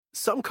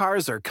Some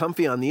cars are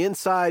comfy on the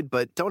inside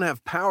but don't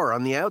have power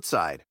on the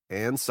outside.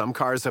 And some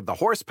cars have the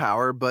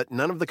horsepower but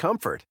none of the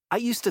comfort. I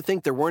used to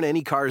think there weren't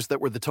any cars that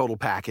were the total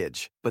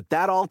package. But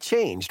that all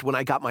changed when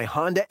I got my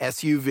Honda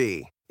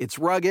SUV. It's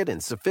rugged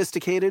and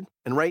sophisticated,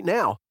 and right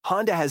now,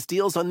 Honda has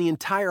deals on the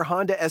entire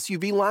Honda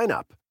SUV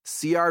lineup.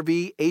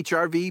 CR-V,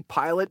 HR-V,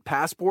 Pilot,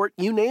 Passport,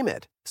 you name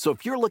it. So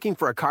if you're looking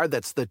for a car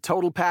that's the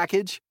total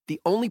package, the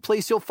only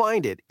place you'll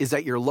find it is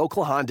at your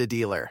local Honda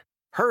dealer.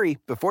 Hurry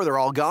before they're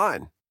all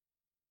gone.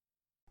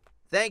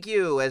 Thank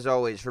you, as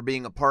always, for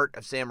being a part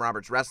of Sam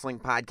Roberts Wrestling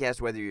Podcast,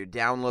 whether you're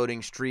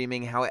downloading,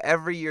 streaming,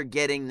 however you're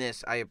getting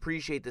this. I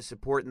appreciate the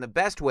support, and the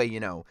best way,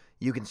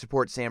 you can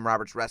support Sam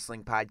Roberts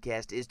Wrestling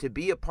Podcast is to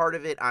be a part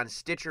of it on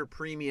Stitcher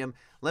Premium.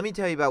 Let me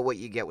tell you about what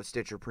you get with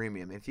Stitcher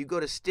Premium. If you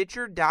go to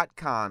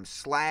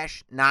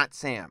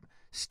Stitcher.com/NotSam,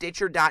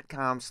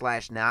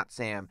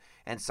 Stitcher.com/NotSam,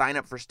 and sign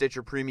up for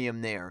Stitcher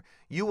Premium there,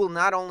 you will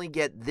not only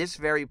get this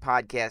very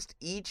podcast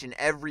each and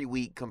every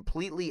week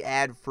completely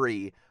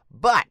ad-free,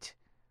 but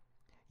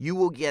you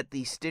will get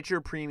the Stitcher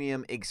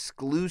Premium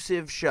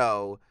exclusive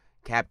show,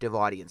 Captive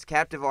Audience.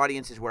 Captive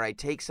Audience is where I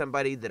take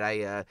somebody that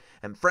I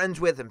am friends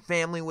with, am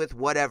family with,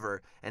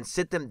 whatever, and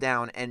sit them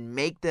down and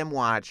make them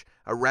watch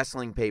a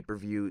wrestling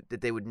pay-per-view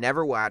that they would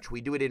never watch.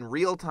 We do it in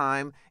real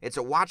time. It's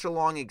a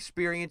watch-along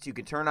experience. You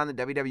can turn on the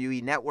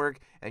WWE Network,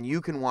 and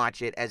you can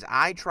watch it as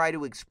I try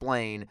to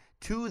explain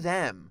to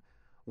them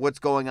what's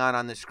going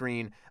on the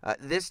screen.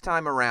 This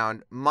time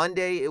around,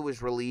 Monday it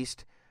was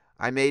released.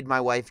 I made my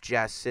wife,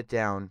 Jess, sit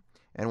down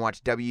and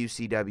watch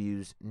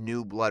WCW's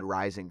New Blood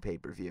Rising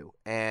pay-per-view.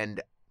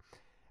 And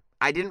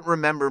I didn't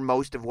remember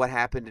most of what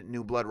happened at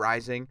New Blood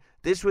Rising.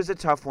 This was a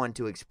tough one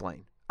to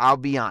explain. I'll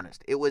be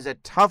honest. It was a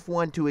tough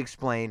one to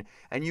explain,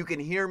 and you can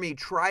hear me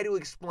try to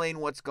explain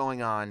what's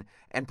going on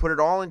and put it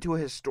all into a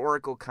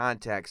historical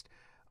context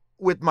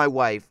with my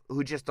wife,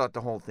 who just thought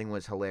the whole thing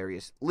was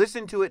hilarious.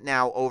 Listen to it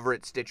now over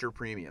at Stitcher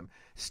Premium.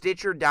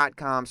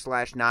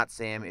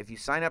 Stitcher.com/NotSam. If you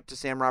sign up to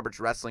Sam Roberts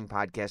Wrestling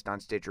Podcast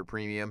on Stitcher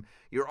Premium,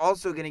 you're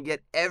also going to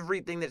get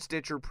everything that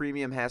Stitcher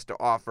Premium has to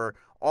offer.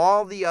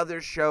 All the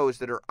other shows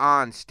that are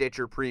on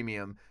Stitcher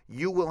Premium,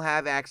 you will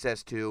have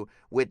access to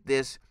with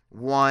this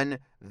one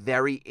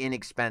very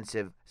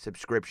inexpensive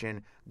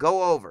subscription.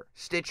 Go over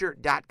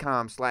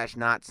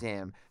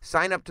Stitcher.com/NotSam.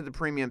 Sign up to the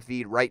premium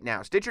feed right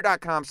now.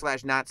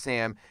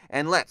 Stitcher.com/NotSam.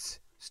 And let's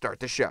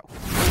start the show.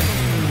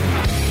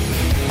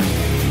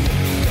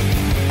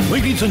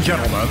 Ladies and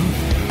gentlemen,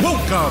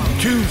 welcome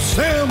to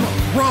Sam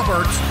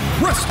Roberts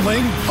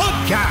Wrestling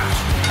Podcast.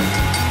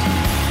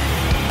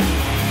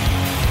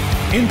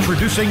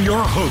 Introducing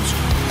your host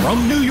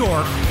from New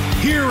York,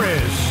 here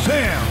is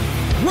Sam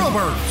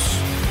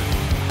Roberts.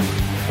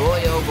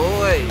 Boy, oh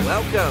boy,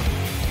 welcome.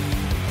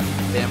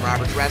 Sam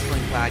Roberts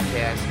Wrestling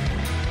Podcast.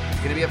 It's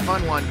going to be a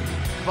fun one.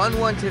 Fun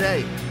one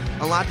today.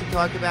 A lot to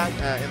talk about.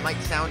 It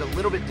might sound a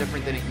little bit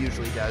different than it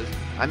usually does.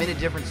 I'm in a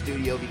different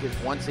studio because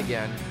once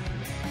again,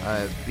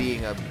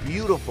 being a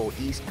beautiful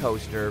East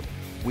Coaster,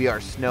 we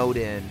are snowed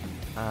in.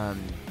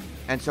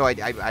 And so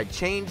I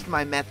changed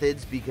my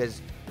methods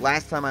because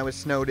last time I was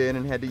snowed in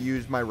and had to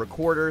use my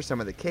recorder,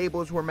 some of the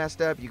cables were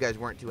messed up. You guys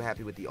weren't too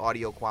happy with the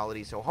audio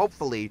quality, so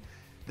hopefully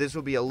this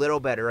will be a little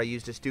better. I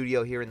used a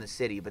studio here in the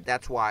city, but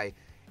that's why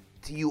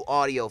to you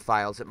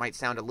audiophiles, it might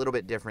sound a little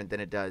bit different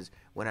than it does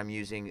when I'm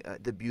using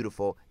the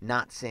beautiful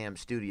Not Sam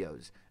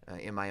Studios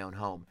in my own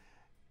home.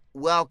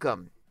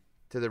 Welcome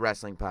to the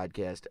Wrestling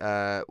Podcast.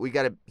 We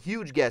got a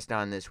huge guest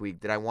on this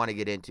week that I want to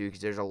get into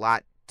because there's a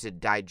lot to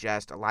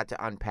digest, a lot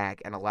to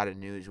unpack, and a lot of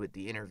news with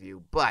the interview.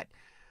 But,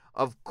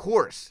 of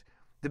course,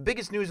 the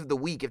biggest news of the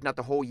week, if not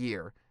the whole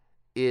year,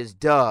 is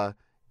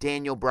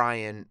Daniel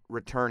Bryan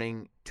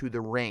returning to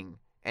the ring.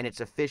 And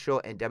it's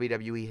official, and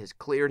WWE has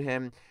cleared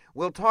him.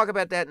 We'll talk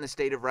about that in the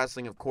State of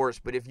Wrestling, of course,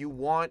 but if you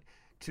want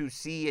to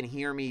see and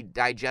hear me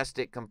digest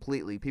it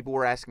completely, people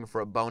were asking for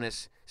a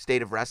bonus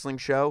State of Wrestling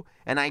show,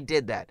 and I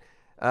did that.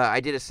 I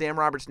did a Sam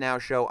Roberts Now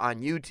show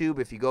on YouTube.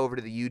 If you go over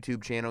to the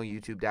YouTube channel,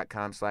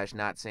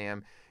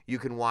 youtube.com/NotSam, you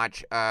can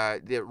watch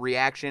the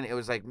reaction. It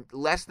was like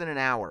less than an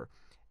hour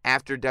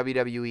after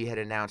WWE had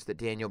announced that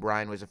Daniel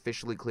Bryan was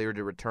officially cleared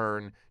to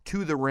return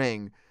to the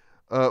ring.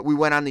 We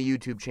went on the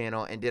YouTube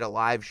channel and did a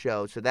live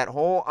show. So that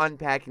whole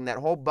unpacking, that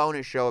whole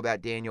bonus show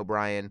about Daniel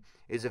Bryan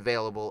is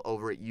available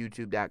over at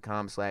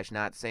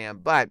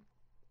youtube.com/NotSam. But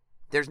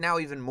there's now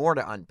even more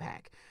to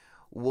unpack.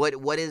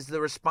 What is the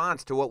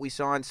response to what we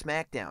saw on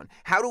SmackDown?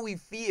 How do we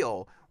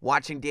feel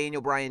watching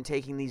Daniel Bryan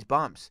taking these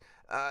bumps?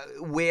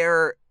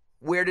 Where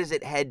does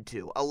it head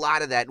to? A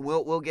lot of that.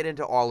 We'll get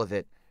into all of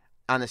it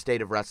on the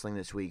State of Wrestling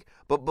this week.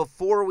 But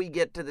before we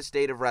get to the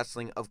State of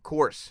Wrestling, of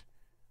course,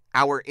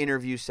 our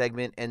interview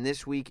segment, and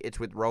this week it's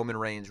with Roman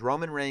Reigns.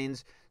 Roman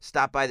Reigns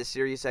stopped by the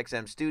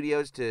SiriusXM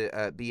studios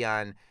to be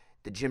on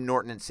the Jim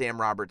Norton and Sam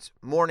Roberts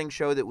morning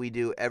show that we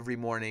do every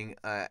morning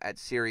at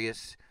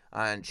Sirius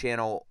on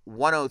channel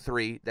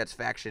 103. That's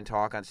Faction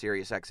Talk on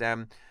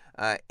SiriusXM.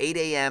 8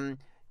 a.m.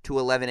 to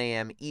 11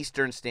 a.m.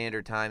 Eastern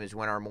Standard Time is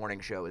when our morning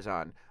show is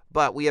on.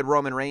 But we had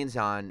Roman Reigns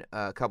on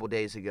a couple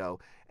days ago,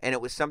 and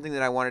it was something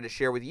that I wanted to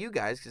share with you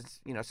guys because,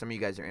 some of you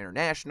guys are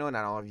international.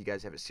 Not all of you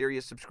guys have a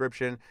Sirius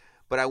subscription,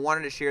 but I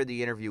wanted to share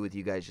the interview with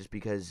you guys just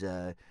because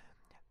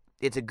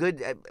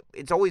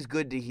it's always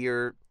good to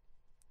hear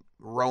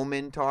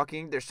Roman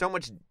talking. There's so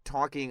much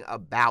talking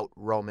about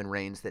Roman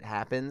Reigns that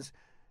happens.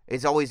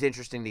 It's always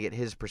interesting to get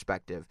his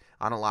perspective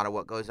on a lot of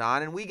what goes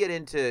on, and we get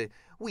into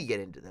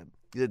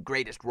the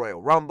greatest Royal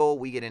Rumble.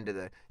 We get into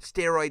the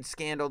steroid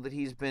scandal that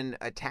he's been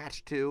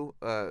attached to,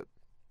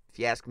 if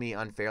you ask me,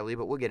 unfairly,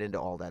 but we'll get into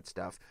all that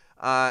stuff.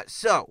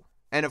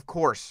 And of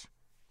course,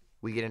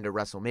 we get into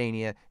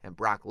WrestleMania and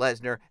Brock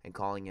Lesnar and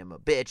calling him a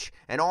bitch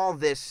and all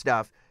this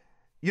stuff.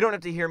 You don't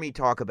have to hear me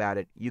talk about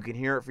it. You can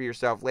hear it for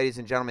yourself. Ladies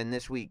and gentlemen,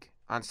 this week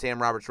on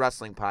Sam Roberts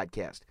Wrestling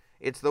Podcast,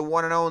 it's the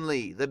one and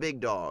only, the big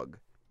dog,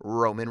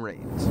 Roman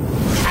Reigns.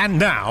 And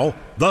now,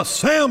 the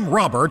Sam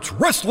Roberts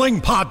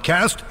Wrestling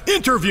Podcast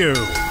interview.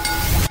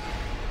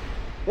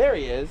 There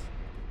he is.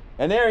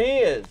 And there he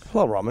is.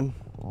 Hello, Roman.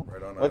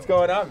 Right on. What's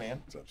going on,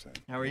 man? What's up, Sam?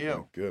 How are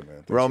you? Good, man.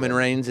 Thanks Roman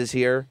Reigns is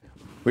here.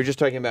 We were just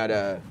talking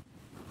about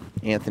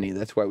Anthony.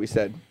 That's why we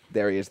said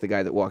there he is, the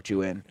guy that walked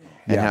you in.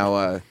 And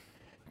how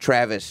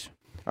Travis,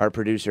 our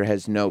producer,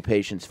 has no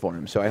patience for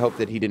him. So I hope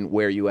that he didn't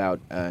wear you out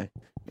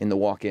in the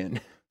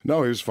walk-in.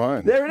 No, he was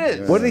fine. There it is.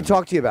 Yeah. What did he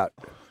talk to you about?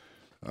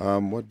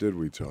 What did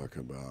we talk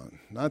about?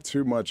 Not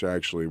too much,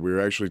 actually. We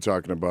were actually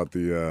talking about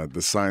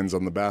the signs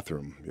on the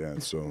bathroom. Yeah,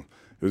 so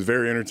it was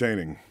very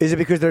entertaining. Is it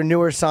because they're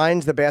newer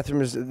signs? The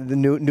bathroom is the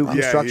new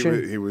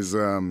construction? Yeah, he was.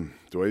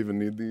 Do I even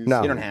need these?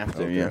 No. You don't have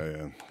to, Okay,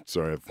 yeah.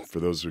 Sorry, for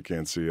those who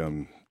can't see,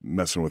 I'm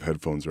messing with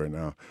headphones right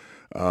now.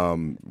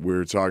 We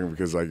were talking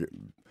because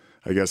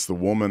I guess the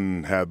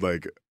woman had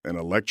like an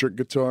electric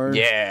guitar.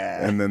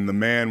 Yeah. And then the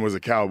man was a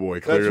cowboy,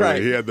 clearly.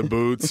 right. He had the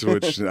boots,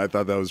 which I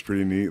thought that was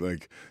pretty neat.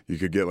 Like you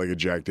could get like a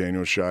Jack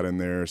Daniel's shot in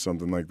there or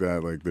something like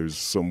that. Like there's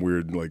some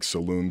weird like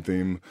saloon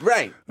theme.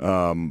 Right.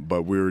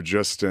 But we were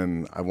just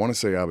in, I want to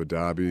say Abu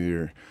Dhabi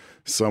or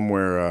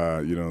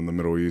somewhere, in the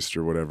Middle East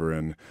or whatever.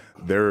 And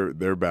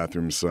their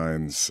bathroom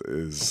signs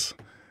is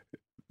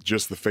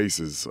just the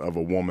faces of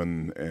a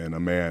woman and a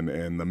man.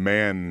 And the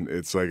man,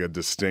 it's like a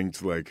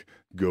distinct like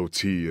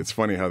goatee. It's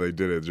funny how they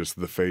did it, just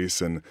the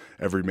face, and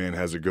every man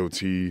has a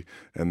goatee,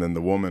 and then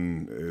the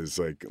woman is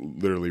like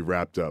literally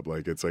wrapped up.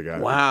 Like it's like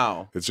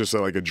Wow. It's just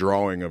like a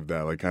drawing of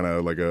that, like kind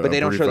of like a. But they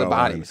don't brief show the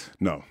outline. bodies.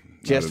 No.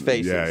 Just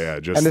faces. Yeah.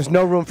 Just And there's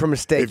no room for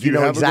mistake. if You know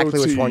have exactly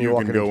a goatee, which one you're you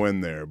walking can go into.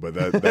 in there, but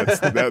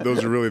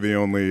those are really the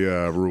only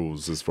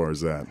rules as far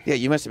as that. Yeah,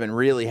 you must have been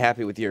really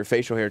happy with your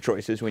facial hair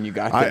choices when you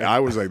got there. I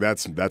was like,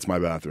 that's my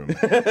bathroom.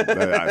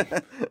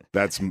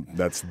 That's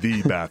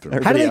the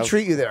bathroom. How do they else.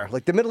 treat you there?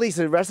 Like the Middle East,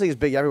 the wrestling is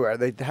big everywhere.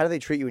 How do they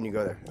treat you when you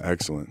go there?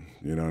 Excellent.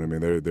 You know what I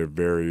mean? They're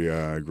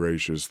very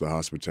gracious. The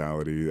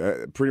hospitality,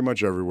 pretty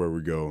much everywhere we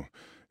go,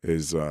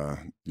 is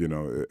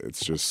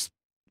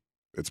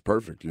it's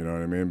perfect. You know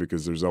what I mean?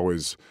 Because there's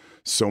always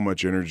so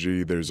much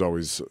energy. There's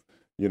always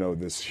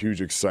this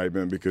huge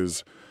excitement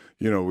because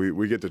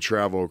we get to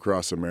travel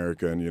across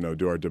America and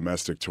do our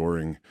domestic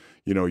touring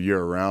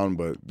year round.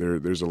 But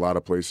there's a lot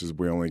of places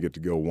we only get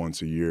to go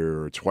once a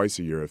year or twice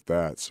a year, if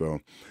that. So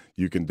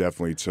you can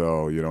definitely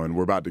tell, and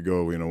we're about to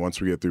go, once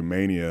we get through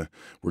Mania,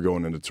 we're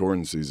going into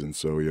touring season.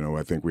 So,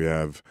 I think we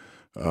have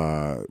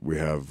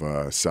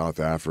South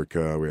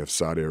Africa, we have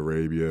Saudi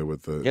Arabia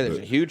with there's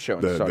a huge show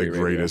in Saudi the Arabia.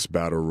 greatest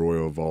battle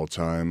royal of all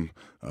time.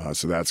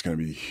 So that's going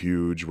to be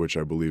huge, which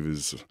I believe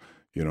is,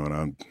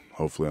 and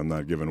hopefully I'm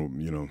not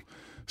giving,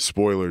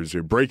 spoilers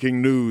here.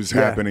 Breaking news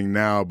happening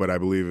now, but I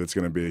believe it's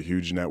going to be a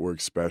huge network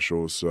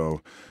special.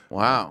 So,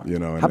 Wow.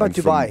 How about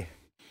Dubai?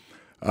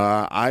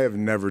 I have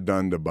never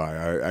done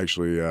Dubai. I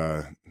actually,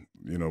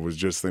 was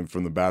just thinking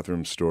from the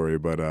bathroom story,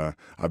 but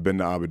I've been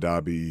to Abu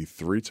Dhabi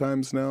 3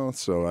 times now.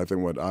 So I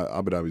think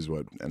Abu Dhabi's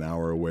an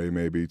hour away,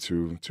 maybe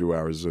 2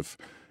 hours if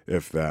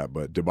that.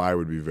 But Dubai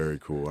would be very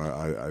cool.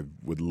 I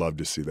would love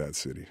to see that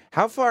city.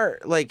 How far,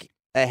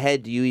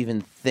 ahead do you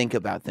even think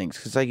about things?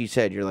 Because like you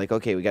said, you're like,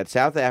 okay, we got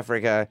South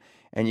Africa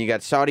and you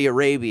got Saudi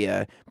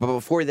Arabia, but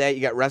before that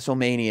you got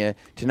WrestleMania.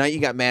 Tonight you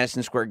got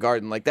Madison Square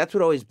Garden. That's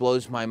what always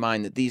blows my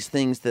mind, that these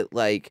things that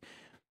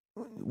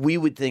we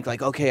would think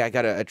okay, I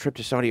got a trip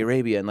to Saudi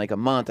Arabia in a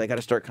month. I got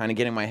to start kind of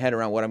getting my head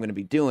around what I'm going to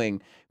be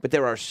doing. But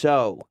there are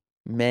so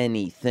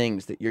many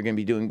things that you're going to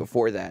be doing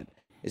before that.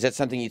 Is that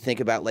something you think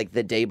about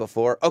the day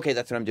before? Okay,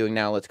 that's what I'm doing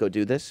now. Let's go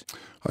do this.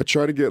 I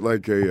try to get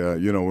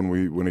when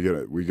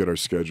we get our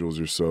schedules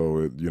or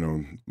so,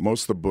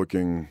 most of the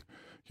booking,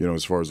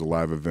 as far as the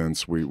live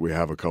events, we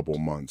have a couple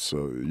months,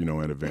 in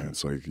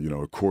advance,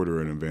 a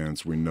quarter in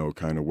advance. We know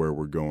kind of where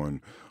we're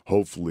going.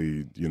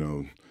 Hopefully,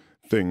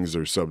 things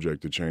are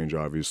subject to change,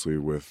 obviously,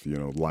 with,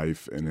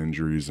 life and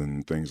injuries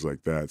and things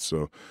like that.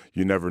 So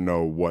you never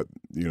know what,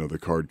 the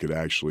card could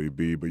actually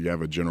be, but you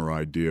have a general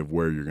idea of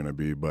where you're going to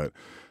be. But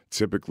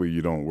typically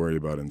you don't worry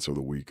about it until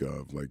the week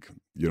of.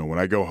 when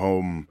I go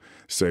home,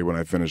 say when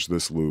I finish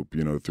this loop,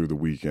 through the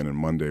weekend and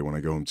Monday, when I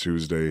go home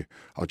Tuesday,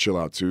 I'll chill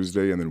out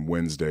Tuesday, and then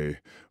Wednesday,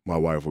 my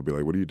wife will be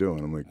like, "What are you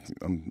doing?" I'm like,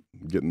 "I'm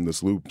getting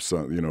this loop,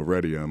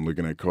 ready. I'm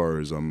looking at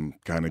cars. I'm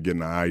kind of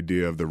getting an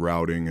idea of the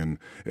routing, and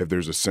if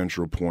there's a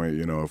central point,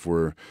 if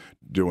we're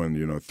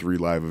doing, 3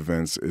 live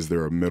events, is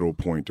there a middle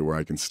point to where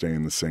I can stay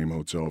in the same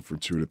hotel for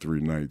 2 to 3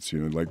 nights?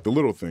 Like the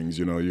little things,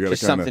 you got to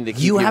Just kind something to of.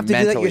 keep You have to do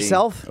that mentally-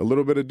 yourself? A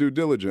little bit of due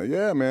diligence.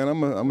 Yeah, man,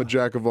 I'm a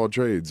jack of all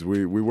trades.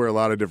 We wear a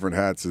lot of different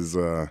hats as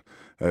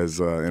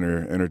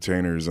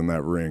entertainers in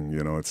that ring.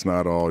 It's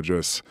not all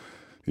just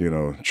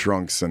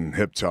trunks and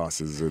hip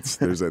tosses.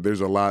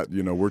 There's a lot.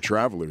 We're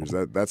travelers.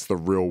 That's the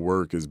real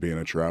work, is being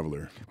a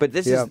traveler. But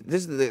this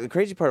is the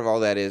crazy part of all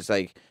that is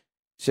like,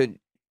 so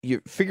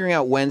you're figuring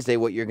out Wednesday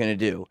what you're going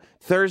to do.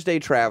 Thursday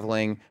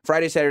traveling,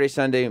 Friday, Saturday,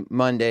 Sunday,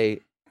 Monday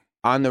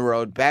on the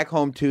road, back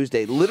home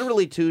Tuesday.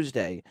 Literally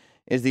Tuesday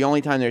is the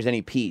only time there's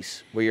any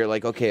peace where you're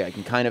like, okay, I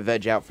can kind of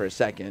veg out for a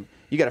second.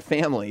 You got a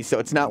family, so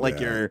it's not like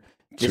you're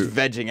just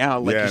vegging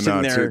out. Like you're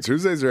sitting there.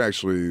 Tuesdays are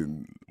actually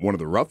one of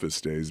the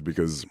roughest days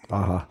because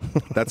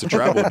that's a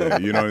travel day.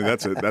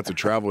 That's a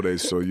travel day.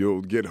 So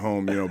you'll get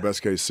home,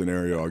 best case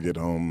scenario, I'll get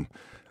home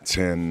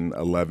 10,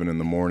 11 in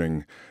the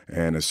morning.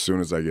 And as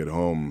soon as I get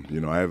home,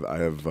 I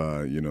have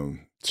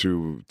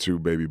two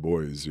baby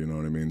boys, you know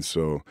what I mean?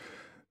 So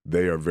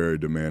they are very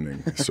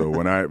demanding. So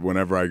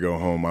whenever I go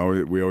home,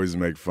 we always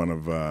make fun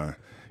of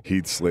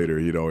Heath Slater.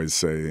 He'd always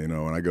say,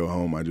 when I go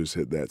home, I just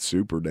hit that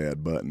super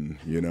dad button.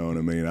 You know what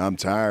I mean? I'm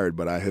tired,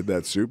 but I hit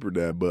that super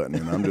dad button,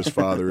 and I'm just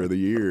father of the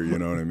year. You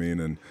know what I mean?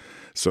 And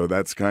so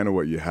that's kind of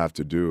what you have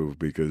to do,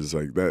 because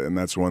like that, and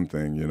that's one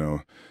thing,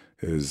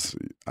 is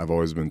I've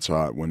always been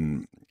taught,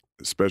 when,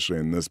 especially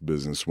in this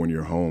business, when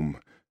you're home,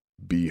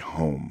 be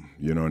home.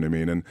 You know what I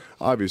mean? And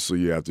obviously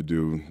you have to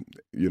do,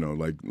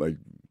 like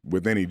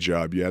with any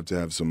job, you have to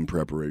have some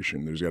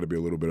preparation. There's got to be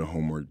a little bit of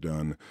homework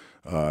done,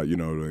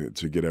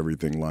 to get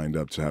everything lined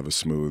up to have a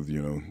smooth,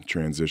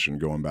 transition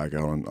going back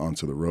out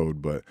onto the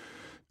road. But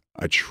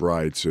I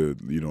try to,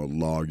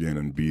 log in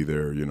and be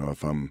there,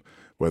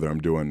 whether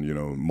I'm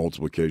doing,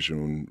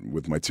 multiplication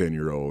with my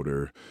 10-year-old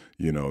or,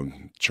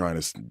 trying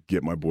to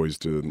get my boys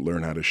to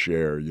learn how to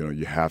share,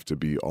 you have to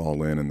be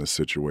all in the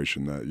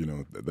situation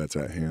that, that's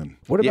at hand.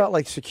 What about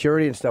like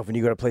security and stuff when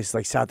you go to places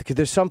like South? Because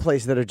there's some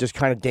places that are just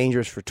kind of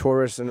dangerous for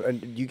tourists,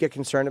 and you get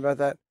concerned about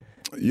that?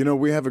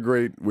 We have a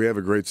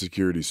great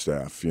security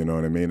staff, you know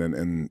what I mean?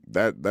 And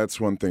that's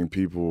one thing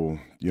people,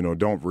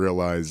 don't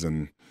realize,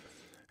 and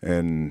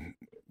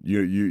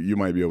you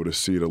might be able to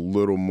see it a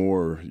little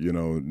more,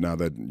 now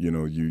that,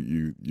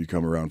 you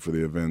come around for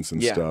the events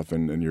and stuff,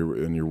 and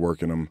you're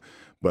working them.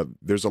 But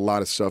there's a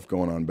lot of stuff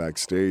going on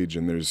backstage,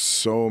 and there's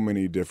so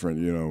many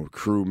different,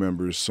 crew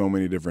members, so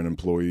many different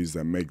employees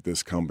that make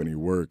this company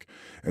work.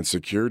 And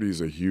security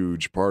is a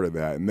huge part of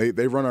that. And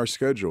they run our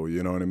schedule,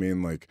 you know what I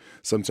mean? Like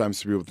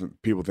sometimes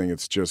people think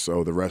it's just,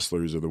 the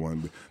wrestlers are the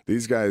one.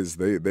 These guys,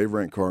 they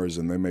rent cars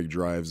and they make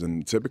drives,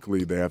 and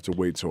typically they have to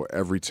wait till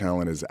every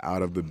talent is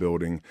out of the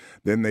building.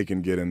 Then they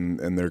can get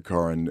in their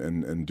car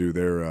and do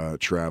their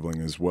traveling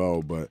as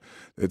well. But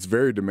it's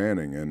very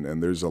demanding,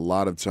 and there's a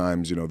lot of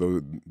times,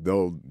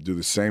 they'll do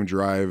the same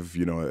drive,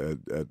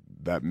 at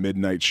that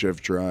midnight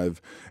shift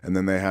drive, and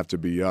then they have to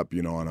be up,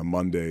 on a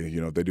Monday.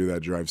 If they do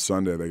that drive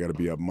Sunday, they got to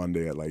be up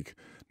Monday at like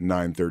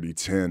 9:30,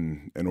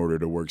 10 in order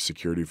to work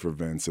security for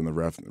Vince and the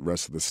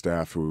rest of the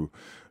staff who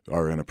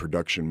are in a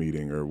production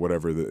meeting or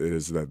whatever it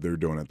is that they're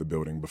doing at the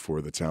building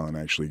before the talent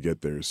actually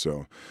get there.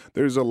 So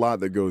there's a lot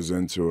that goes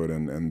into it,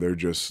 and they're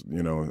just,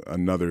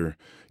 another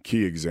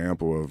key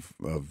example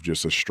of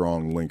just a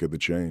strong link of the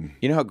chain.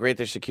 You know how great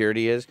their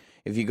security is?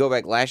 If you go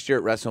back last year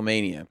at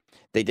WrestleMania,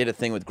 they did a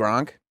thing with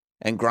Gronk,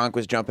 and Gronk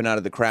was jumping out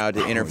of the crowd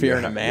to interfere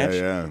in a match,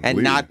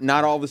 and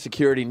not all the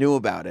security knew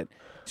about it.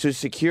 So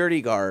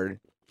security guard,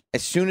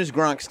 as soon as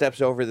Gronk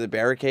steps over the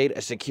barricade,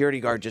 a security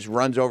guard just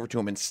runs over to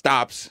him and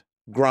stops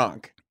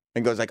Gronk.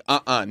 And goes like,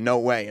 no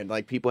way. And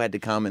like people had to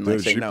come and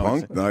like say no.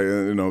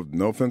 Punked,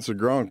 no offense to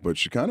Gronk, but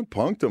she kind of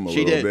punked him a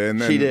little bit. And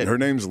then she did. Her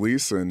name's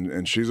Lisa,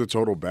 and she's a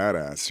total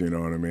badass, you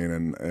know what I mean?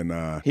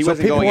 And he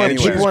wasn't going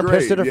anywhere. People weren't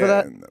pissed at her for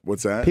that?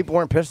 What's that? People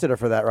weren't pissed at her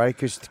for that, right?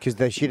 Because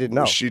she didn't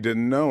know. She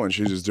didn't know, and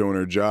she's just doing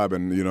her job.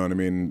 And you know what I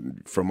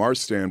mean? From our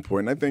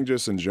standpoint, and I think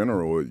just in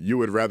general, you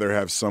would rather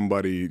have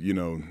somebody,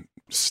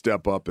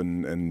 step up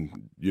and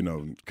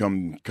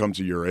come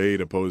to your aid,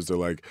 opposed to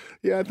like,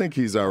 I think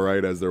he's all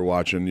right, as they're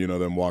watching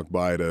them walk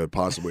by to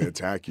possibly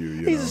attack you.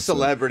 He's a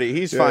celebrity.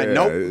 He's fine. Yeah,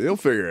 nope, he'll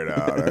figure it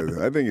out.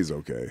 I think he's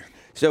okay.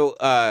 So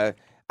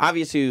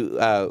obviously,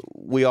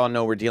 we all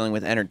know we're dealing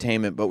with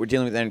entertainment, but we're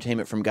dealing with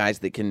entertainment from guys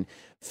that can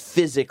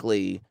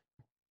physically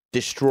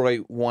destroy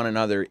one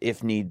another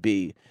if need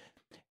be.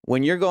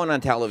 When you're going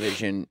on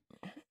television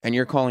and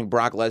you're calling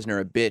Brock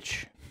Lesnar a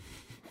bitch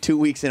 2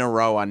 weeks in a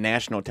row on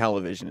national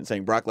television and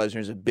saying Brock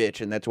Lesnar's a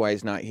bitch and that's why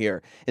he's not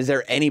here, is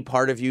there any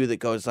part of you that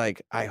goes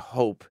like, I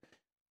hope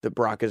that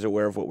Brock is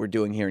aware of what we're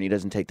doing here and he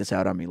doesn't take this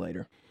out on me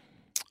later?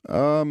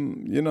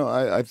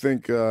 I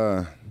think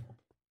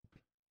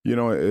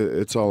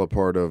It's all a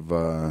part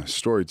of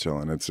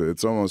storytelling.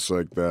 It's almost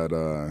like that,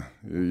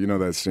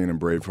 that scene in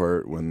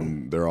Braveheart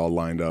when they're all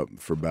lined up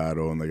for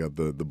battle and they got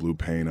the blue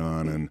paint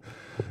on and,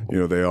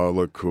 they all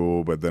look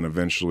cool, but then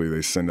eventually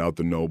they send out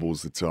the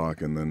nobles to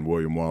talk and then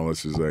William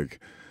Wallace is like,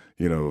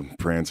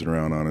 prancing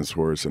around on his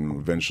horse and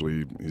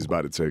eventually he's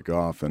about to take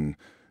off and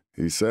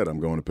he said, I'm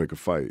going to pick a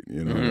fight,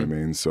 what I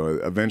mean? So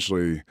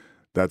eventually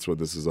that's what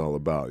this is all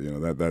about.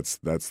 That's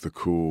the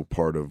cool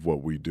part of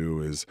what we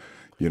do is,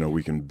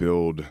 we can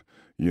build,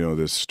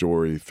 this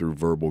story through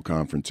verbal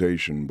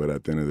confrontation, but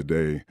at the end of the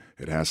day,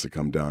 it has to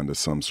come down to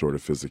some sort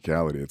of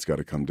physicality. It's got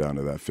to come down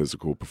to that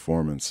physical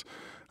performance.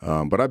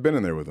 But I've been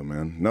in there with them,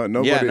 man.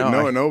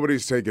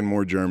 Nobody's taken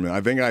more German. I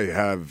think I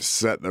have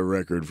set the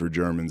record for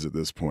Germans at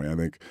this point. I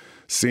think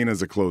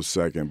Cena's a close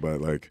second,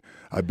 but like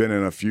I've been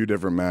in a few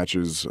different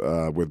matches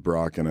with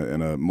Brock in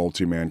a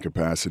multi-man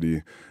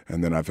capacity,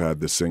 and then I've had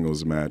the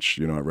singles match,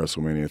 at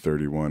WrestleMania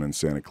 31 in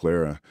Santa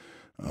Clara.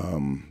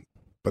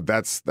 But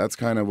that's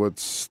kind of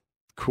what's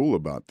cool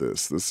about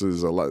this. This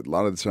is a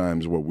lot of the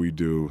times what we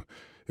do,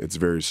 it's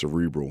very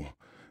cerebral.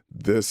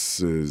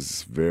 This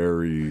is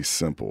very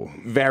simple.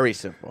 Very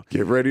simple.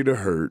 Get ready to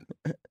hurt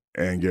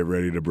and get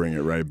ready to bring it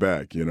right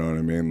back. You know what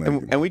I mean?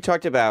 Like, and we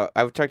talked about,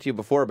 I've talked to you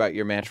before about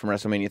your match from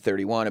WrestleMania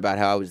 31, about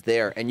how I was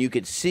there, and you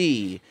could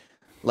see,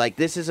 like,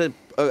 this is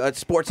a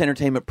sports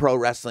entertainment pro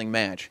wrestling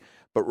match.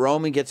 But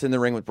Roman gets in the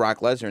ring with Brock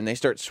Lesnar, and they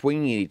start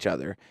swinging at each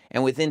other.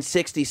 And within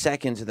 60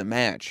 seconds of the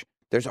match,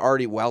 there's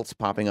already welts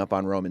popping up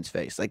on Roman's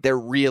face. Like, they're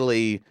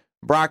really,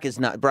 Brock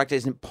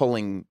isn't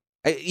pulling,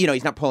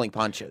 he's not pulling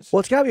punches. Well,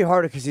 it's got to be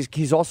harder because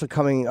he's also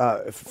coming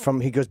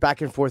he goes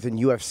back and forth in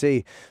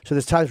UFC. So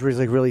there's times where he's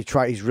like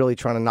he's really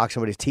trying to knock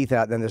somebody's teeth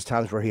out. And then there's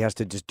times where he has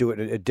to just do it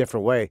a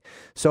different way.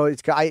 So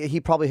he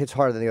probably hits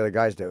harder than the other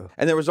guys do.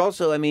 And there was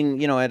also, I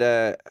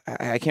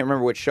can't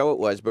remember which show it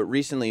was, but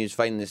recently he was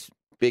fighting this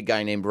big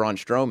guy named Braun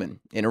Strowman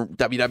in a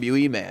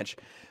WWE match.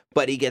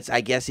 But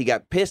I guess he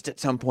got pissed at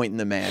some point in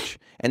the match,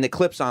 and the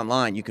clip's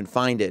online, you can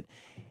find it.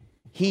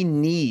 He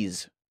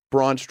knees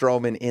Braun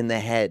Strowman in the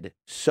head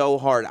so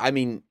hard. I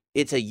mean,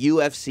 it's a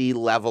UFC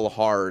level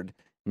hard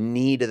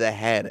knee to the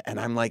head.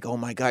 And I'm like, oh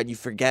my God, you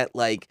forget,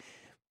 like,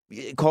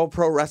 call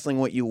pro wrestling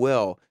what you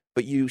will,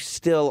 but you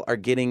still are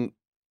getting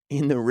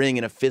in the ring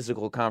in a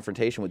physical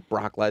confrontation with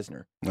Brock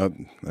Lesnar.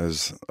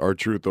 As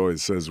R-Truth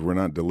always says, we're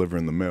not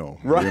delivering the mail.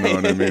 Right. You know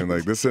what I mean?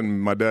 Like,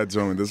 my dad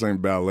told me this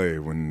ain't ballet.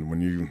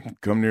 When you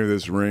come near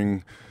this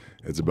ring,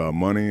 it's about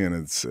money and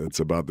it's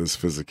about this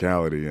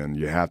physicality, and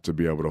you have to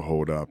be able to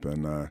hold up.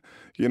 And,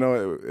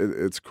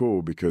 it's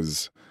cool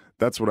because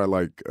that's what I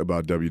like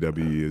about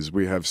WWE is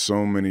we have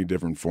so many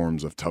different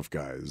forms of tough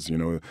guys,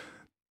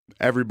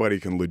 Everybody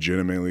can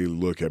legitimately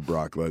look at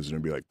Brock Lesnar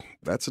and be like,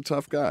 that's a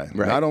tough guy.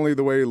 Right. Not only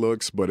the way he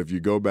looks, but if you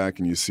go back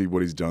and you see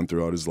what he's done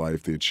throughout his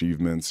life, the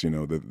achievements,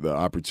 the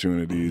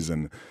opportunities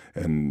and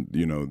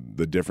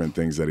the different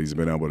things that he's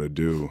been able to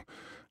do.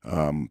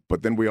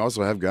 But then we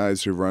also have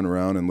guys who run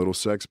around in little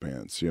sex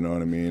pants, you know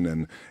what I mean?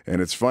 And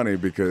it's funny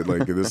because,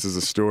 like, this is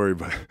a story,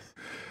 but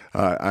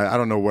I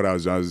don't know what I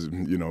was,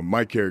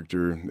 my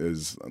character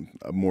is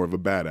more of a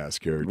badass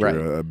character,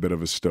 right. a bit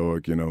of a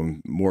stoic,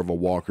 more of a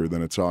walker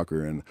than a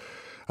talker. And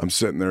I'm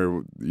sitting there,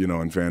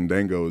 and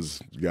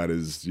Fandango's got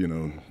his,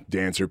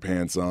 dancer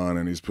pants on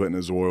and he's putting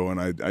his oil, and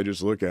I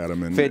just look at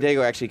him. And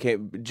Fandango actually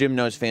Jim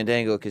knows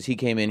Fandango because he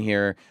came in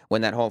here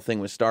when that whole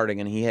thing was starting,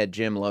 and he had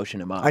Jim lotion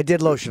him up. I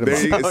did lotion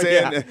him up.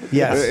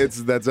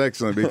 Yes. That's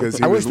excellent because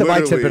he was he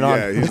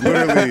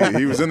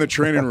was in the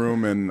training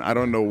room, and I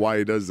don't know why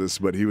he does this,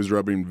 but he was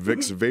rubbing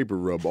Vicks Vapor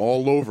Rub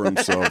all over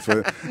himself.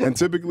 And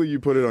typically you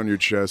put it on your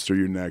chest or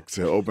your neck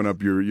to open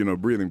up your,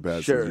 breathing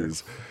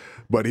passages. Sure.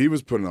 But he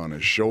was putting on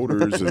his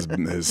shoulders,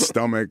 his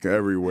stomach,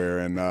 everywhere.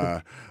 And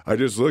I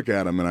just look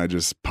at him and I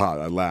just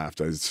popped. I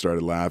laughed. I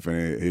started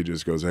laughing. He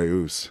just goes, "Hey,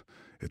 Oos,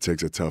 it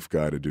takes a tough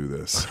guy to do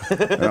this."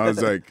 And I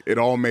was like, it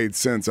all made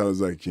sense. I was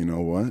like, you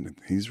know what?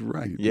 He's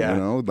right. Yeah.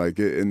 Like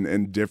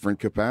in different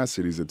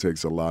capacities, it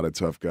takes a lot of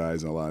tough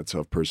guys and a lot of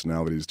tough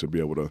personalities to be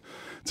able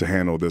to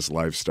handle this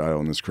lifestyle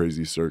and this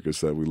crazy circus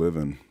that we live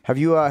in. Have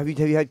you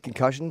had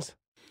concussions?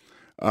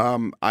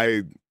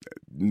 I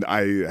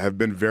have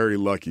been very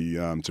lucky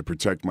to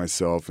protect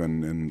myself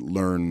and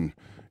learn,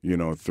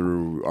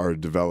 through our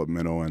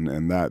developmental,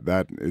 and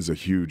that is a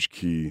huge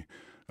key.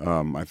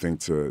 I think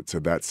to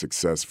that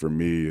success for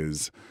me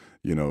is,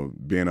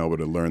 being able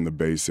to learn the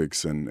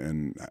basics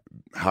and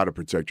how to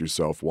protect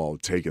yourself while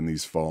taking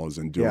these falls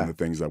and doing the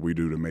things that we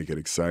do to make it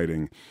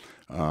exciting.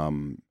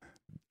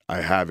 I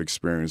have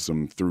experienced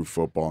them through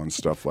football and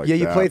stuff like that.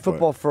 Yeah, you played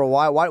football for a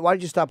while. Why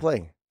did you stop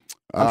playing?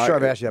 I'm sure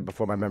I've asked you that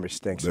before. My memory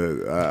stinks.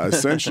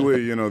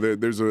 Essentially,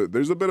 there's a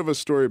bit of a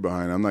story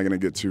behind it. I'm not going to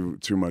get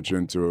too much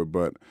into it,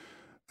 but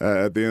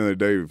at the end of the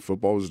day,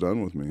 football was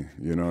done with me.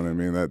 You know what I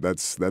mean?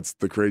 That's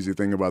the crazy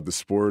thing about the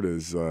sport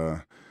is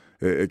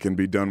it can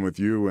be done with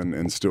you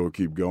and still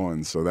keep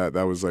going. So that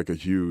was like a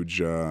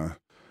huge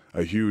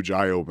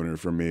eye opener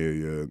for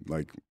me.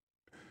 Like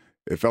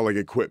it felt like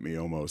it quit me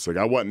almost. Like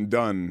I wasn't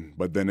done,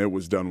 but then it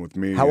was done with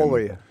me. How old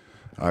were you?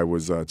 I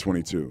was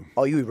 22.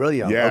 Oh, you were really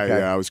young. Yeah, okay.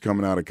 yeah. I was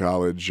coming out of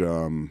college.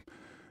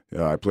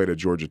 I played at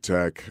Georgia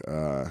Tech.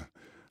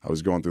 I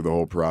was going through the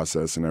whole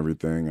process and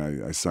everything.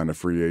 I signed a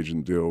free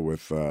agent deal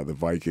with the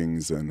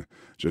Vikings, and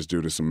just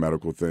due to some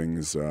medical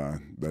things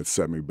that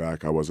set me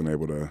back, I wasn't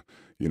able to,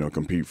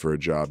 compete for a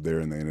job there,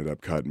 and they ended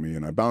up cutting me.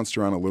 And I bounced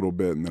around a little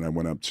bit, and then I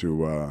went up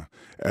to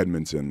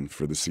Edmonton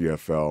for the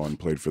CFL and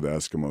played for the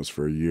Eskimos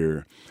for a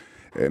year.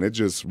 And it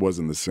just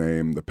wasn't the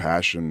same. The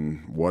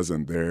passion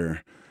wasn't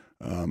there.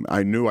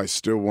 I knew I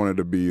still wanted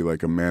to be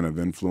like a man of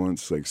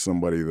influence, like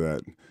somebody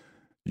that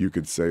you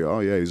could say, oh,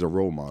 yeah, he's a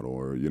role model,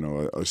 or,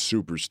 a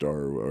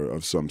superstar or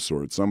of some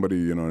sort. Somebody,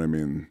 you know what I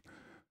mean,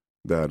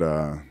 that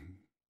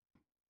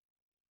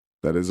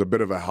is a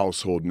bit of a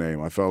household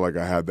name. I felt like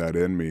I had that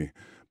in me.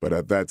 But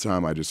at that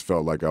time, I just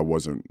felt like I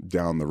wasn't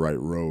down the right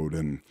road.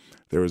 And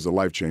there was a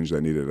life change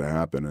that needed to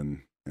happen,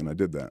 and I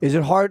did that. Is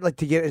it hard, like,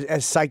 to get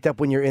as psyched up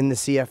when you're in the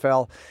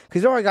CFL?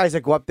 Because there are guys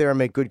that go up there and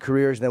make good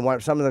careers, and then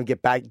some of them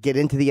get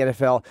into the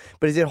NFL.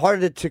 But is it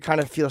harder to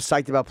kind of feel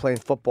psyched about playing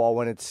football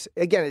when it's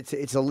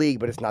a league,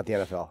 but it's not the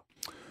NFL?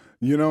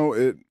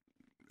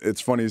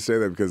 It's funny you say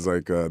that, because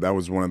that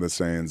was one of the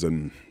sayings,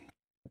 and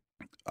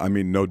I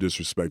mean, no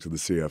disrespect to the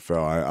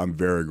CFL. I'm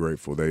very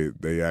grateful. They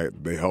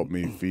helped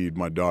me feed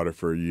my daughter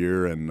for a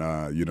year, and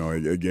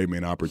it gave me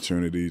an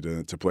opportunity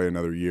to play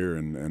another year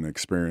and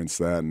experience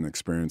that, and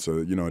experience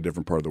a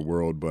different part of the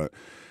world. But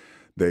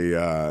they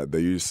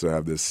used to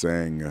have this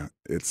saying,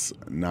 it's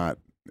not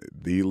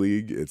the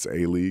league, it's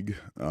a league.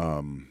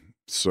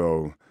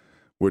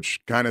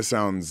 Which kind of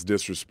sounds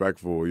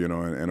disrespectful,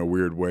 in a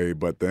weird way,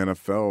 but the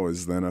NFL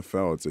is the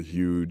NFL. It's a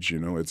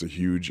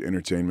huge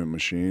entertainment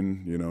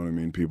machine. You know what I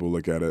mean? People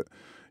look at it,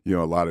 a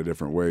lot of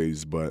different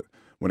ways, but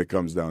when it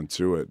comes down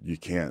to it, you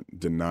can't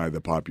deny the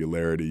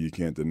popularity. You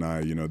can't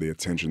deny, the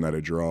attention that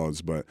it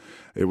draws, but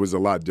it was a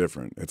lot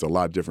different. It's a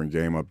lot different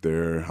game up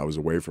there. I was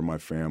away from my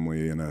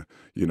family in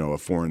a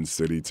foreign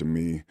city to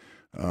me.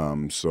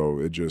 So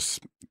it just,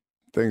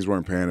 things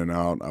weren't panning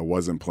out. I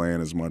wasn't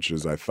playing as much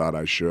as I thought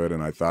I should,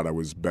 and I thought I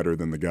was better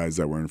than the guys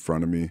that were in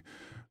front of me.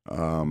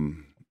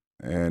 And,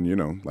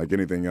 like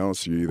anything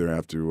else, you either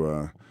have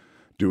to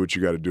do what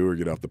you got to do or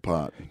get off the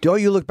pot. Don't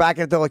you look back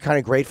at it, though, like kind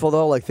of grateful,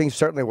 though? Like, things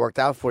certainly worked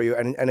out for you.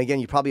 And again,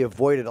 you probably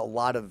avoided a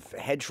lot of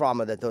head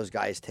trauma that those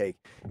guys take.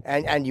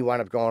 And you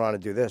wind up going on to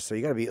do this. So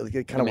you got to be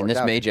kind of this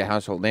out. made you a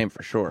household name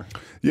for sure.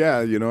 Yeah,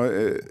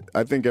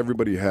 I think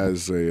everybody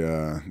has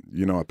a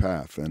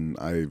path, and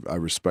I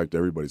respect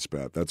everybody's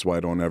path. That's why I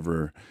don't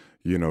ever,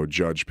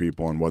 judge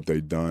people on what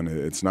they've done.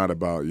 It's not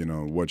about,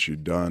 what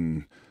you've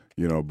done,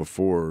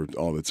 before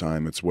all the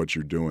time. It's what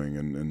you're doing.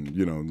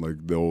 And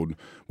like the old,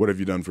 what have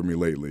you done for me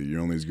lately?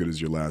 You're only as good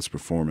as your last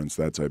performance,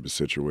 that type of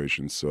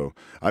situation. So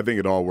I think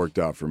it all worked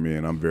out for me,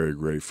 and I'm very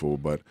grateful.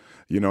 But,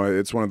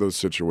 it's one of those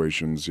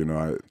situations,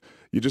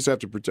 you just have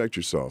to protect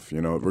yourself,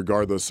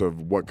 regardless of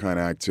what kind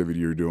of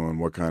activity you're doing,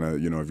 what kind of,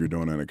 if you're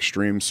doing an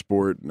extreme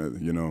sport,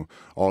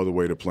 all the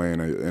way to playing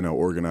in an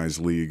organized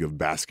league of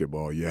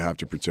basketball, you have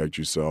to protect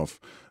yourself.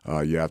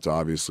 You have to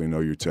obviously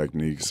know your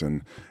techniques,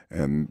 and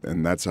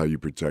that's how you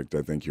protect,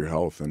 I think, your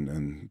health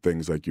and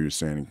things like you were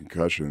saying in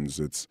concussions.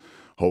 It's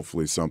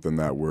hopefully something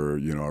that we're,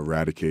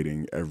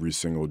 eradicating every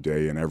single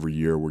day, and every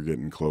year we're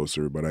getting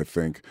closer. But I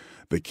think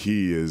the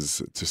key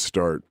is to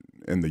start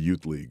in the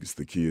youth leagues.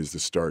 The key is to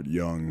start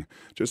young,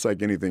 just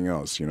like anything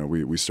else.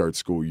 We start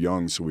school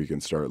young so we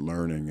can start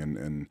learning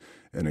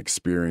and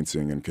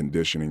experiencing and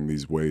conditioning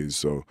these ways.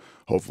 So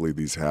hopefully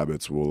these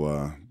habits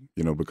will,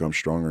 become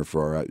stronger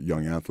for our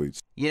young athletes.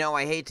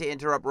 I hate to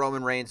interrupt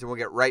Roman Reigns, and we'll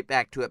get right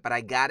back to it, but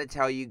I got to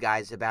tell you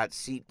guys about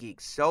SeatGeek.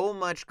 So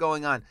much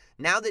going on.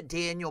 Now that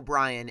Daniel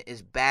Bryan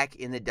is back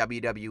in the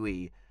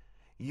WWE,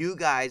 you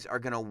guys are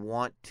going to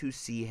want to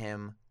see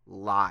him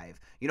live.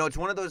 It's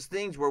one of those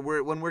things where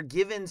when we're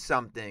given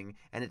something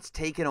and it's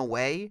taken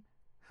away,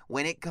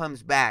 when it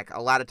comes back,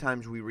 a lot of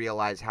times we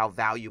realize how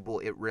valuable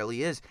it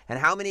really is. And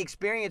how many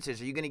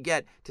experiences are you going to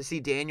get to see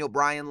Daniel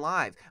Bryan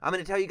live? I'm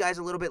going to tell you guys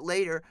a little bit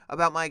later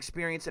about my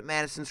experience at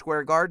Madison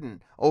Square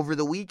Garden over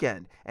the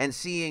weekend and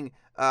seeing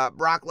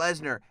Brock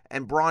Lesnar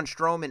and Braun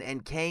Strowman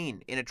and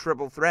Kane in a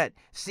triple threat.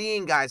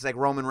 Seeing guys like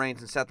Roman Reigns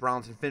and Seth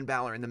Rollins and Finn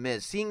Balor and The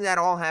Miz. Seeing that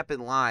all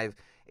happen live,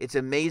 it's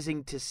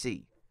amazing to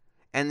see.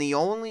 And the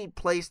only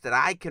place that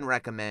I can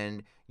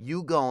recommend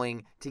you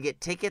going to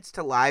get tickets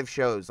to live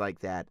shows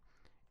like that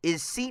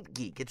is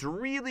SeatGeek. It's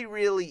really,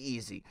 really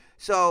easy.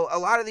 So a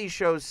lot of these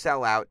shows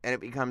sell out and it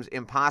becomes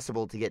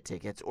impossible to get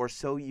tickets, or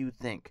so you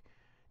think.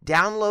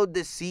 Download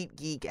the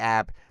SeatGeek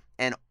app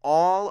and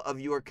all of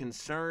your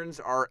concerns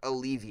are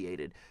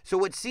alleviated. So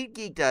what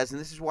SeatGeek does, and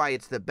this is why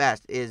it's the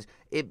best, is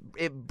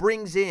it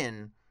brings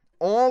in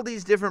all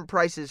these different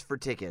prices for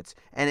tickets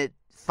and it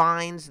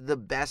finds the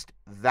best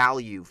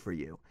value for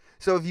you.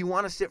 So if you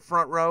want to sit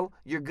front row,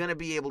 you're going to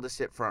be able to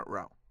sit front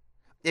row.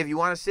 If you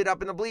want to sit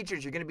up in the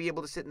bleachers, you're going to be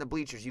able to sit in the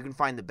bleachers. You can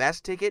find the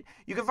best ticket.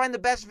 You can find the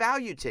best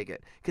value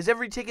ticket because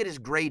every ticket is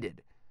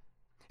graded.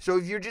 So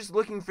if you're just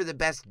looking for the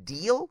best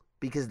deal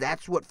because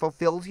that's what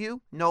fulfills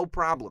you, no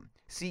problem.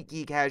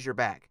 SeatGeek has your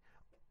back.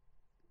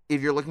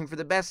 if you're looking for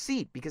the best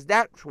seat, because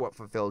that's what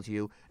fulfills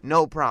you,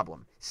 no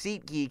problem.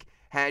 SeatGeek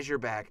has your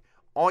back.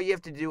 All you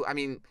have to do,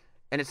 and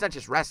it's not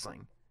just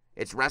wrestling.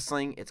 It's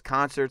wrestling, it's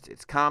concerts,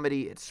 it's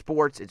comedy, it's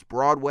sports, it's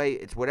Broadway,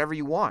 it's whatever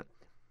you want.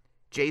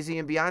 Jay-Z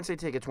and Beyonce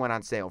tickets went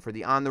on sale for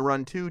the On the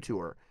Run 2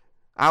 tour.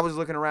 I was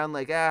looking around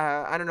like,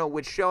 I don't know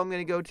which show I'm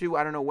going to go to.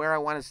 I don't know where I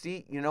want a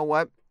seat. You know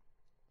what?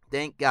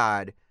 Thank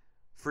God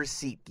for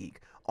SeatGeek.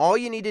 All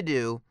you need to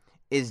do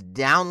is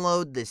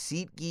download the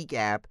SeatGeek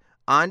app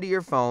onto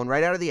your phone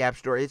right out of the App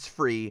Store. It's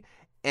free.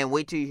 And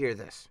wait till you hear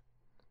this.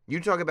 You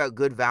talk about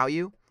good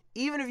value.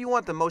 Even if you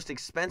want the most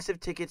expensive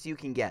tickets you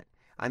can get,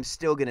 I'm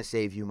still going to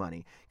save you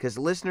money because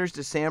listeners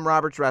to Sam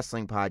Roberts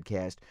Wrestling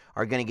Podcast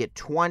are going to get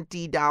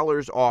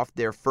 $20 off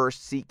their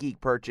first SeatGeek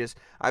purchase.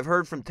 I've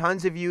heard from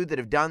tons of you that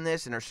have done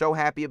this and are so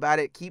happy about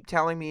it. Keep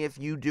telling me if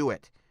you do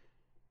it.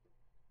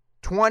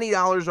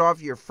 $20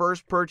 off your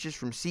first purchase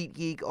from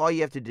SeatGeek. All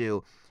you have to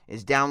do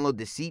is download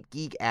the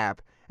SeatGeek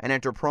app and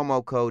enter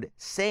promo code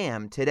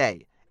SAM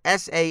today.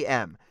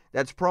 S-A-M.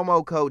 That's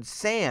promo code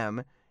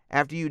SAM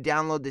after you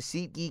download the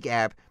SeatGeek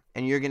app,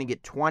 and you're going to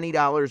get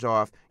 $20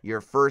 off your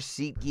first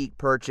SeatGeek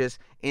purchase.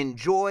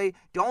 Enjoy.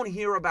 Don't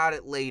hear about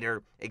it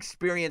later.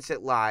 Experience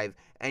it live,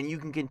 and you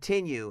can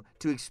continue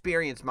to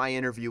experience my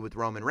interview with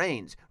Roman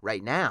Reigns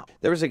right now.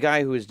 There was a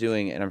guy who was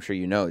doing, and I'm sure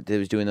you know, that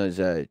was doing those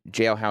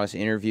jailhouse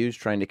interviews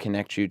trying to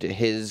connect you to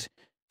his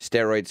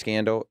steroid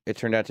scandal. It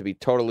turned out to be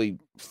totally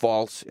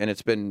false, and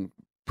it's been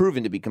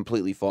proven to be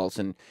completely false.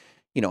 And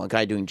a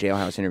guy doing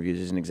jailhouse interviews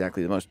isn't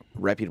exactly the most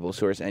reputable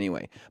source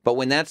anyway. But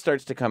when that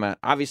starts to come out,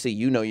 obviously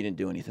you didn't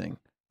do anything,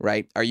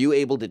 right? Are you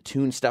able to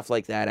tune stuff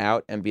like that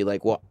out and be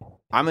like, well,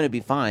 I'm going to be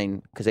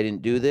fine because I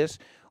didn't do this?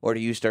 Or do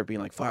you start being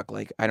like, fuck,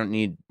 like I don't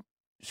need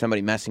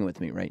somebody messing with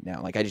me right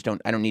now. Like I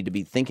don't need to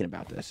be thinking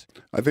about this.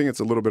 I think it's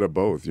a little bit of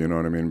both, you know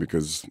what I mean?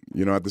 Because,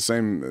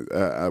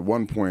 at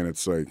one point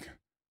it's like,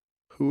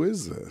 who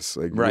is this?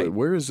 Like, right.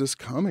 Where is this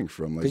coming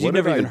from? Like, because you've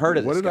never even heard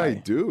of this guy. What did I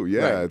do?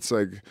 Yeah, right. It's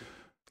like,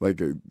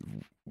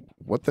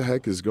 what the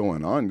heck is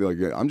going on? Like,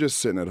 I'm just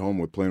sitting at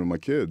home playing with my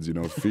kids,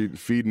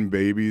 feeding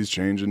babies,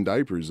 changing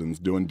diapers,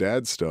 and doing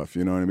dad stuff.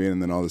 You know what I mean?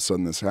 And then all of a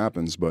sudden this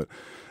happens. But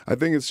I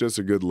think it's just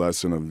a good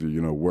lesson of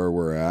where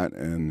we're at,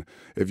 and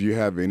if you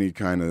have any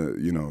kind of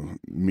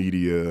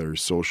media or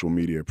social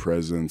media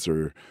presence,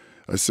 or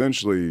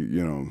essentially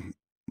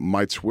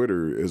my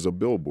Twitter is a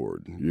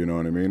billboard. You know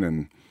what I mean?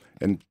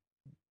 And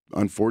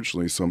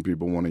unfortunately, some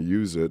people want to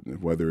use it,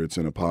 whether it's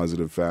in a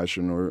positive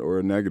fashion or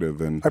a negative.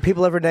 And are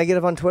people ever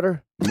negative on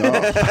Twitter? No,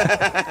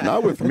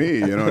 not with me.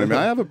 You know what I mean?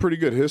 I have a pretty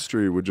good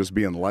history with just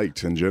being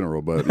liked in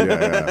general, but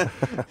yeah.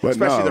 But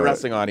especially the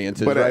wrestling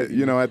audiences. But right?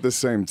 At the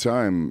same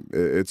time,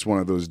 it's one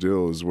of those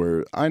deals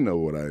where I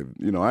know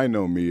I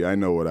know me, I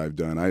know what I've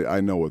done, I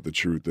know what the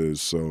truth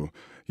is. So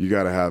you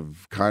got to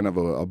have kind of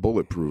a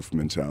bulletproof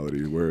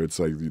mentality where it's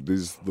like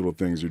these little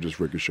things are just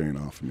ricocheting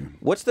off of me.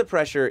 What's the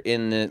pressure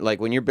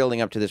when you're building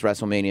up to this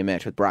WrestleMania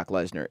match with Brock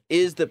Lesnar?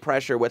 Is the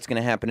pressure what's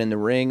going to happen in the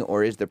ring,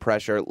 or is the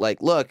pressure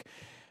like, look,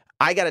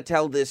 I got to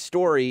tell this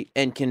story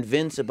and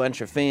convince a bunch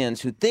of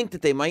fans who think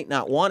that they might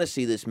not want to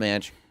see this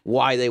match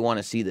why they want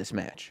to see this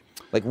match?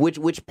 Like,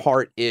 which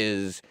part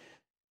is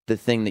the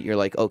thing that you're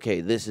like, okay,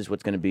 this is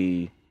what's going to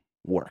be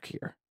work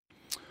here?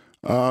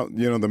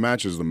 The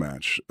match is the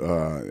match.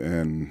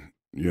 And,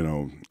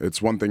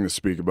 it's one thing to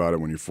speak about it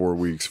when you're 4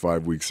 weeks,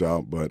 5 weeks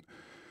out, but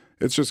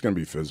it's just going to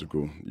be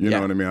physical. You know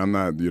what I mean? I'm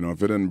not,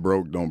 if it isn't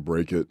broke, don't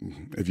break it.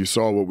 If you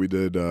saw what we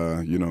did,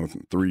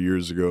 3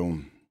 years ago,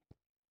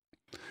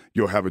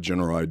 you'll have a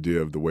general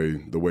idea of the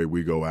way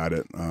we go at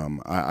it.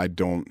 I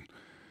don't,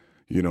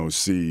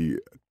 see.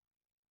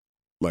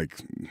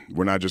 Like,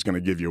 we're not just going to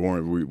give you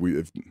orange.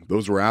 If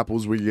those were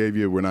apples we gave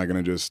you, we're not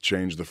going to just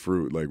change the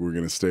fruit. Like, we're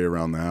going to stay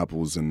around the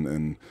apples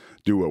and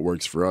do what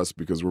works for us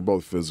because we're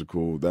both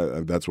physical.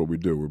 That's what we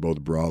do. We're both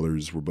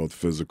brawlers. We're both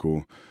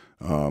physical.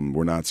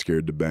 We're not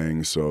scared to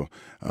bang. So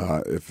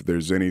if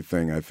there's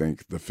anything, I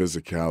think the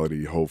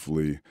physicality,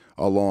 hopefully,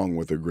 along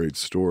with a great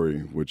story,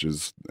 which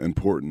is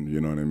important,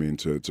 you know what I mean,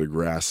 to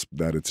grasp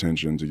that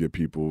attention, to get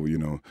people,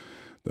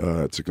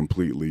 to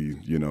completely,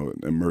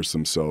 immerse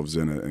themselves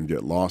in it and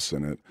get lost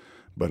in it.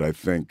 But I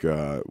think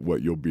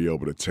what you'll be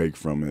able to take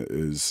from it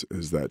is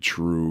that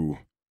true,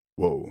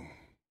 whoa.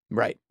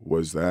 Right.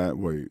 Was that,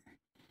 wait,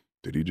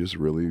 did he just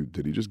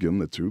give him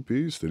the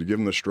two-piece? Did he give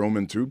him the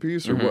Strowman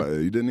two-piece or what?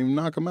 He didn't even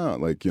knock him out.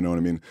 Like, you know what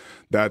I mean?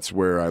 That's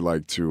where I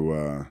like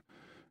to,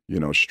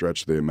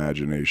 stretch the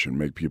imagination,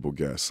 make people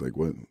guess. Like,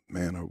 what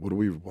are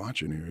we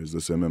watching here? Is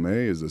this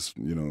MMA? Is this,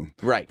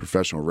 right.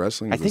 professional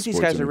wrestling? I think these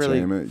guys are really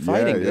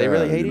fighting. Do they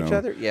really hate each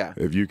other? Yeah.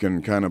 If you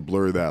can kind of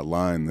blur that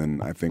line, then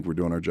I think we're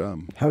doing our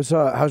job. How's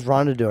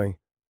Ronda doing?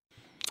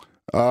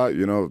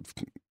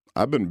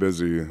 I've been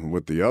busy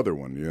with the other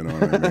one, you know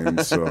what I mean?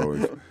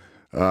 So,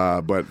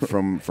 but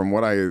from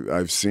what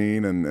I've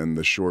seen and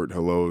the short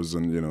hellos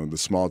and, the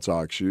small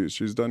talk,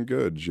 she's done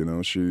good,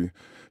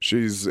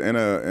 She's in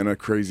a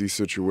crazy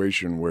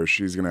situation where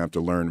she's going to have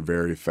to learn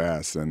very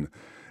fast and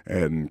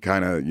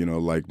kind of,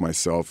 like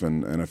myself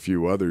and a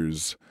few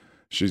others,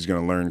 she's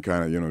going to learn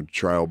kind of, you know,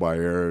 trial by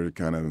error,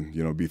 kind of,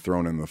 you know, be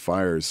thrown in the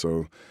fire.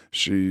 So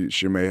she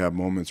may have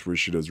moments where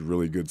she does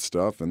really good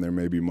stuff, and there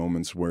may be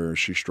moments where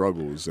she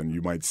struggles, and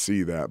you might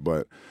see that.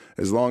 But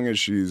as long as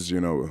she's,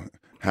 you know,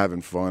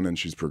 having fun and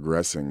she's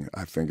progressing,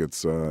 I think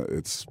it's a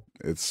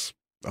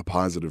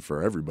positive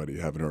for everybody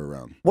having her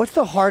around. What's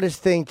the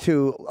hardest thing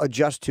to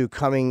adjust to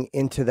coming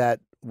into that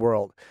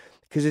world?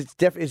 Because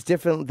it's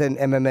different than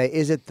MMA.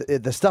 Is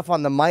it the stuff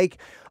on the mic?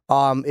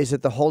 Is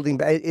it the holding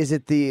back? Is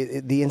it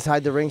the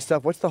inside the ring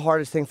stuff? What's the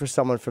hardest thing for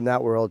someone from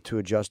that world to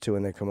adjust to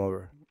when they come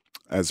over?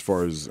 As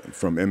far as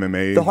from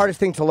MMA, the hardest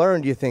thing to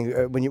learn, do you think,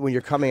 when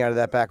you're coming out of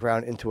that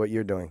background into what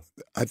you're doing?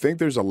 I think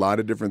there's a lot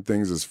of different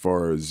things as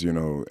far as, you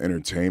know,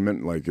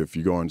 entertainment. Like if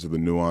you go into the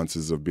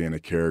nuances of being a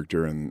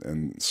character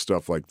and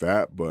stuff like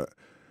that, but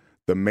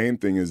the main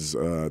thing is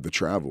the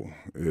travel.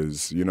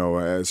 Is, you know,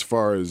 as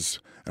far as,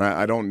 and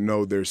I don't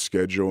know their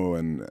schedule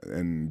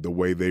and the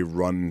way they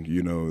run,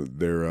 you know,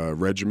 their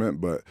regiment,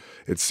 but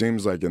it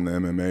seems like in the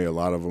MMA, a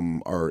lot of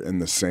them are in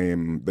the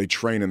same, they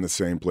train in the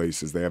same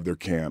places. They have their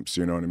camps,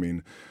 you know what I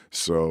mean?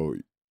 So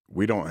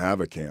we don't have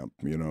a camp,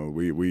 you know.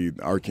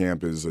 Our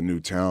camp is a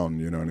new town,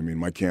 you know what I mean.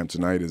 My camp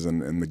tonight is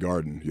in the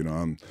Garden, you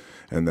know.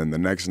 And then the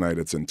next night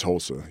it's in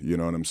Tulsa, you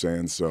know what I'm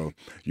saying. So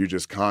you're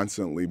just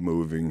constantly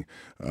moving,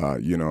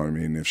 you know what I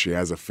mean. If she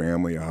has a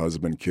family, a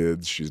husband,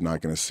 kids, she's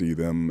not going to see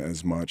them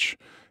as much.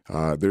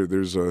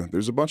 There's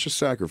a bunch of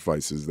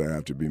sacrifices that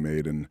have to be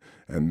made, and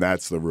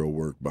that's the real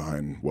work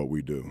behind what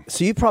we do.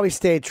 So you probably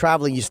stayed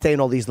traveling. You stay in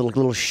all these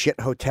little shit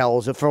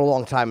hotels for a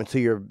long time until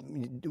you're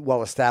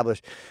well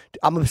established.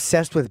 I'm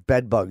obsessed with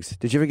bed bugs.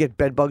 Did you ever get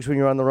bed bugs when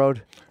you're on the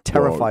road?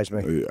 Terrifies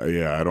me.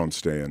 Yeah, I don't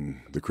stay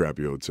in the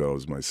crappy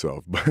hotels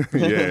myself, but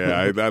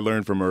yeah, I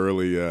learned from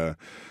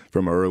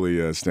an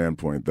early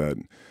standpoint that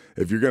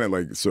if you're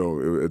gonna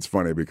so it's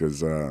funny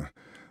because.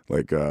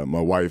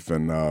 My wife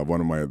and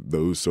one of the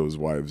Usos'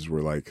 wives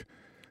were like,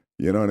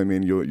 you know what I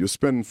mean? You'll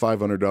spend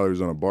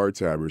 $500 on a bar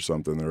tab or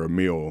something or a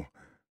meal,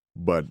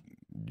 but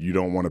you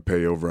don't want to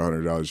pay over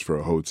 $100 for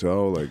a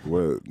hotel. Like,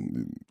 what?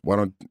 Why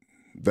don't?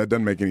 That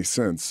doesn't make any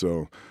sense.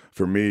 So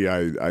for me,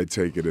 I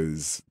take it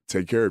as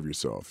take care of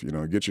yourself. You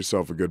know, get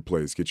yourself a good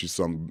place. Get you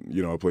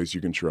a place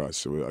you can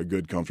trust. A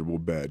good, comfortable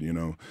bed. You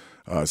know,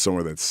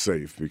 somewhere that's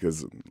safe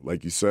because,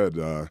 like you said,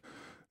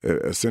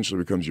 it essentially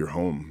becomes your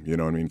home. You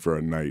know what I mean, for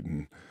a night.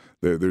 And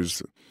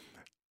there's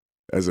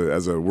as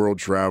a world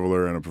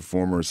traveler and a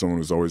performer, someone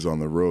who's always on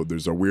the road,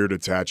 there's a weird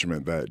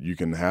attachment that you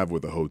can have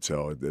with a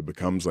hotel. It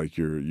becomes like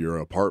your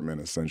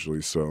apartment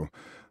essentially. So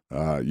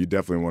you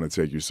definitely want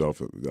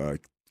to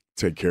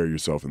take care of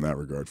yourself in that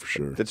regard for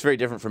sure. That's very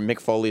different from Mick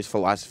Foley's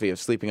philosophy of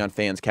sleeping on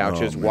fans'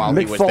 couches while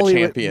he was the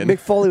champion. Mick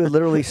Foley would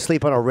literally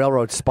sleep on a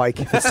railroad spike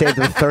if it saved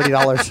him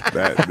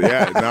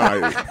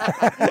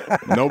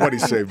 $30. Nobody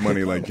saved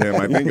money like him.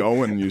 I think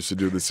Owen used to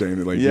do the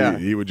same. Like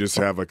he would just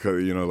have like a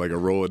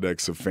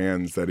Rolodex of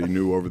fans that he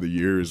knew over the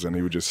years, and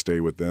he would just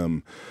stay with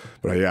them.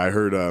 But I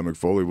heard Mick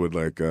Foley would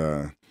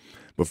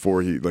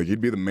before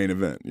he'd be the main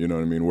event. You know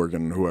what I mean?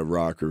 Working at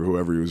Rock or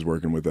whoever he was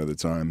working with at the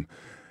time.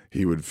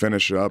 He would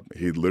finish up,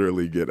 he'd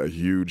literally get a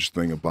huge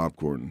thing of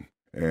popcorn,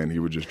 and he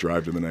would just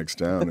drive to the next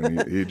town,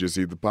 and he'd just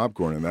eat the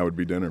popcorn, and that would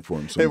be dinner for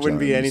him sometimes. There wouldn't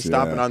be any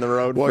stopping on the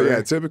road?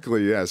 Well,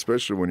 typically,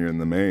 especially when you're in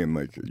the main.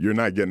 Like, you're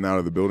not getting out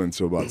of the building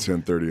until about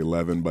 10:30,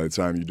 11. By the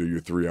time you do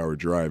your 3-hour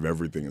drive,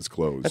 everything is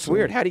closed. That's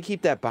weird. How do you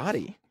keep that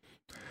body?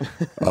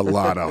 A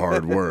lot of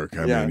hard work.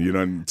 I mean, you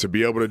know, to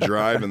be able to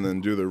drive and then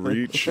do the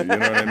reach, you know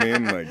what I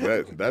mean?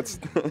 Like that's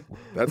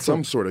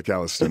some sort of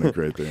calisthenic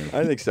right there.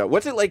 I think so.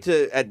 What's it like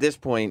at this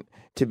point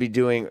to be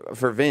doing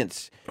for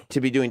Vince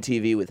to be doing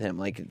TV with him?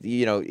 Like,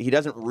 you know, he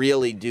doesn't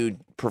really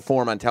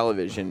perform on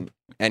television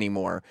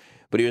anymore,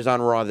 but he was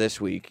on Raw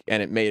this week,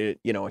 and it made it,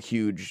 you know, a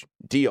huge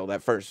deal.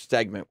 That first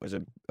segment was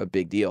a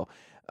big deal.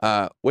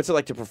 What's it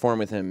like to perform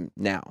with him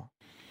now?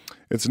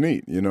 It's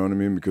neat, you know what I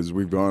mean, because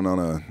we've gone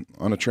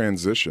on a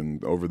transition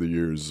over the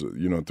years,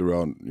 you know,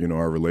 throughout, you know,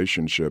 our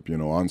relationship, you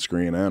know, on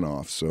screen and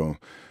off. So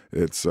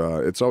it's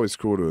always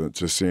cool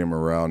to see him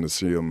around, to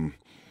see him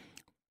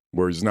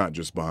where he's not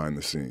just behind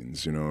the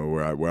scenes, you know,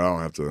 where I don't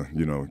have to,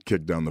 you know,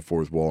 kick down the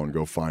fourth wall and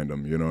go find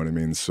him, you know what I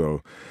mean?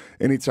 So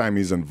anytime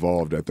he's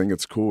involved, I think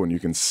it's cool, and you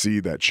can see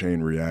that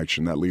chain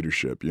reaction, that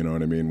leadership, you know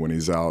what I mean, when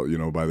he's out, you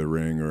know, by the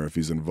ring, or if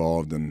he's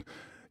involved in,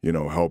 you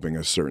know, helping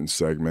a certain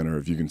segment, or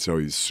if you can tell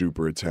he's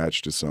super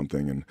attached to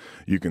something, and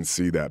you can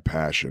see that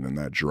passion and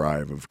that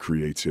drive of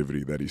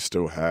creativity that he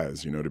still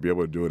has, you know, to be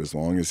able to do it as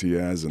long as he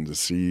has, and to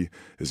see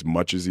as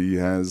much as he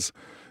has,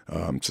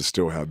 to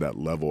still have that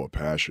level of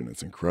passion.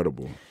 It's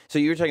incredible. So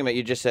you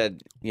just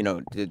said, you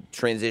know, the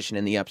transition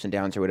and the ups and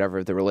downs or whatever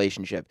of the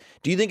relationship.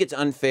 Do you think it's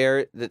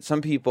unfair that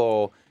some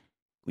people...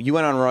 You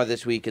went on Raw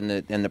this week, and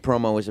the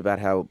promo was about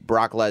how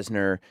Brock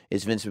Lesnar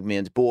is Vince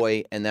McMahon's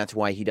boy, and that's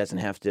why he doesn't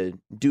have to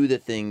do the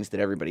things that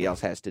everybody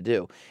else has to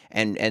do.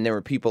 And there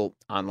were people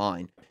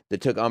online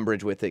that took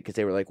umbrage with it because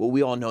they were like, well,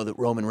 we all know that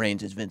Roman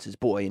Reigns is Vince's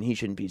boy, and he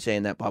shouldn't be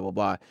saying that, blah, blah,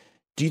 blah.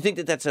 Do you think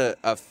that that's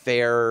a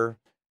fair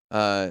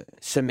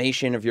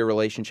summation of your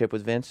relationship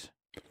with Vince?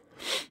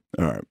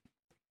 All right.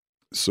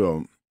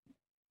 So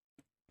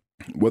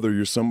whether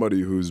you're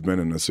somebody who's been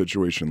in a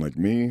situation like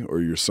me,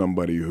 or you're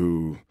somebody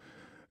who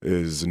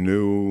is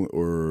new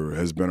or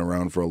has been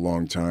around for a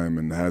long time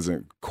and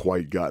hasn't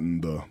quite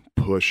gotten the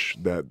push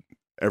that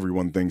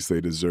everyone thinks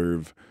they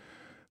deserve,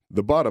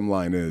 the bottom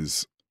line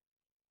is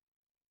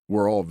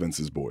we're all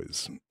Vince's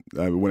boys.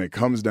 When it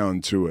comes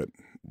down to it,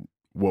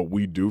 what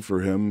we do for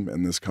him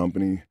and this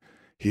company,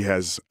 he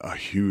has a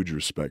huge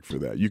respect for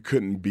that. You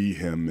couldn't be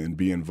him and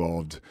be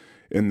involved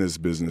in this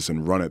business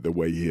and run it the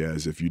way he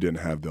has if you didn't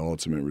have the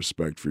ultimate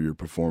respect for your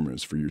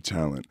performers, for your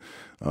talent.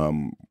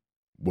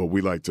 What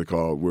we like to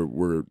call,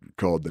 we're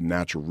called the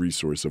natural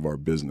resource of our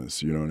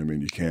business. You know what I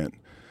mean? You can't,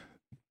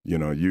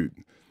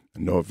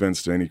 no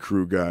offense to any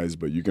crew guys,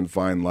 but you can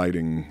find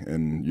lighting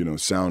and,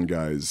 sound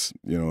guys,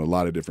 a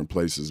lot of different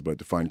places, but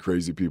to find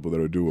crazy people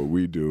that'll do what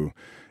we do,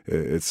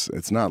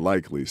 it's not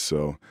likely.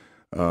 So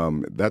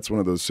that's one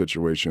of those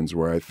situations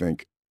where I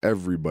think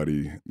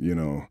everybody,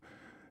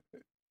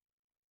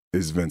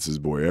 is Vince's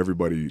boy.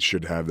 Everybody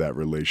should have that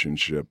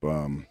relationship.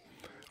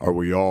 Are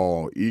we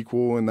all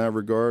equal in that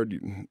regard?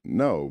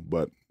 No,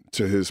 but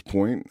to his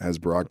point, has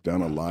Brock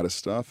done a lot of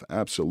stuff?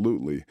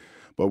 Absolutely.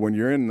 But when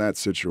you're in that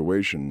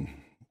situation,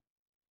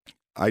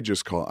 I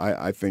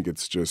think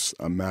it's just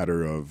a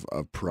matter of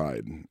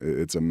pride.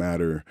 It's a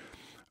matter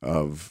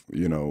of,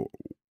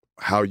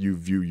 how you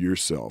view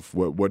yourself.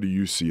 What do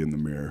you see in the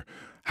mirror?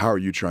 How are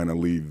you trying to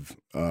leave,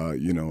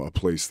 a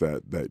place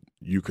that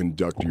you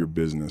conduct your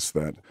business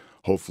that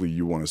hopefully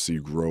you want to see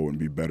grow and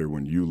be better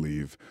when you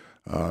leave?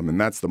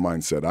 And that's the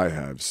mindset I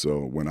have. So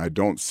when I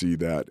don't see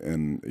that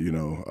in,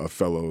 a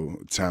fellow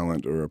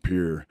talent or a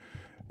peer,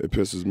 it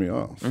pisses me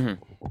off.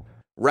 Mm-hmm.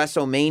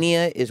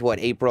 WrestleMania is what,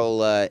 April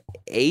 8th?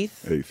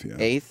 8th, yeah.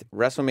 8th.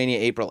 WrestleMania,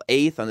 April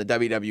 8th on the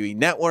WWE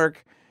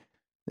Network.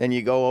 Then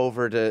you go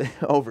over to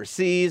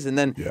overseas, and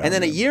then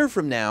a year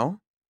from now,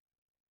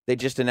 they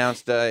just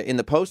announced in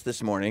the Post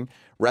this morning,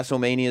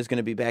 WrestleMania is going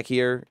to be back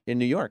here in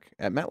New York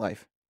at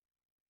MetLife.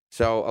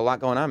 So a lot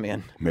going on,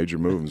 man. Major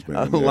moves,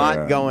 man. A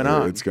lot going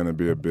on. It's going to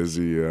be a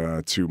busy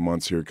 2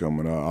 months here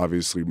coming up.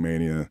 Obviously,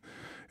 Mania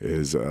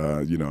is,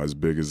 as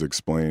big as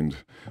explained,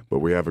 but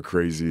we have a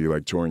crazy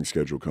touring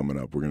schedule coming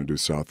up. We're going to do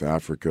South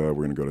Africa.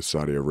 We're going to go to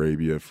Saudi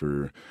Arabia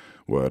for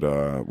what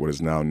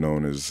is now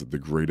known as the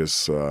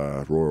greatest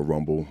Royal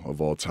Rumble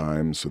of all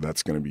time. So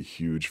that's going to be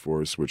huge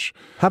for us.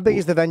 How big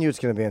is the venue it's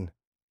going to be in?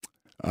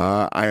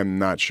 I am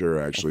not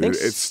sure, actually.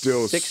 It's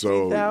still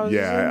 60,000?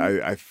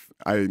 Yeah,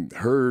 I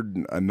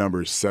heard a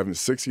number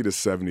 60 to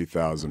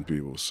 70,000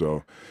 people.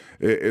 So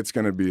it's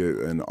going to be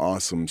an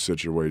awesome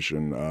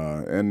situation.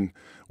 And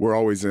we're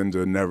always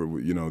into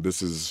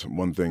this is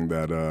one thing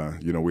that,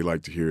 we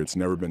like to hear. It's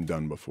never been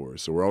done before.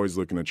 So we're always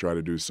looking to try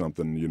to do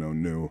something,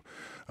 new.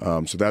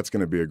 So that's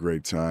going to be a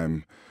great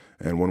time.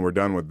 And when we're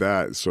done with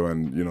that,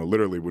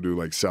 literally we'll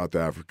do South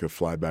Africa,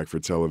 fly back for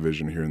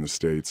television here in the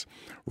States,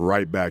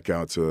 right back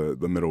out to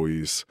the Middle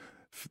East,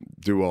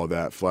 do all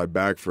that, fly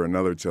back for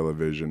another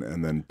television,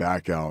 and then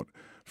back out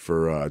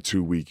for a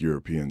 2-week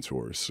European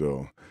tour.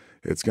 So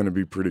it's going to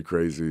be pretty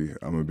crazy.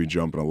 I'm going to be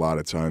jumping a lot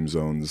of time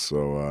zones.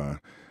 So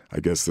I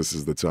guess this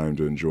is the time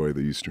to enjoy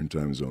the Eastern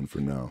time zone for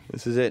now.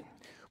 This is it.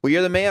 Well,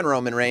 you're the man,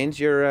 Roman Reigns.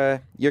 You're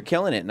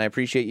killing it, and I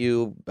appreciate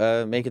you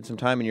making some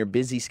time in your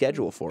busy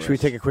schedule for us. Should we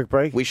take a quick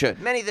break? We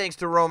should. Many thanks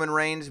to Roman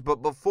Reigns,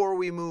 but before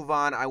we move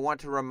on, I want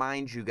to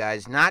remind you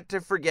guys not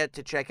to forget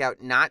to check out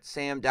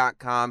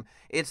NotSam.com.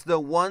 It's the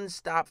one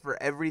stop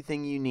for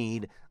everything you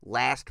need.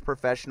 Last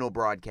professional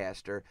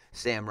broadcaster,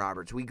 Sam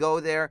Roberts. We go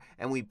there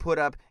and we put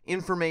up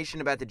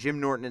information about the Jim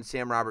Norton and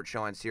Sam Roberts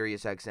show on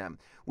SiriusXM.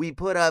 We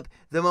put up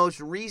the most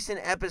recent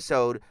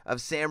episode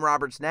of Sam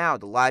Roberts Now,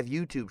 the live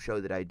YouTube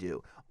show that I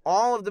do.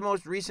 All of the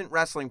most recent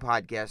wrestling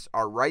podcasts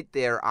are right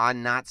there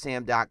on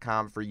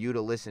NotSam.com for you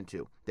to listen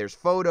to. There's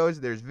photos,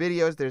 there's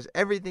videos, there's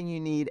everything you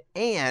need,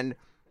 and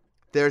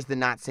there's the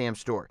Not Sam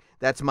store.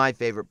 That's my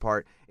favorite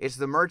part. It's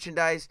the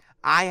merchandise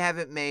I have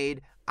it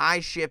made.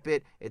 I ship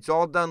it. It's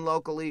all done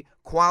locally,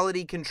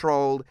 quality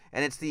controlled,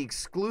 and it's the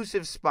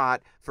exclusive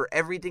spot for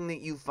everything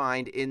that you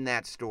find in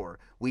that store.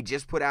 We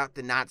just put out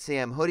the Not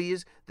Sam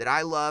hoodies that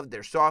I love.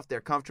 They're soft, they're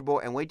comfortable,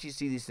 and wait till you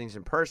see these things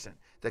in person.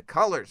 The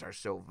colors are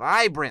so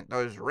vibrant,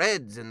 those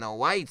reds and the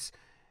whites.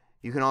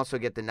 You can also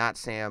get the Not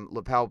Sam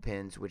lapel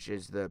pins, which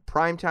is the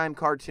primetime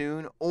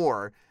cartoon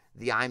or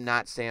the I'm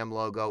Not Sam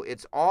logo.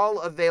 It's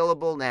all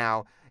available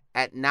now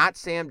at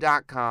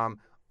NotSam.com.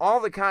 All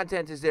the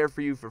content is there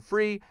for you for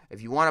free.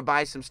 If you want to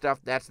buy some stuff,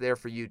 that's there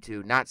for you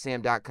too.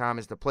 NotSam.com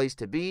is the place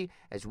to be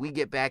as we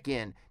get back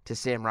in to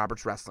Sam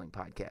Roberts Wrestling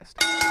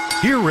Podcast.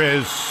 Here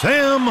is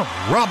Sam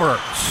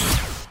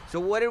Roberts. So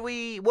what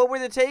were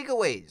the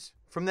takeaways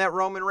from that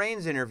Roman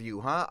Reigns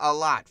interview, huh? A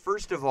lot.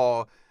 First of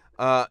all,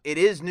 it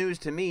is news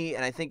to me,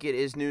 and I think it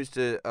is news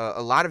to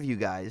a lot of you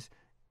guys,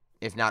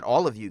 if not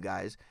all of you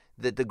guys,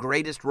 that the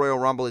greatest Royal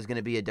Rumble is going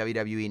to be a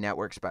WWE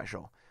Network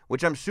special,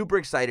 which I'm super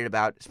excited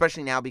about,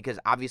 especially now because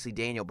obviously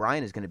Daniel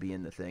Bryan is going to be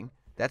in the thing.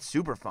 That's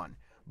super fun.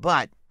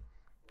 But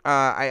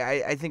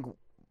I think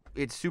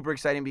it's super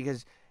exciting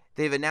because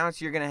they've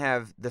announced you're going to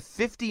have the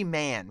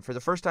 50-man, for the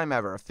first time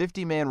ever, a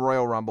 50-man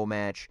Royal Rumble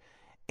match.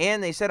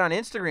 And they said on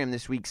Instagram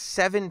this week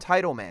 7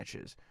 title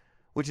matches,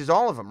 which is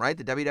all of them, right?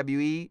 The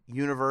WWE,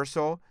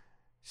 Universal,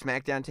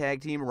 SmackDown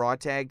Tag Team, Raw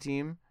Tag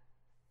Team,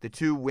 the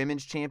 2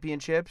 Women's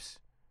Championships,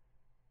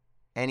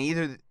 and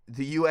either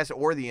the U.S.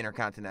 or the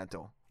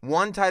Intercontinental.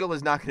 One title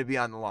is not going to be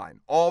on the line.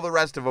 All the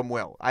rest of them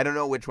will. I don't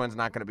know which one's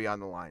not going to be on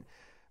the line.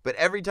 But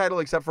every title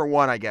except for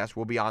one, I guess,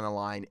 will be on the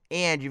line.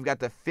 And you've got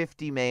the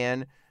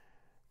 50-man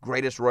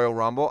Greatest Royal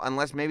Rumble,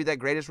 unless maybe that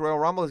Greatest Royal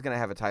Rumble is going to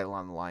have a title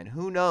on the line.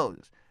 Who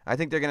knows? I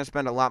think they're going to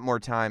spend a lot more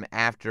time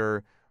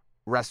after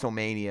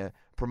WrestleMania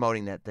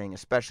promoting that thing,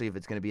 especially if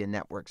it's going to be a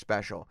network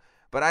special.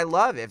 But I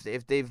love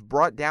if they've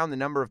brought down the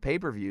number of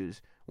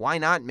pay-per-views, why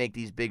not make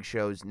these big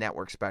shows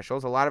network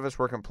specials? A lot of us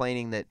were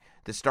complaining that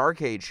the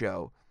Starrcade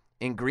show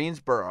in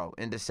Greensboro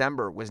in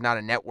December was not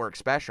a network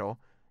special.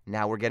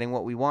 Now we're getting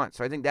what we want.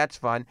 So I think that's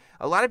fun.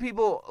 A lot of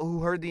people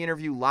who heard the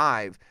interview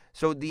live,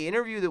 so the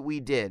interview that we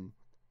did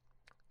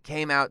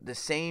came out the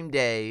same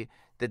day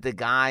that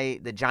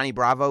the Johnny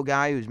Bravo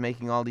guy who's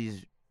making all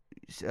these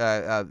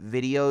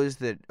videos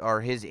that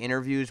are his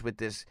interviews with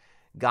this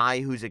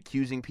guy who's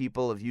accusing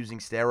people of using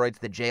steroids,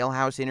 the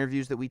Jailhouse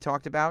interviews that we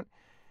talked about.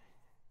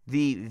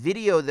 The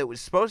video that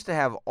was supposed to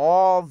have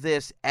all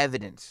this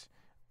evidence,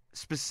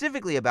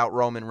 specifically about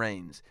Roman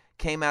Reigns,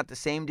 came out the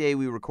same day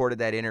we recorded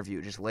that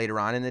interview, just later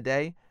on in the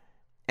day.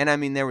 And I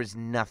mean, there was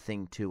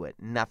nothing to it.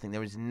 Nothing. There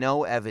was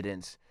no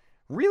evidence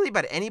really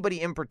about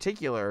anybody in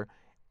particular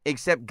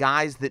except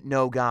guys that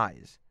know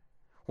guys.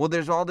 Well,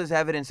 there's all this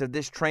evidence of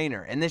this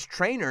trainer, and this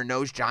trainer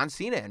knows John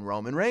Cena and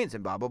Roman Reigns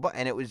and blah, blah, blah.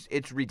 And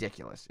it's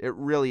ridiculous. It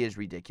really is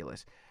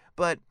ridiculous.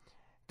 But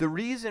the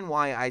reason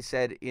why I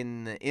said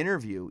in the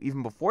interview,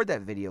 even before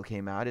that video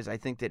came out, is I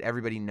think that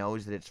everybody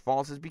knows that it's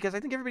false, is because I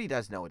think everybody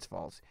does know it's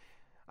false.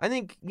 I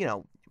think,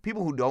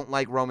 people who don't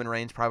like Roman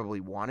Reigns probably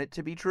want it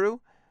to be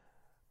true.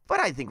 But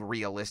I think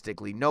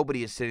realistically,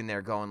 nobody is sitting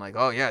there going like,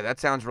 oh, yeah,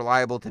 that sounds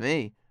reliable to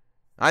me.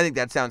 I think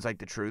that sounds like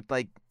the truth.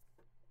 Like,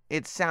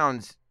 it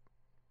sounds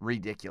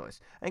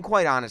ridiculous. And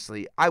quite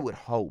honestly, I would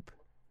hope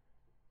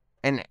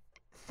and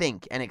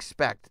think and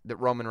expect that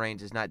Roman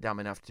Reigns is not dumb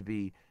enough to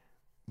be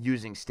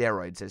using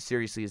steroids as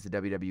seriously as the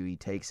WWE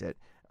takes it.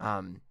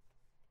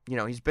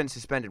 He's been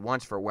suspended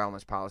once for a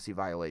wellness policy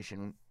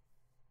violation.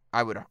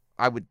 I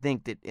would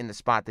think that in the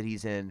spot that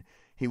he's in,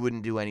 he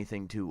wouldn't do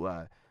anything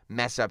to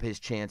mess up his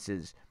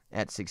chances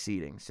at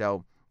succeeding.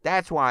 So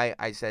that's why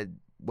I said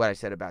what I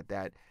said about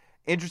that.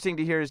 Interesting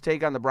to hear his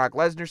take on the Brock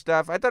Lesnar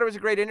stuff. I thought it was a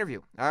great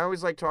interview. I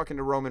always like talking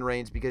to Roman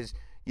Reigns because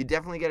you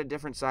definitely get a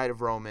different side of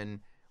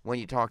Roman when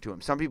you talk to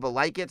him. Some people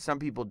like it, some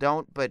people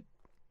don't, but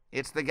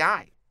it's the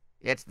guy.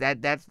 It's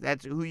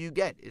that's who you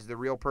get, is the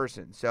real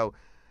person. So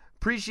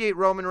appreciate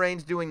Roman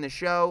Reigns doing the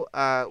show.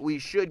 We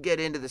should get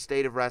into the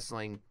state of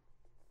wrestling,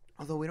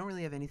 although we don't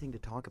really have anything to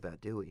talk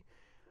about, do we?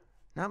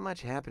 Not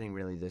much happening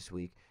really this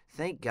week.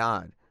 Thank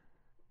God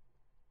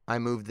I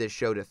moved this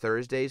show to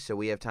Thursdays so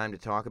we have time to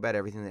talk about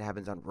everything that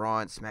happens on Raw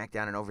and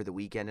SmackDown and over the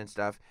weekend and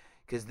stuff,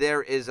 because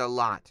there is a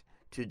lot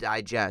to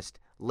digest,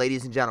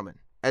 ladies and gentlemen,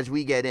 as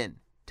we get in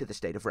to the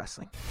state of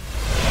wrestling.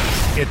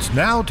 It's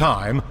now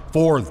time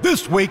for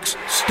this week's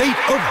State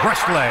of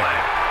Wrestling.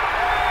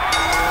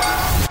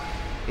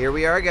 Here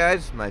we are,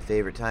 guys. My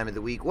favorite time of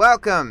the week.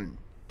 Welcome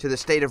to the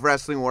State of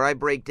Wrestling, where I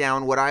break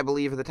down what I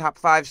believe are the top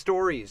 5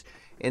 stories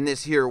in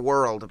this here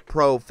world of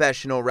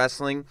professional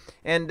wrestling.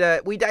 And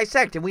we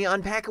dissect and we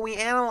unpack and we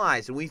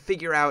analyze and we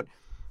figure out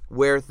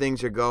where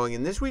things are going.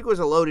 And this week was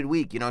a loaded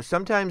week.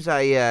 Sometimes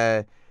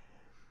I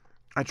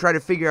try to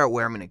figure out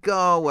where I'm going to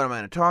go, what I'm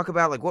going to talk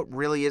about, like what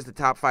really is the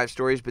top 5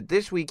 stories. But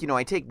this week,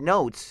 I take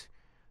notes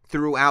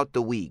throughout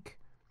the week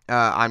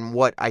on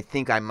what I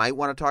think I might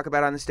want to talk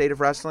about on the state of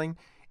wrestling.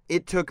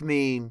 It took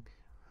me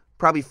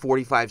probably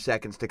 45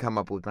 seconds to come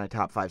up with my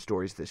top 5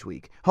 stories this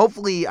week.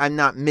 Hopefully, I'm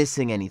not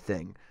missing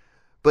anything.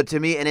 But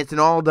to me, and it's an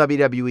all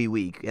WWE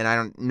week, and I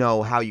don't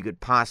know how you could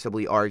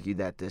possibly argue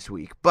that this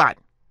week. But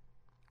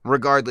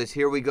regardless,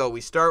 here we go. We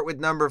start with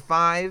number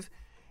 5.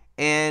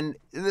 And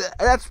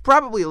that's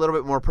probably a little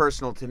bit more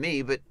personal to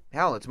me, but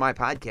hell, it's my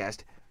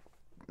podcast.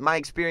 My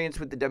experience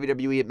with the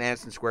WWE at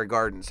Madison Square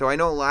Garden. So I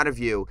know a lot of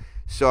you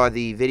saw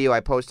the video I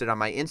posted on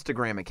my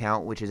Instagram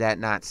account, which is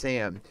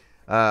 @NotSam,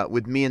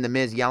 with me and The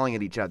Miz yelling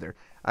at each other.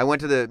 I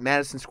went to the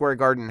Madison Square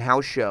Garden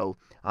house show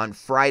on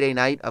Friday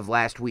night of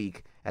last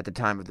week at the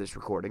time of this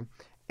recording,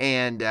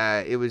 and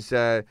it was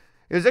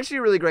actually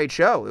a really great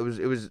show. It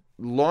was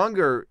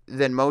longer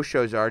than most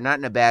shows are, not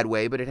in a bad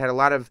way, but it had a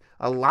lot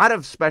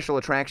of special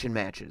attraction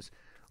matches.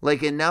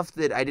 Like enough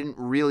that I didn't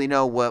really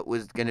know what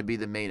was going to be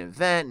the main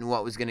event and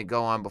what was going to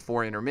go on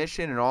before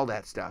intermission and all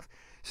that stuff.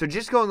 So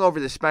just going over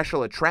the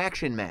special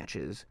attraction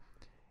matches,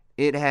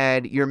 it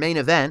had your main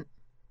event,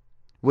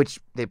 which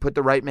they put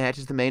the right match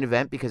as the main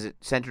event because it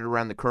centered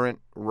around the current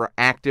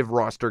active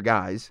roster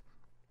guys.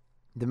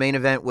 The main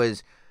event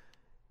was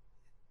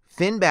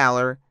Finn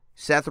Balor,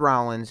 Seth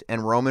Rollins,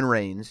 and Roman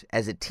Reigns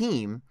as a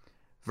team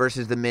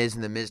versus The Miz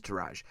and the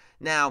Miztourage.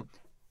 Now,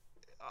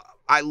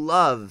 I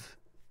love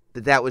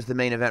that that was the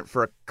main event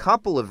for a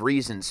couple of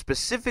reasons,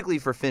 specifically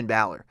for Finn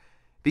Balor.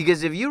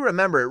 Because if you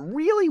remember, it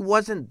really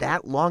wasn't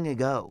that long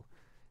ago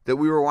that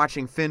we were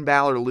watching Finn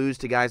Balor lose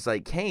to guys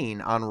like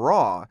Kane on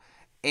Raw,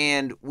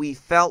 and we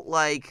felt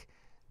like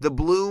the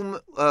bloom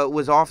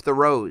was off the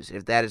rose,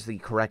 if that is the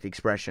correct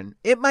expression.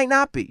 It might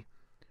not be.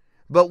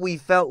 But we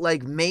felt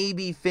like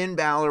maybe Finn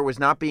Balor was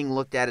not being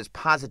looked at as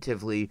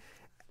positively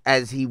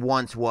as he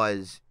once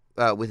was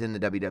within the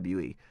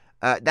WWE.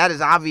 That is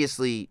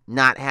obviously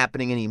not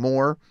happening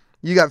anymore.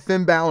 You got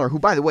Finn Balor, who,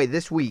 by the way,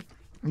 this week,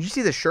 did you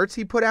see the shirts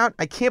he put out?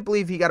 I can't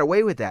believe he got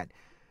away with that.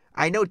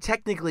 I know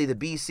technically the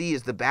BC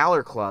is the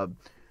Balor Club,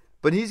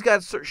 but he's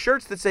got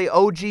shirts that say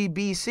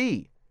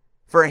OGBC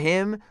for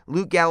him,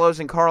 Luke Gallows,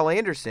 and Carl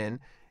Anderson,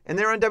 and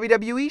they're on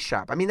WWE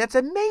Shop. I mean, that's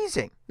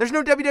amazing. There's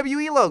no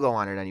WWE logo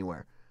on it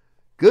anywhere.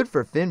 Good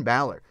for Finn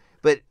Balor.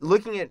 But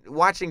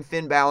watching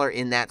Finn Balor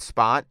in that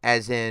spot,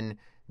 as in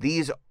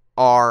these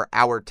are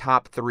our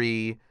top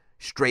 3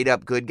 straight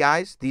up good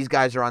guys, these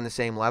guys are on the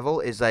same level,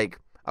 is like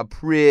a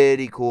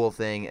pretty cool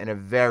thing and a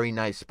very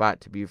nice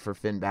spot to be for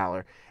Finn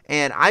Balor.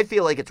 And I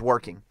feel like it's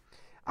working.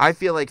 I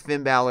feel like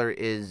Finn Balor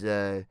is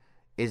I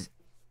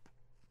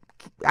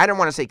don't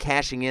want to say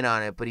cashing in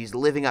on it, but he's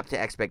living up to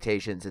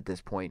expectations at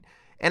this point.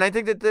 And I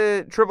think that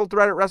the triple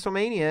threat at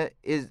WrestleMania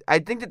I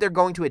think that they're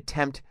going to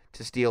attempt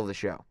to steal the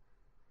show.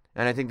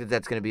 And I think that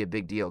that's going to be a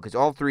big deal because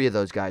all 3 of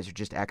those guys are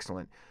just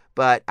excellent.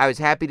 But I was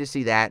happy to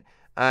see that.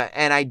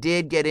 And I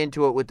did get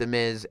into it with The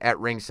Miz at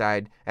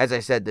ringside. As I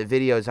said, the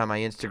video is on my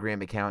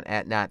Instagram account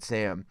at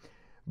NotSam.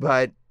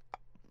 But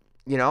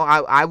you know,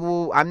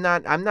 I'm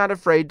not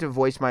afraid to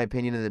voice my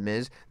opinion of The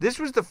Miz. This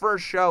was the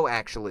first show,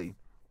 actually.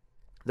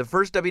 The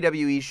first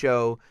WWE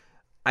show,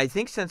 I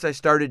think, since I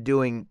started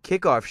doing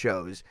kickoff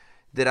shows,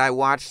 that I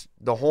watched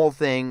the whole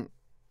thing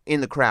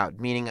in the crowd.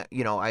 Meaning,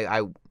 you know,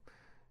 I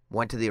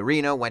went to the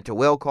arena, went to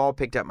will call,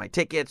 picked up my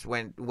tickets,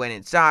 went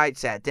inside,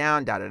 sat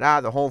down,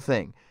 the whole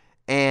thing.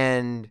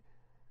 And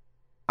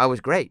I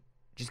was great.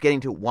 Just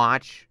getting to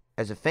watch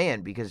as a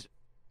fan because,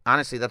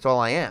 honestly, that's all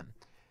I am.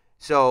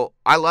 So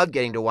I love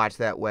getting to watch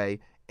that way.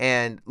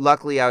 And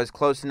luckily, I was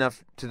close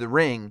enough to the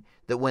ring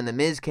that when The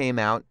Miz came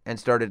out and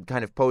started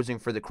kind of posing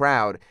for the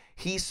crowd,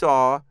 he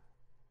saw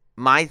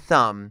my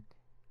thumb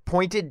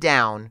pointed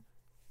down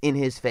in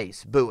his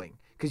face, booing.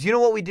 Because you know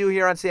what we do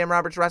here on Sam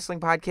Roberts Wrestling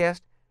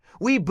Podcast?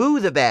 We boo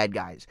the bad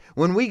guys.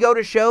 When we go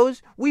to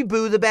shows, we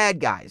boo the bad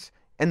guys.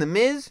 And The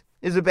Miz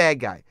is a bad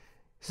guy.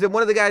 So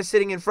one of the guys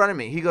sitting in front of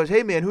me, he goes,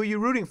 "Hey man, who are you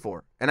rooting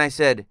for?" And I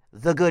said,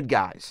 "The good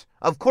guys."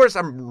 Of course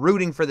I'm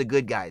rooting for the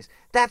good guys.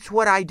 That's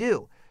what I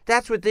do.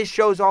 That's what this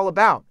show's all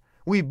about.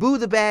 We boo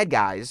the bad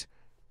guys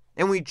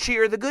and we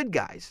cheer the good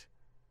guys.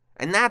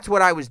 And that's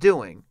what I was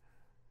doing.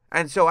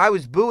 And so I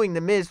was booing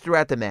The Miz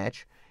throughout the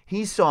match.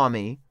 He saw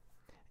me.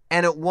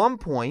 And at one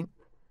point,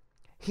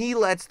 he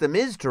lets the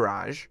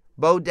Miztourage,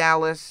 Bo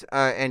Dallas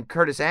and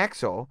Curtis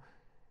Axel,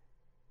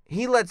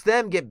 he lets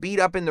them get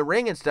beat up in the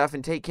ring and stuff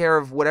and take care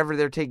of whatever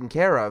they're taking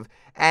care of,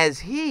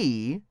 as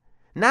he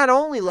not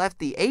only left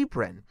the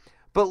apron,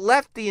 but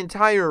left the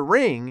entire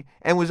ring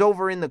and was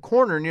over in the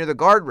corner near the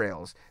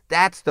guardrails.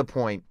 That's the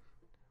point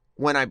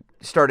when I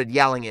started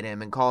yelling at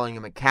him and calling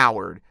him a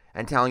coward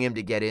and telling him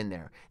to get in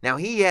there. Now,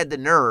 he had the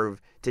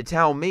nerve to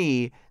tell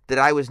me that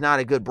I was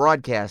not a good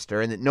broadcaster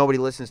and that nobody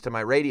listens to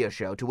my radio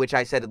show, to which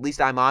I said, at least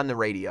I'm on the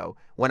radio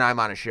when I'm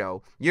on a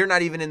show. You're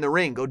not even in the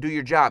ring. Go do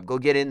your job. Go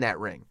get in that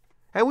ring.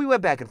 And we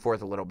went back and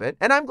forth a little bit,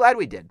 and I'm glad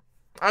we did.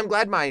 I'm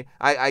glad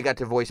I got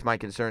to voice my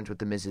concerns with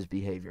The Miz's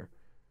behavior.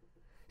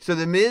 So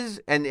The Miz,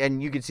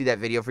 and you can see that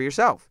video for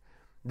yourself.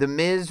 The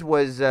Miz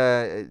was,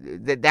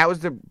 that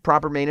was the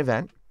proper main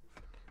event.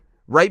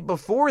 Right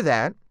before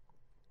that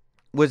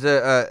was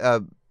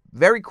a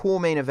very cool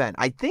main event.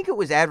 I think it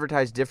was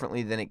advertised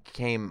differently than it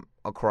came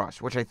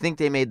across, which I think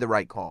they made the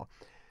right call.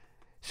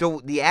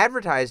 So the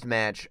advertised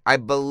match, I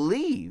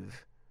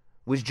believe,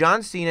 was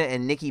John Cena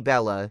and Nikki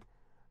Bella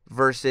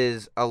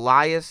versus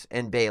Elias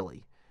and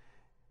Bayley.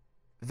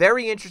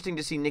 Very interesting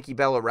to see Nikki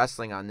Bella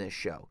wrestling on this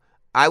show.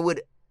 I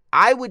would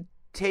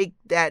take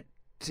that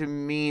to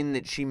mean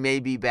that she may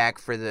be back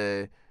for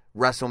the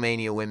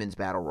WrestleMania Women's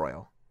Battle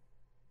Royal.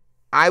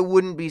 I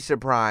wouldn't be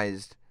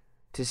surprised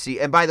to see,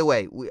 and by the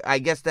way, I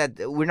guess that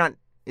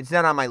it's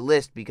not on my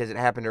list because it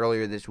happened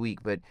earlier this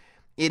week, but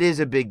it is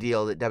a big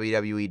deal that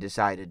WWE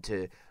decided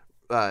to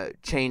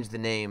change the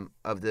name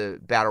of the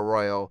Battle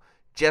Royal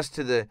just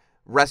to the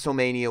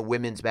WrestleMania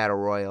Women's Battle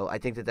Royal. I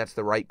think that that's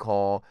the right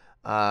call.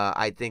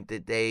 I think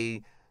that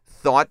they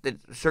thought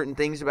that certain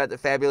things about the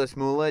Fabulous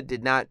Moolah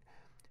did not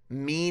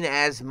mean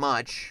as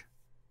much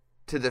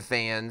to the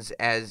fans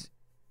as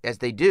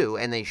they do,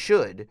 and they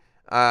should.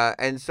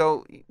 And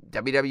so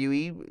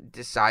WWE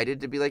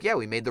decided to be like, yeah,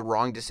 we made the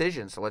wrong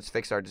decision, so let's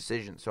fix our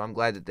decision. So I'm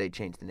glad that they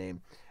changed the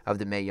name of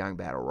the Mae Young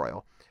Battle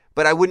Royal.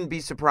 But I wouldn't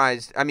be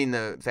surprised,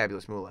 the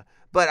Fabulous Moolah.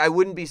 But I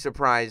wouldn't be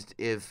surprised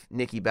if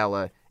Nikki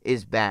Bella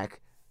is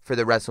back for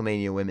the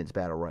WrestleMania Women's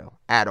Battle Royal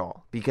at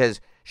all,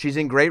 because she's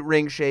in great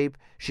ring shape.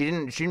 She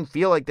didn't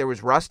feel like there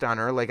was rust on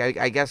her. Like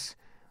I guess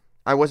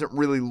I wasn't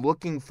really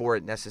looking for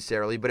it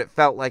necessarily, but it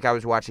felt like I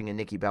was watching a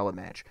Nikki Bella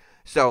match.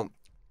 So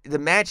the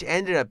match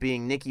ended up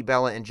being Nikki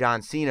Bella and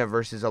John Cena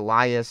versus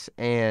Elias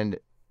and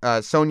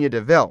Sonya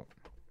Deville,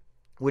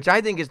 which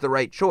I think is the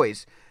right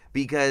choice,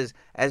 because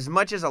as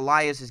much as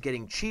Elias is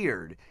getting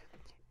cheered,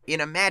 in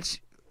a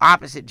match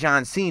opposite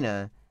John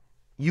Cena,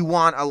 you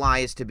want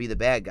Elias to be the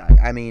bad guy.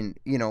 I mean,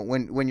 you know,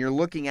 when you're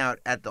looking out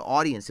at the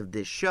audience of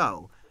this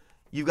show,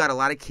 you've got a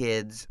lot of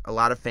kids, a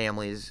lot of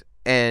families,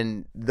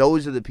 and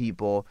those are the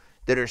people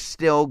that are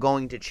still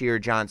going to cheer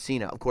John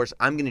Cena. Of course,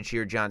 I'm going to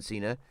cheer John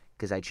Cena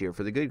because I cheer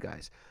for the good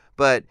guys.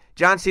 But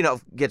John Cena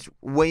gets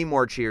way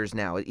more cheers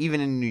now, even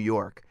in New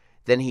York,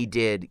 than he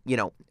did,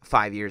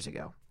 5 years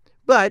ago.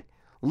 But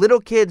little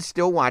kids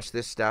still watch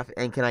this stuff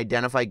and can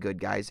identify good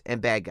guys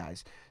and bad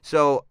guys.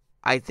 So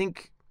I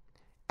think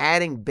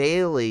adding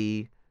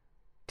Bayley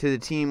to the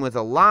team with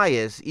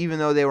Elias, even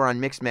though they were on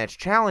Mixed Match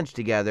Challenge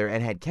together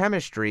and had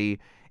chemistry,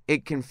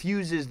 it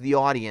confuses the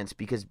audience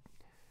because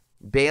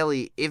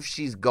Bayley, if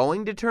she's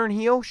going to turn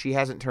heel, she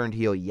hasn't turned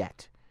heel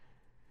yet.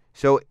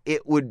 So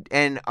it would,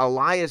 and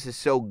Elias is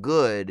so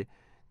good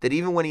that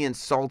even when he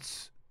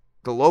insults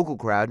the local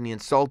crowd and he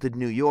insulted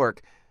New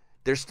York,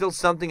 there's still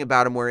something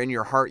about him where in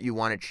your heart you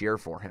want to cheer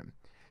for him.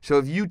 So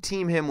if you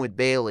team him with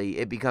Bayley,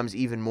 it becomes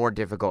even more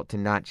difficult to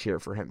not cheer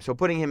for him. So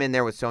putting him in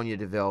there with Sonya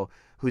Deville,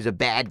 who's a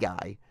bad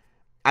guy,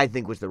 I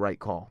think was the right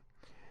call.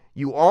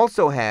 You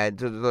also had,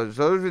 those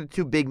are the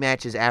two big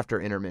matches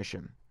after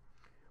intermission.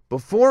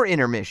 Before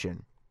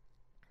intermission,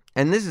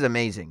 and this is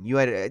amazing,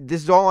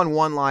 this is all on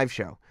one live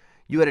show.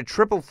 You had a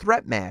triple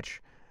threat match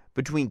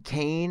between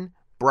Kane,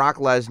 Brock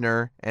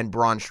Lesnar, and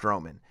Braun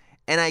Strowman.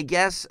 And I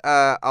guess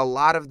a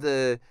lot of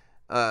the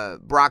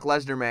Brock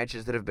Lesnar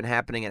matches that have been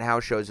happening at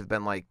house shows have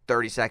been like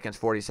 30 seconds,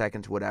 40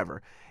 seconds,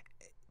 whatever.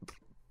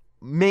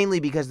 Mainly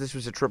because this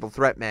was a triple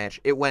threat match,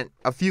 it went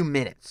a few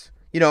minutes.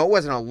 It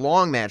wasn't a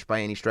long match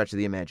by any stretch of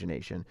the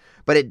imagination,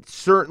 but it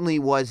certainly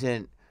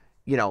wasn't,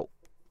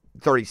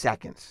 30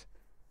 seconds.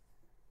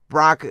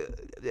 Brock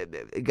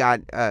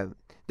got,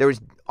 there was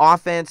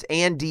offense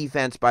and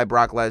defense by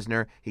Brock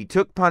Lesnar. He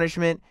took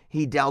punishment.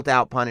 He dealt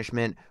out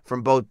punishment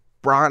from both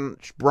Braun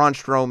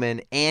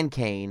Strowman and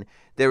Kane.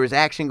 There was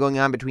action going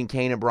on between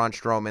Kane and Braun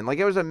Strowman. Like,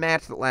 it was a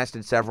match that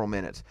lasted several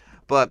minutes.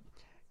 But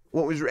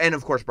and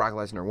of course Brock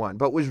Lesnar won,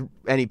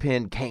 and he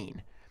pinned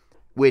Kane,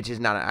 which is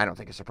not, I don't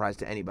think, a surprise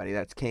to anybody.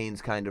 That's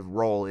Kane's kind of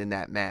role in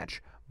that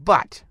match.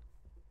 But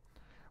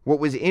what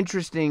was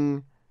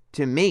interesting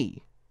to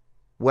me,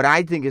 what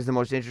I think is the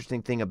most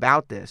interesting thing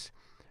about this,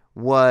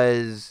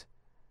 was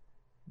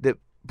that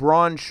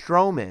Braun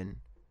Strowman,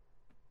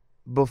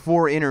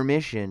 before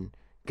intermission,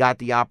 got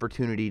the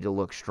opportunity to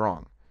look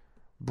strong.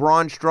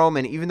 Braun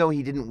Strowman, even though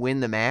he didn't win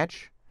the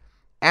match,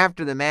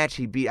 after the match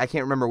he beat, I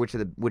can't remember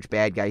which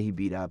bad guy he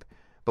beat up,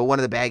 but one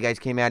of the bad guys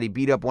came out, he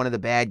beat up one of the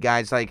bad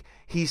guys. Like,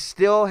 he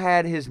still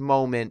had his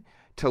moment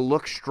to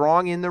look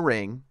strong in the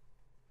ring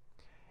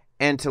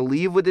and to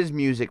leave with his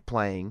music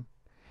playing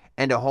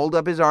and to hold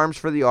up his arms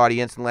for the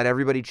audience and let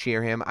everybody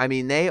cheer him. I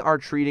mean, they are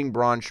treating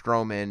Braun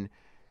Strowman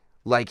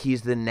like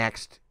he's the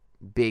next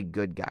big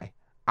good guy.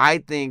 I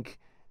think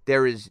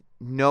there is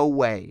no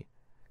way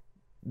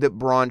that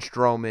Braun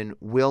Strowman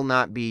will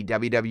not be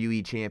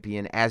WWE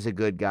champion as a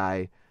good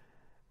guy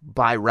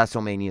by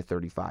WrestleMania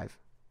 35.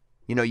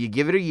 You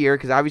give it a year,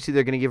 because obviously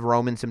they're going to give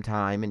Roman some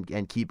time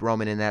and keep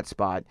Roman in that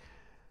spot.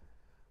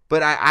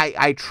 But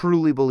I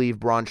truly believe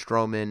Braun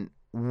Strowman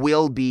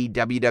will be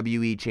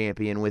WWE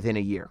champion within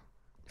a year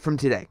from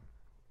today.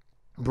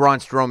 Braun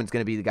Strowman's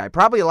going to be the guy.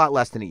 Probably a lot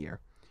less than a year.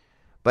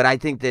 But I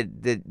think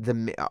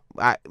that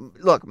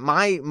look,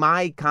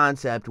 my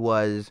concept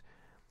was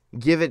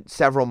give it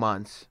several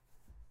months,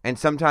 and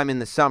sometime in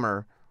the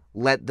summer,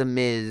 let The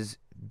Miz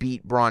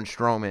beat Braun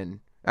Strowman.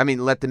 I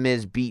mean, let The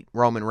Miz beat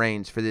Roman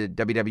Reigns for the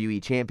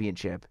WWE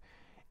Championship.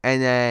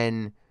 And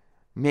then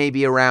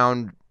maybe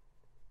around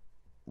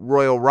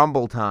Royal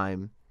Rumble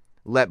time,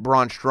 let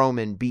Braun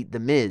Strowman beat The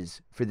Miz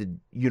for the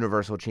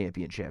Universal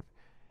Championship.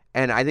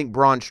 And I think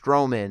Braun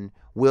Strowman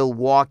will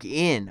walk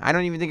in. I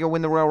don't even think he'll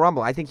win the Royal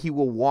Rumble. I think he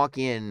will walk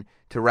in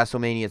to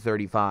WrestleMania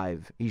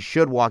 35. He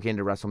should walk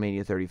into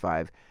WrestleMania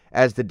 35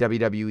 as the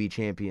WWE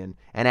champion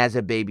and as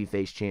a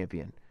babyface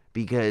champion,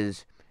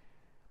 because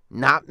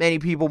not many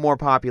people more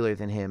popular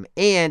than him.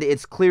 And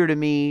it's clear to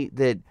me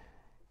that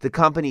the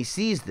company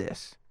sees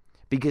this,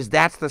 because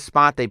that's the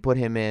spot they put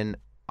him in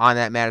on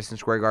that Madison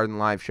Square Garden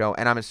live show.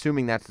 And I'm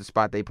assuming that's the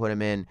spot they put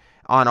him in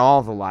on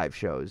all the live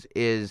shows,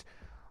 is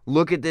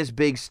look at this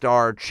big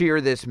star, cheer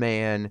this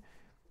man.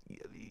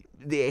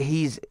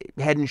 He's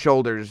head and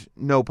shoulders,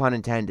 no pun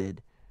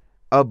intended,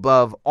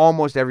 above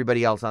almost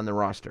everybody else on the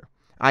roster.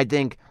 I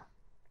think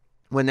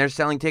when they're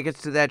selling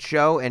tickets to that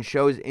show and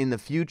shows in the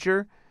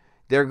future,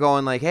 they're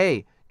going like,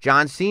 hey,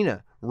 John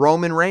Cena,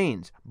 Roman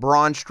Reigns,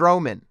 Braun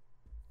Strowman.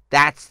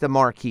 That's the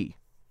marquee.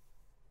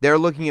 They're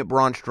looking at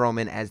Braun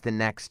Strowman as the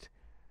next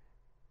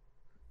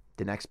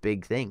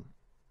big thing,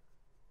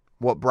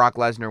 what Brock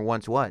Lesnar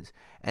once was.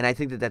 And I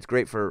think that that's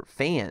great for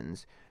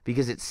fans,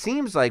 because it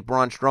seems like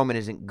Braun Strowman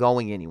isn't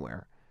going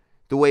anywhere.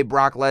 the way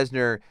Brock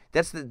Lesnar,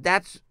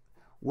 that's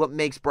what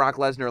makes Brock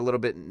Lesnar a little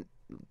bit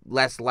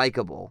less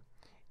likable,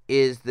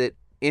 is that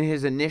in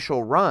his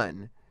initial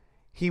run,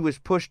 he was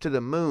pushed to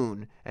the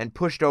moon and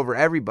pushed over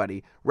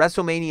everybody.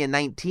 WrestleMania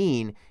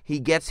 19, he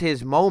gets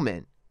his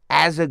moment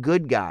as a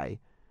good guy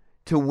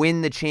to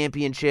win the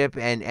championship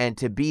and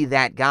to be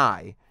that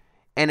guy.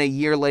 And a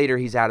year later,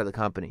 he's out of the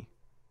company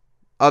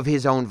of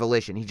his own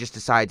volition. He just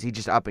decides, he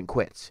just up and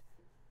quits.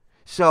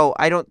 So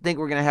I don't think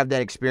we're going to have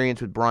that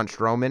experience with Braun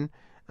Strowman.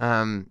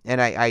 And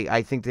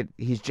I think that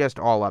he's just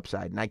all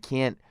upside. And I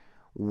can't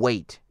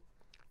wait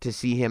to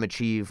see him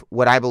achieve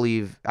what I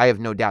believe, I have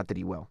no doubt that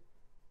he will.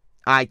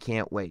 I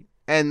can't wait.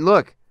 And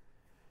look,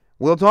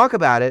 we'll talk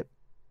about it,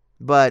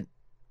 but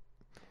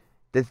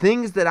the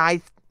things that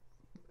I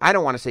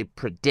don't want to say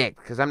predict,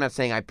 because I'm not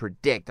saying I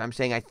predict. I'm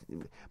saying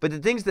but the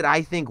things that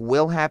I think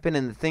will happen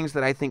and the things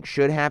that I think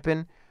should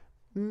happen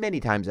many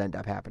times end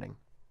up happening.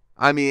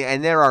 I mean,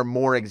 and there are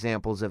more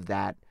examples of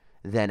that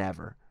than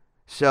ever.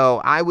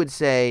 So I would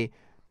say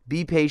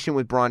be patient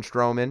with Braun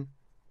Strowman.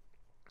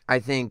 I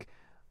think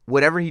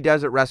whatever he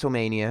does at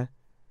WrestleMania,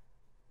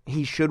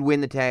 he should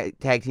win the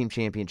tag team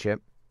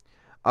championship.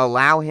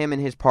 Allow him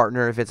and his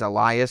partner, if it's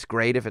Elias,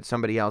 great. If it's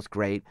somebody else,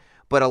 great.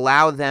 But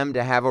allow them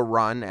to have a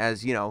run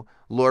as,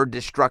 Lord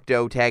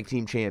Destructo tag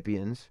team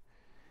champions.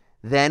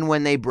 Then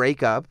when they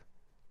break up,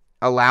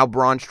 allow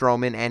Braun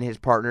Strowman and his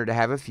partner to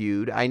have a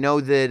feud. I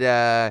know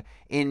that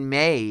in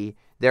May,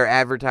 they're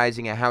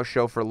advertising a house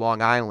show for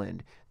Long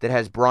Island that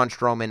has Braun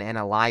Strowman and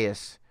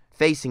Elias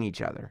facing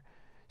each other.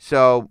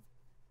 So,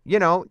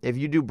 if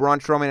you do Braun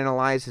Strowman and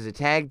Elias as a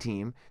tag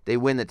team, they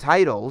win the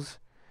titles,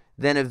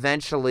 then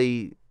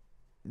eventually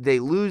they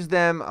lose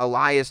them,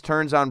 Elias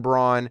turns on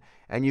Braun,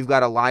 and you've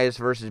got Elias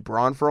versus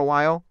Braun for a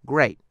while,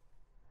 great.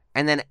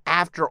 And then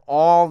after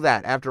all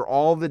that, after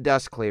all the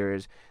dust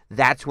clears,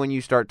 that's when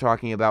you start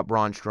talking about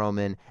Braun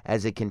Strowman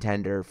as a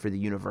contender for the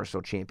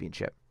Universal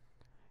Championship.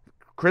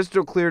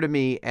 Crystal clear to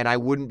me, and I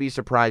wouldn't be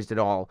surprised at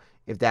all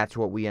if that's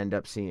what we end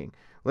up seeing.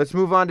 Let's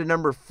move on to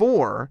number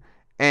 4,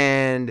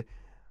 and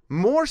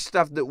more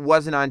stuff that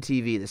wasn't on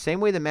TV. The same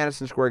way the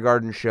Madison Square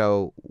Garden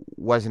show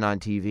wasn't on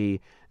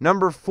TV.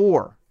 Number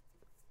 4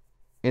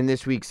 in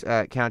this week's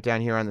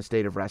countdown here on the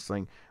State of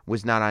Wrestling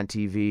was not on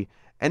TV.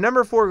 And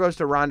number 4 goes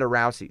to Ronda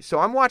Rousey. So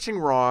I'm watching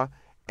Raw,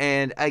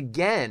 and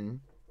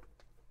again,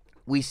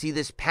 we see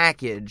this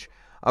package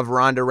of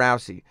Ronda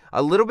Rousey.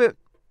 A little bit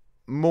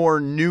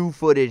more new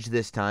footage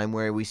this time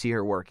where we see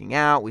her working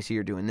out, we see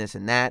her doing this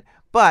and that,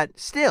 but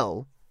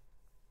still,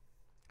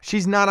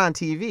 she's not on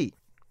TV.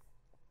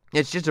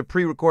 It's just a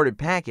pre-recorded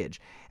package,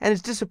 and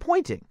it's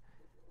disappointing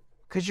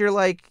because you're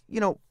like,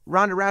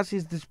 Ronda Rousey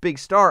is this big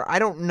star. I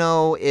don't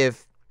know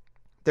if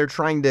they're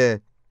trying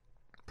to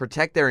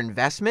protect their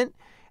investment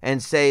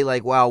and say,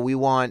 like, well, we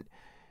want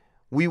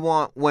when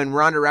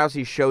Ronda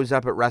Rousey shows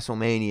up at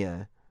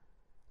WrestleMania,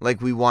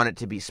 like, we want it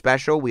to be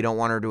special. We don't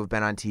want her to have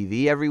been on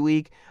TV every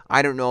week.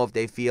 I don't know if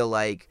they feel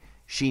like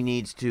she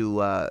needs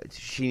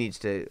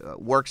to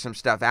work some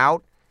stuff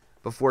out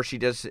before she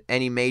does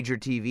any major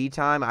TV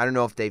time. I don't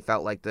know if they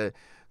felt like the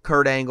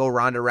Kurt Angle,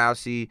 Ronda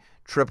Rousey,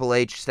 Triple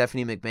H,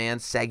 Stephanie McMahon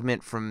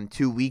segment from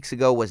 2 weeks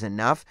ago was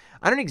enough.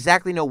 I don't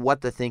exactly know what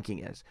the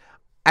thinking is.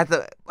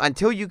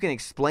 Until you can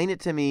explain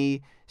it to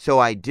me, so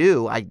I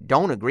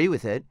don't agree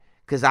with it,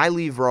 because I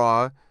leave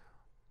Raw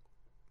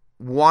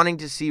wanting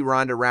to see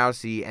Ronda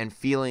Rousey and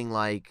feeling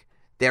like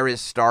there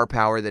is star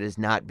power that is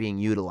not being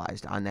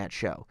utilized on that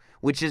show,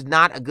 which is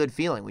not a good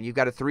feeling. When you've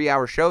got a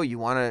 3-hour show, you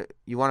want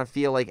to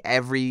feel like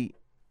every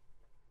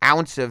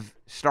ounce of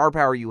star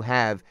power you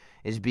have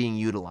is being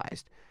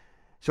utilized.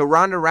 So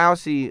Ronda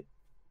Rousey,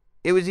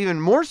 it was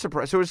even more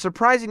surprising. So it was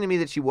surprising to me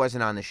that she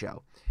wasn't on the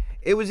show.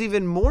 It was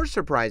even more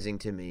surprising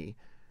to me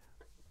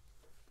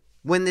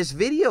when this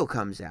video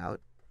comes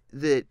out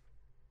that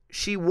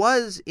she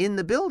was in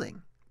the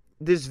building.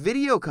 This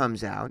video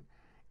comes out,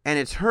 and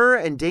it's her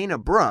and Dana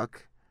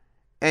Brooke,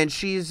 and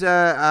she's doing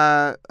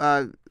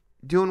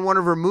one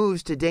of her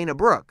moves to Dana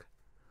Brooke.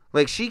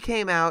 Like, she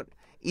came out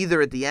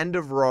either at the end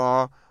of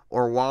Raw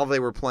or while they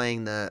were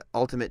playing the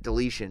Ultimate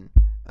Deletion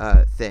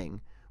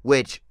thing,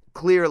 which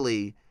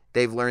clearly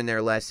they've learned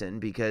their lesson,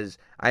 because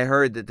I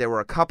heard that there were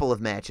a couple of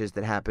matches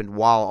that happened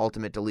while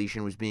Ultimate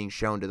Deletion was being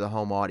shown to the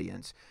home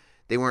audience.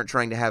 They weren't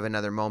trying to have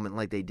another moment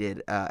like they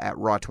did at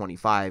Raw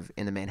 25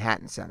 in the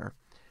Manhattan Center.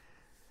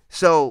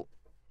 So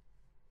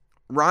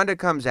Ronda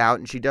comes out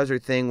and she does her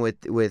thing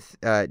with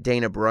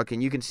Dana Brooke,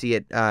 and you can see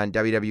it on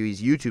WWE's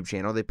YouTube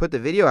channel. They put the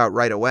video out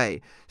right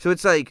away. So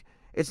it's like,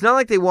 it's not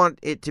like they want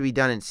it to be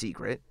done in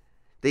secret.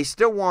 They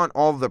still want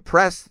all the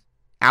press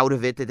out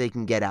of it that they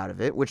can get out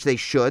of it, which they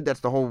should.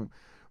 That's the whole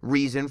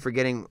reason for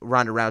getting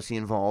Ronda Rousey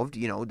involved,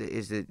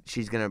 is that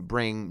she's going to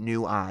bring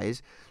new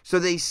eyes. So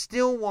they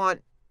still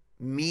want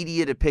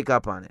media to pick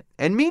up on it.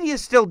 And media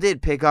still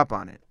did pick up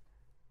on it.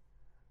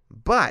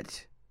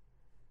 But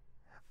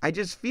I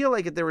just feel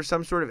like if there was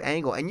some sort of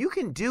angle, and you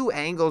can do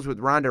angles with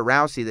Ronda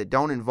Rousey that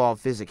don't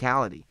involve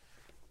physicality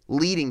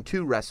leading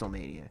to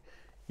WrestleMania.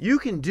 You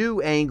can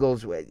do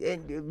angles but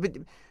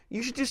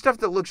you should do stuff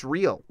that looks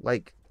real.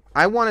 Like,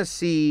 I want to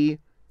see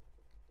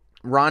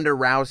Ronda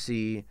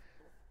Rousey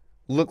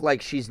look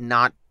like she's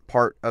not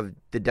part of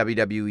the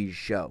WWE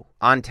show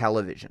on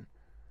television.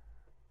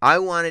 I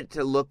want it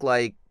to look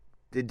like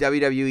the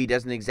WWE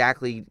doesn't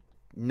exactly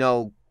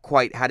know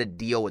quite how to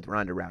deal with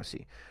Ronda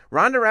Rousey.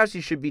 Ronda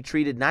Rousey should be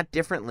treated not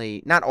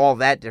all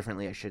that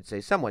differently, I should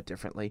say, somewhat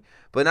differently,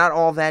 but not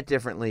all that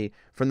differently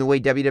from the way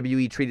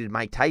WWE treated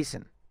Mike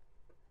Tyson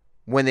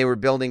when they were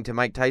building to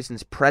Mike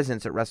Tyson's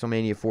presence at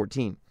WrestleMania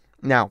 14.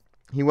 Now,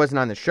 he wasn't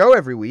on the show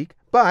every week,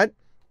 but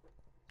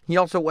he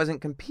also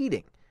wasn't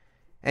competing,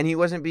 and he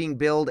wasn't being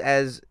billed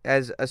as a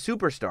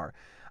superstar.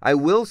 I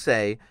will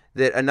say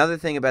that another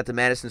thing about the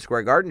Madison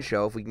Square Garden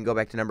show, if we can go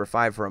back to number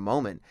 5 for a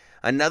moment,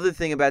 another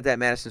thing about that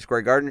Madison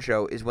Square Garden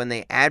show is when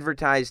they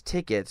advertised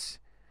tickets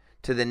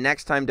to the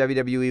next time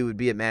WWE would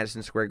be at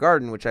Madison Square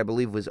Garden, which I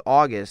believe was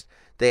August,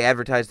 they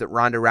advertised that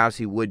Ronda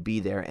Rousey would be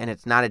there, and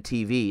it's not a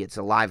TV, it's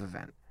a live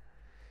event.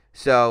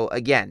 So,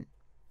 again,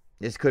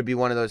 this could be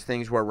one of those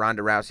things where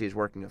Ronda Rousey is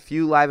working a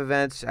few live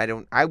events.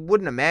 I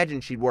wouldn't imagine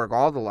she'd work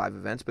all the live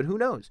events, but who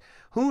knows?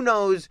 Who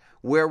knows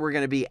where we're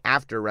going to be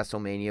after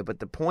WrestleMania? But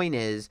the point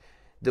is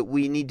that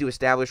we need to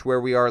establish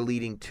where we are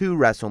leading to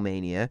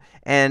WrestleMania.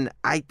 And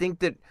I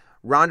think that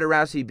Ronda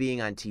Rousey being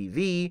on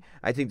TV,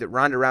 I think that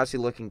Ronda Rousey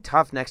looking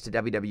tough next to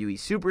WWE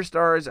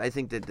superstars, I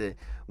think that the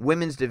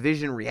women's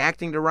division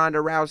reacting to Ronda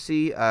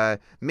Rousey,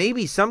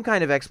 maybe some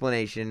kind of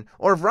explanation,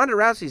 or if Ronda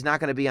Rousey's not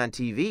going to be on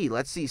TV,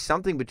 let's see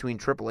something between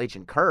Triple H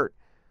and Kurt.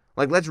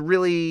 Like, let's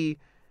really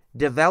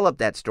develop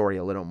that story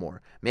a little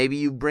more. Maybe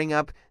you bring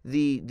up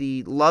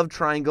the love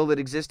triangle that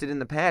existed in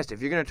the past.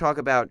 If you're going to talk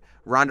about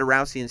Ronda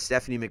Rousey and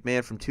Stephanie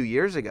McMahon from 2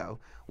 years ago,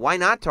 why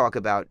not talk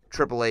about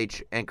Triple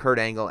H and Kurt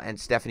Angle and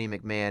Stephanie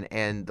McMahon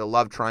and the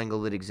love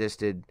triangle that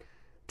existed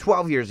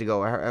 12 years ago,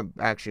 or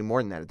actually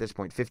more than that at this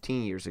point,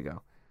 15 years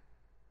ago?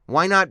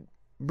 Why not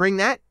bring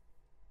that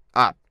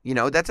up? You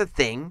know, that's a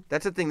thing.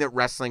 That's a thing that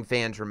wrestling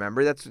fans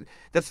remember.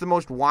 That's the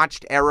most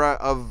watched era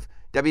of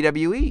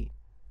WWE.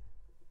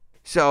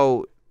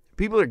 So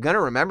people are going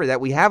to remember that.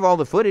 We have all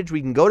the footage.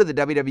 We can go to the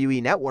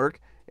WWE Network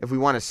if we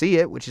want to see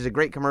it, which is a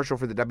great commercial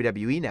for the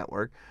WWE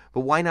Network.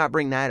 But why not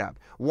bring that up?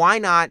 Why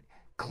not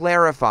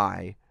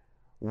clarify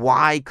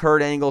why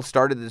Kurt Angle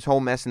started this whole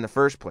mess in the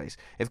first place?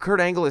 If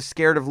Kurt Angle is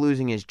scared of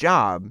losing his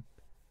job,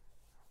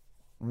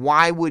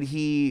 why would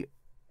he,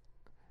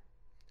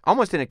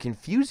 almost in a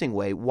confusing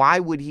way, why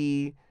would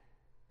he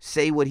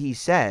say what he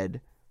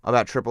said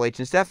about Triple H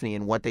and Stephanie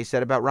and what they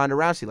said about Ronda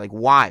Rousey? Like,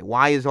 why?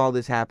 Why is all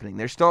this happening?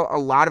 There's still a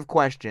lot of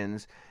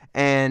questions,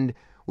 and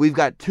we've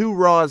got 2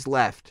 Raws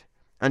left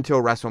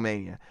until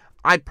WrestleMania.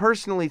 I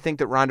personally think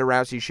that Ronda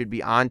Rousey should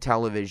be on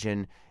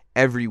television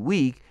every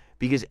week,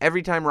 because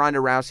every time Ronda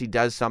Rousey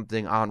does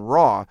something on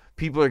Raw,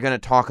 people are going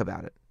to talk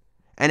about it.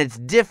 And it's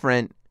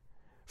different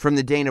from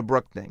the Dana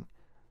Brooke thing.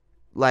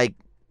 Like,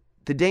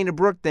 the Dana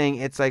Brooke thing,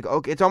 it's like,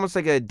 okay, it's almost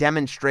like a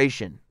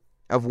demonstration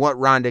of what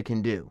Ronda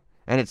can do.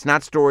 And it's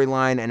not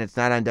storyline, and it's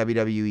not on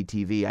WWE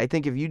TV. I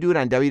think if you do it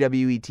on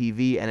WWE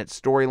TV and it's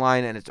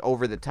storyline and it's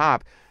over the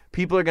top,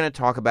 people are going to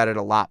talk about it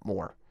a lot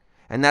more.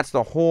 And that's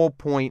the whole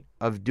point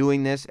of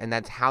doing this, and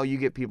that's how you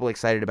get people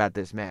excited about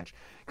this match.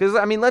 Because,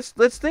 I mean, let's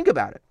think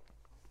about it.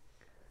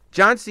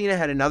 John Cena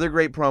had another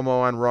great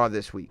promo on Raw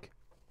this week.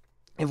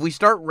 If we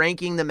start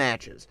ranking the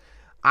matches,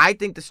 I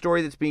think the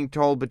story that's being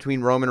told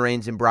between Roman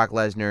Reigns and Brock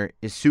Lesnar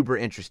is super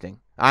interesting.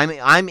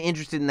 I'm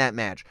interested in that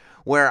match.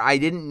 Where I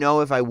didn't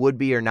know if I would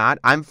be or not,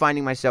 I'm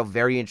finding myself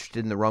very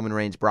interested in the Roman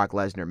Reigns-Brock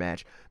Lesnar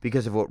match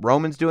because of what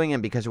Roman's doing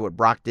and because of what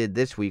Brock did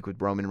this week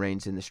with Roman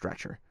Reigns in the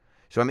stretcher.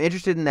 So I'm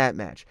interested in that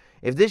match.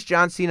 If this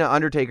John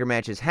Cena-Undertaker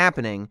match is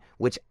happening,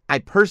 which I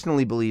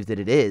personally believe that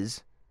it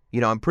is,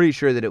 I'm pretty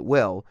sure that it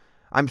will,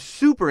 I'm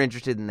super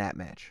interested in that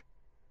match.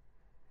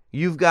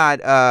 You've got,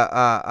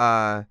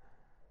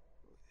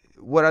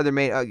 what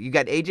other you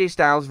got AJ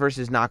Styles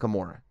versus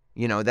Nakamura.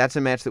 That's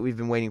a match that we've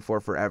been waiting for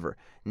forever.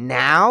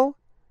 Now,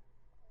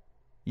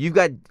 you've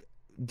got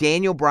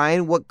Daniel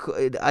Bryan,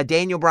 a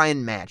Daniel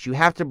Bryan match. You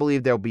have to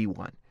believe there'll be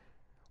one.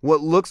 What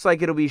looks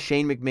like it'll be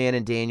Shane McMahon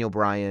and Daniel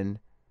Bryan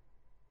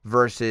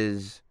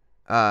versus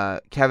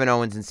Kevin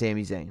Owens and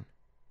Sami Zayn.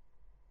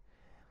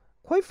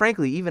 Quite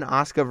frankly, even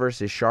Asuka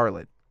versus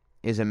Charlotte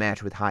is a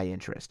match with high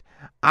interest.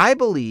 I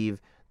believe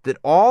that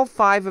all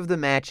 5 of the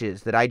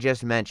matches that I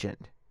just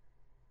mentioned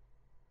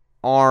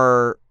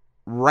are,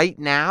 right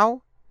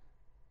now,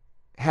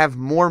 have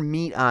more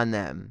meat on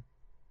them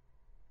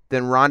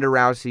than Ronda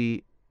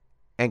Rousey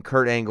and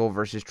Kurt Angle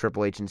versus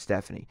Triple H and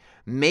Stephanie.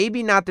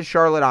 Maybe not the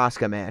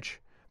Charlotte-Asuka match,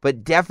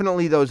 but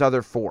definitely those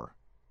other 4.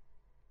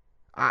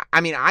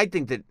 I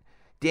think that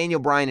Daniel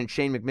Bryan and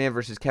Shane McMahon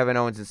versus Kevin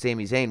Owens and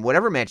Sami Zayn,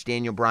 whatever match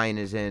Daniel Bryan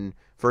is in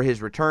for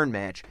his return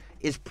match,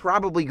 is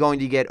probably going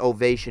to get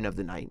ovation of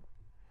the night.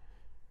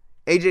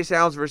 AJ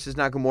Styles versus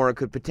Nakamura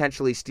could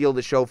potentially steal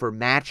the show for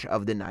match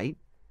of the night.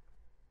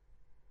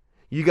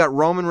 You got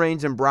Roman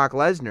Reigns and Brock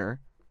Lesnar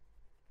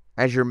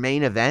as your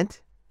main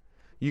event.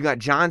 You got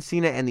John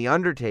Cena and The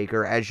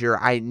Undertaker as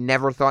your, I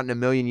never thought in a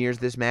million years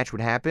this match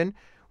would happen.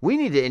 We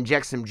need to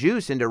inject some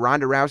juice into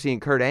Ronda Rousey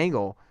and Kurt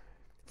Angle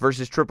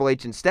versus Triple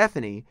H and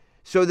Stephanie,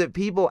 so that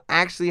people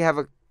actually have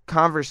a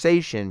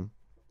conversation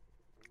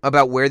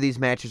about where these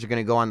matches are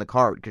going to go on the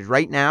card. Because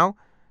right now,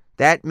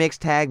 that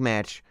mixed tag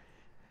match,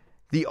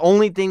 the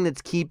only thing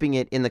that's keeping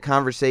it in the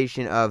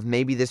conversation of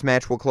maybe this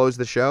match will close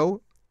the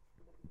show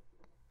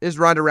is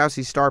Ronda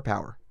Rousey's star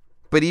power.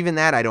 But even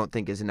that I don't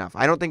think is enough.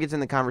 I don't think it's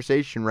in the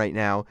conversation right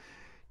now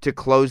to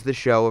close the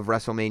show of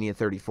WrestleMania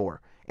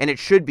 34. And it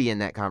should be in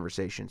that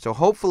conversation. So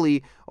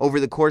hopefully, over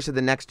the course of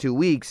the next 2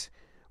 weeks,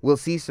 we'll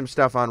see some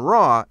stuff on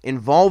Raw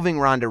involving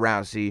Ronda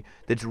Rousey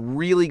that's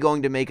really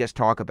going to make us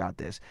talk about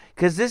this.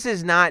 Because this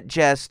is not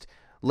just,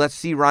 let's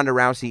see Ronda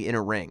Rousey in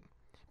a ring.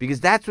 Because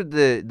that's what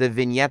the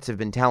vignettes have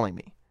been telling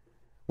me.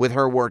 With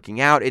her working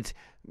out, it's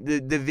the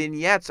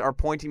vignettes are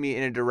pointing me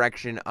in a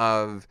direction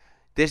of,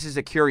 this is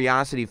a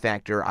curiosity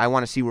factor. I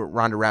want to see what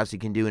Ronda Rousey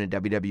can do in a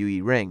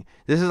WWE ring.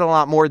 This is a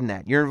lot more than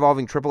that. You're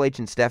involving Triple H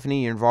and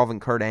Stephanie. You're involving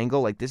Kurt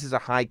Angle. Like, this is a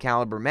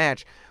high-caliber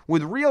match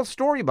with real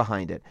story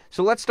behind it.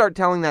 So let's start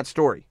telling that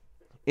story,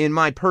 in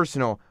my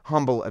personal,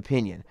 humble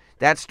opinion.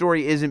 That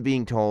story isn't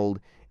being told,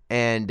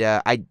 and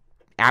I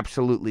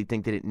absolutely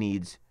think that it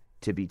needs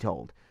to be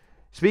told.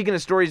 Speaking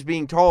of stories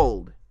being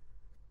told,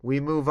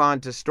 we move on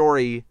to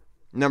story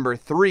number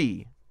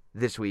 3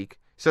 this week.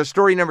 So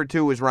story number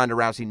 2 was Ronda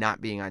Rousey not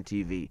being on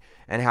TV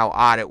and how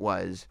odd it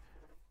was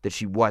that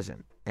she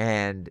wasn't.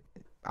 And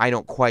I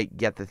don't quite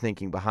get the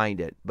thinking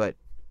behind it, but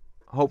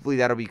hopefully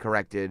that'll be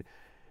corrected.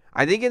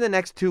 I think in the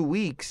next 2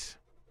 weeks,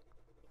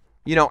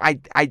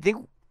 I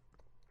think...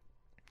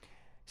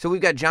 So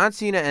we've got John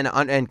Cena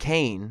and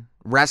Kane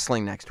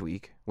wrestling next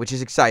week, which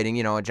is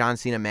exciting. A John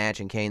Cena match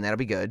and Kane, that'll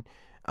be good.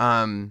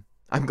 I'm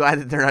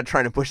glad that they're not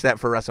trying to push that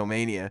for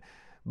WrestleMania,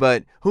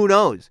 but who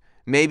knows?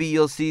 Maybe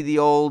you'll see the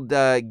old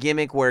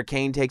gimmick where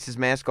Kane takes his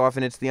mask off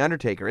and it's The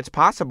Undertaker. It's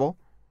possible.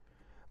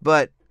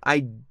 But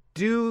I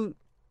do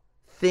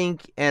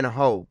think and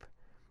hope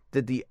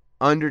that The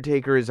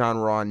Undertaker is on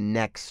Raw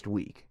next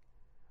week.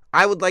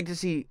 I would like to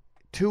see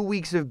 2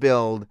 weeks of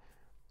build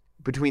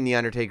between The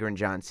Undertaker and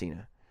John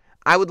Cena.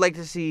 I would like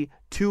to see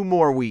 2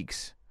 more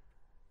weeks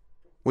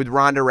with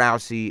Ronda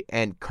Rousey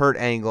and Kurt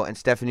Angle and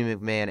Stephanie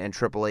McMahon and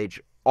Triple H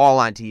all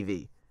on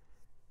TV.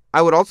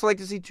 I would also like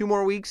to see 2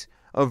 more weeks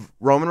of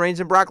Roman Reigns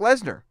and Brock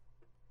Lesnar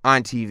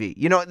on TV.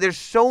 There's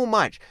so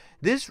much.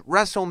 This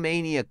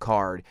WrestleMania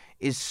card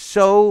is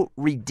so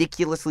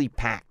ridiculously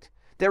packed.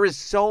 There is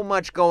so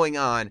much going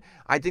on.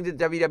 I think that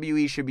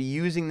WWE should be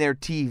using their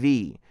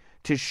TV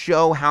to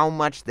show how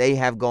much they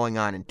have going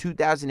on. In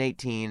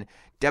 2018,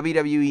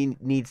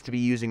 WWE needs to be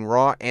using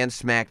Raw and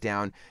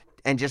SmackDown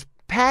and just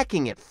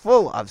packing it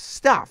full of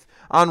stuff.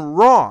 On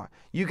Raw,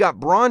 you got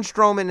Braun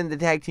Strowman in the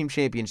Tag Team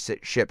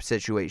Championship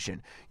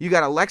situation. You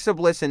got Alexa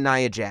Bliss and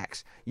Nia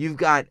Jax. You've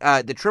got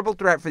the triple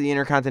threat for the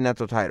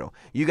Intercontinental title.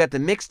 You got the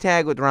mixed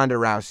tag with Ronda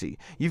Rousey.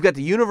 You've got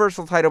the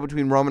Universal title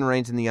between Roman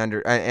Reigns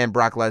and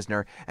Brock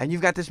Lesnar. And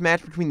you've got this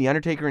match between The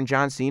Undertaker and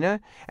John Cena.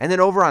 And then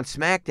over on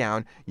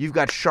SmackDown, you've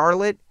got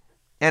Charlotte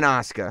and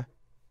Asuka.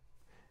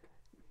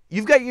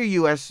 You've got your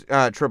U.S.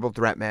 triple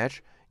threat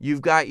match.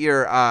 You've got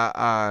your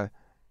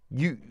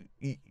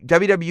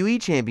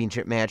WWE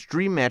Championship match,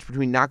 dream match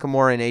between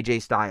Nakamura and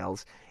AJ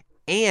Styles.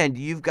 And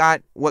you've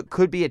got what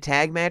could be a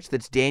tag match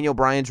that's Daniel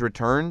Bryan's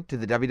return to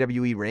the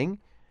WWE ring.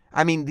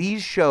 I mean,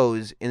 these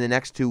shows in the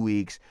next 2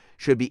 weeks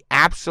should be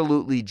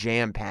absolutely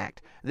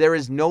jam-packed. There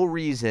is no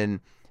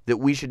reason that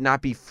we should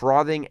not be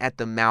frothing at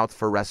the mouth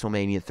for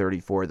WrestleMania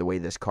 34 the way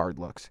this card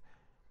looks.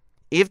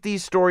 If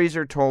these stories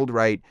are told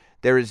right,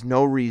 there is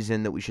no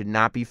reason that we should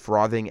not be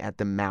frothing at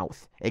the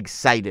mouth,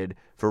 excited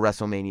for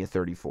WrestleMania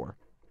 34.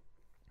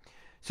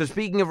 So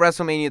speaking of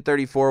WrestleMania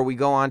 34, we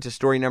go on to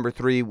story number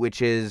 3,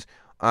 which is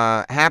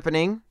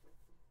happening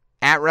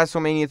at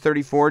WrestleMania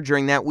 34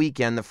 during that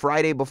weekend, the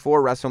Friday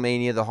before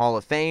WrestleMania, the Hall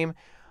of Fame.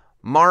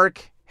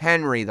 Mark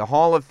Henry, the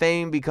Hall of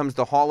Fame becomes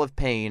the Hall of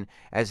Pain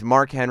as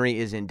Mark Henry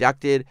is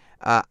inducted.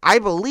 I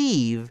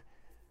believe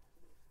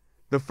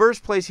the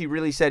first place he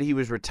really said he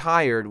was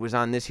retired was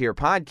on this here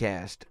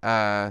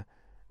podcast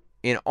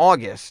in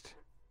August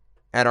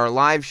at our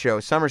live show,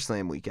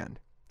 SummerSlam weekend.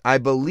 I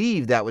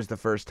believe that was the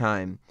first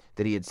time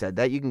that he had said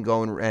that. You can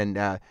go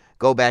and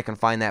go back and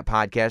find that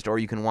podcast, or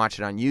you can watch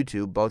it on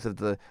YouTube. Both of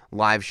the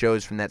live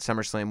shows from that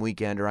SummerSlam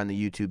weekend are on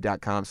the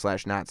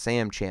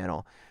youtube.com/NotSam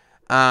channel.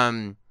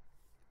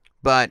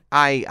 But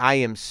I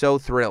am so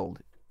thrilled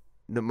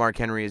that Mark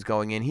Henry is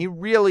going in. He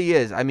really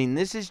is. I mean,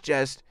 this is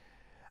just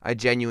a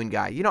genuine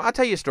guy. I'll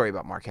tell you a story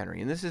about Mark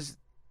Henry, and this is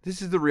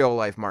the real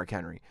life Mark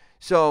Henry.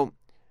 So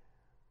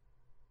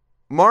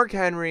Mark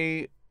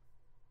Henry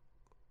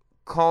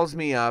calls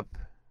me up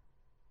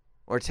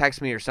or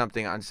texts me or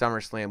something on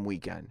SummerSlam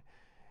weekend,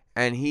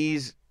 and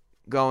he's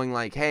going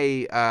like,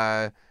 hey,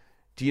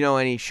 do you know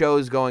any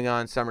shows going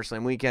on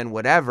SummerSlam weekend,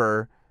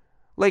 whatever,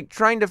 like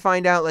trying to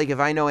find out like if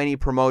I know any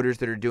promoters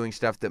that are doing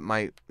stuff that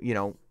might,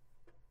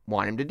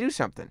 want him to do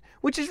something,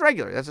 which is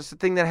regular. That's just a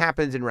thing that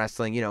happens in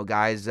wrestling,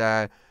 guys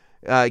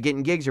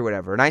getting gigs or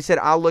whatever. And I said,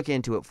 I'll look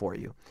into it for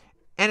you.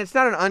 And it's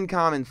not an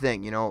uncommon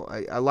thing,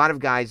 a lot of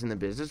guys in the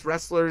business,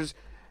 wrestlers,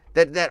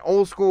 that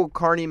old school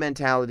carny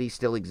mentality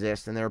still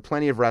exists, and there are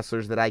plenty of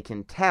wrestlers that I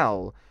can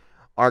tell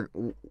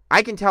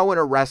when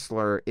a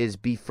wrestler is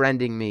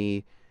befriending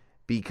me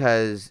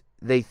because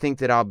they think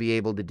that I'll be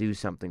able to do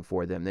something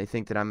for them. They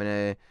think that I'm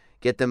going to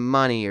get them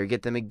money or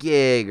get them a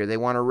gig or they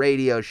want a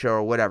radio show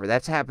or whatever.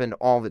 That's happened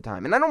all the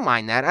time. And I don't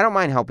mind that. I don't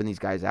mind helping these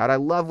guys out. I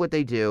love what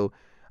they do.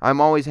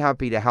 I'm always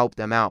happy to help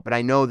them out. But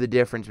I know the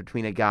difference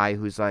between a guy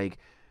who's like,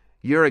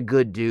 you're a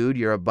good dude,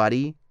 you're a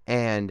buddy,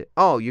 and,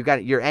 oh,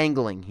 you're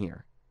angling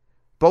here.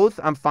 Both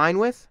I'm fine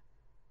with,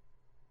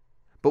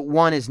 but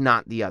one is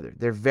not the other.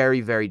 They're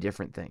very, very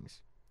different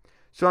things.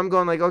 So I'm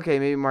going like, okay,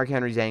 maybe Mark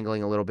Henry's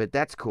angling a little bit.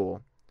 That's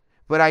cool.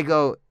 But I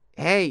go,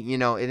 hey,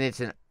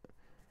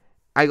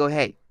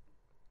 hey,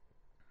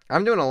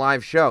 I'm doing a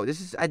live show.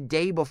 This is a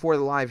day before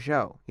the live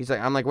show.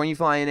 I'm like, when are you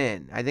flying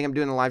in? I think I'm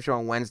doing the live show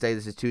on Wednesday.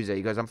 This is Tuesday.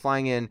 He goes, I'm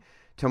flying in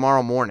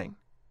tomorrow morning.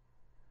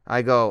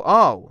 I go,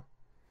 oh,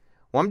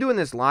 well, I'm doing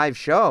this live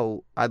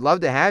show. I'd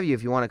love to have you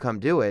if you want to come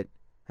do it.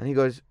 And he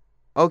goes,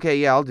 okay,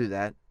 yeah, I'll do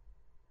that.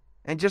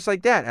 And just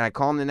like that. And I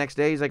call him the next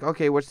day. He's like,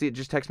 okay,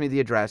 just text me the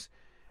address.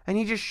 And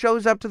he just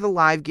shows up to the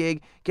live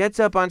gig, gets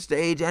up on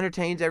stage,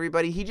 entertains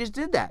everybody. He just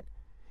did that.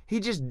 He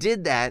just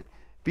did that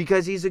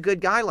because he's a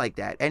good guy like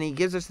that. And he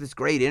gives us this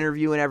great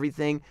interview and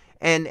everything.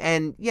 And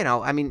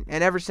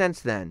ever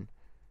since then,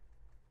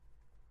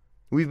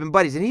 we've been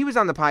buddies. And he was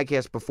on the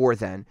podcast before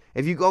then.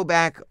 If you go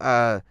back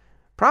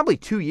probably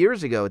 2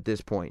 years ago at this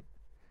point,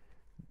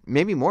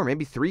 maybe more,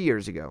 maybe 3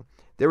 years ago,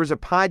 there was a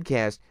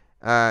podcast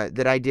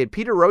that I did.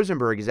 Peter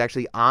Rosenberg is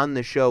actually on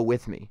the show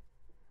with me,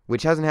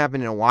 which hasn't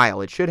happened in a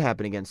while. It should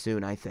happen again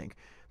soon, I think.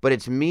 But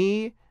it's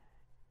me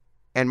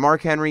and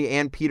Mark Henry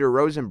and Peter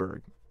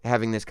Rosenberg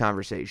having this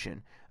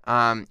conversation.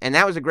 And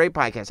that was a great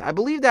podcast. I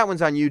believe that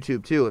one's on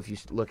YouTube, too, if you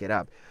look it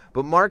up.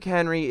 But Mark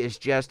Henry is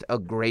just a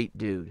great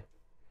dude.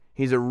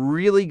 He's a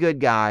really good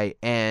guy,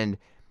 and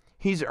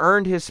he's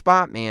earned his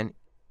spot, man.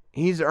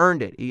 He's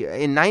earned it.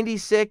 In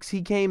 96,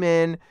 he came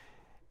in,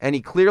 and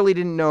he clearly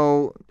didn't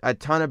know a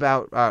ton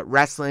about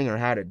wrestling or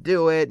how to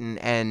do it,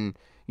 and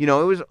it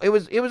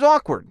was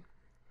awkward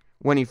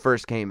when he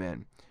first came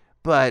in.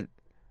 But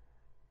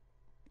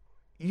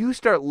you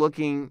start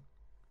looking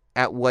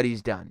at what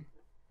he's done.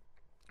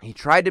 He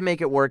tried to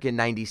make it work in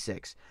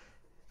 96.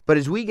 But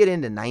as we get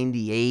into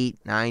 98,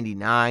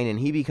 99, and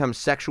he becomes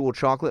Sexual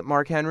Chocolate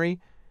Mark Henry,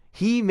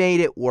 he made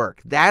it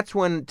work. That's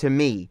when, to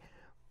me,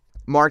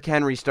 Mark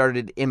Henry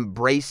started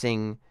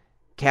embracing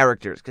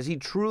characters, because he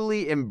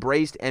truly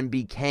embraced and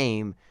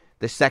became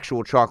the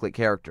Sexual Chocolate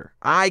character.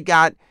 I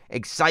got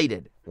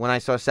excited when I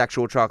saw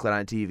Sexual Chocolate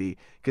on TV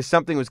because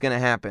something was going to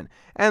happen.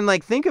 And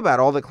think about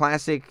all the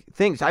classic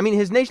things. I mean,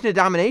 his Nation of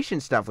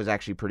Domination stuff was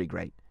actually pretty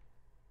great.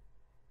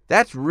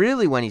 That's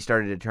really when he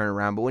started to turn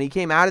around. But when he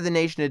came out of the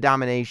Nation of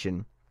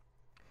Domination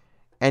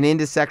and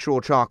into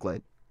Sexual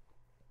Chocolate,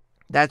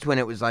 that's when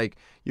it was like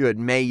you had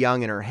Mae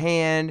Young in her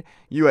hand,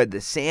 you had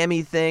the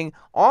Sammy thing,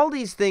 all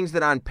these things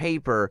that on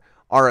paper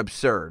are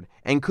absurd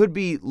and could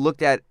be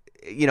looked at,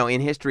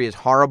 in history as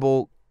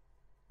horrible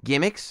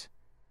gimmicks,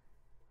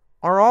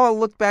 are all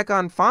looked back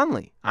on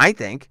fondly, I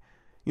think.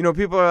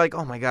 People are like,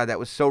 oh my God, that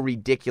was so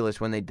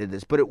ridiculous when they did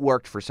this, but it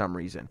worked for some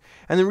reason.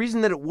 And the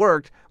reason that it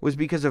worked was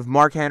because of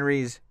Mark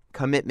Henry's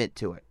commitment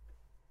to it.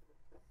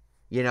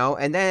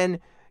 And then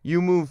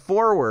you move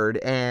forward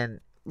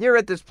and you're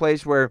at this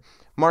place where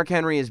Mark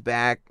Henry is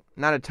back,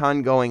 not a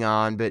ton going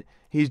on, but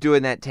he's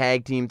doing that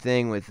tag team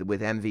thing with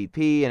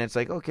MVP, and it's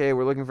like, okay,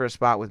 we're looking for a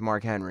spot with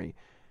Mark Henry.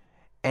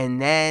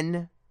 And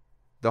then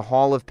the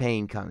Hall of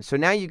Pain comes. So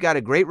now you've got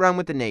a great run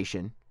with the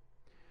Nation.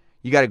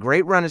 You got a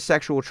great run of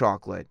Sexual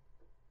Chocolate.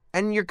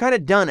 And you're kind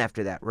of done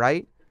after that,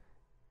 right?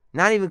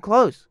 Not even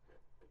close.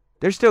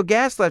 There's still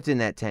gas left in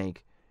that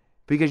tank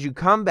because you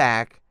come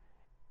back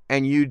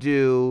and you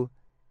do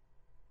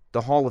the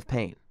Hall of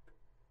Pain.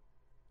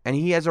 And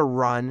he has a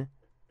run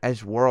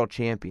as world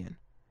champion.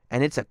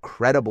 And it's a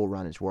credible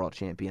run as world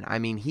champion. I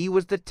mean, he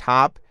was the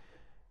top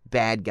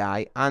bad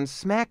guy on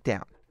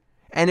SmackDown.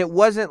 And it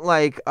wasn't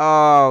like,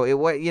 it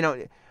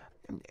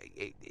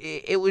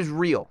was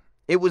real.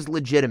 It was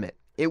legitimate.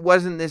 It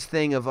wasn't this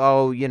thing of,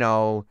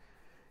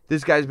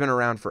 this guy's been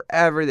around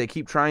forever. They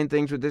keep trying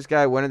things with this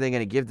guy. When are they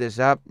going to give this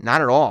up?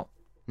 Not at all.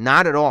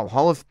 Not at all.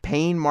 Hall of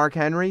Pain Mark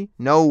Henry?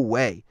 No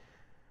way.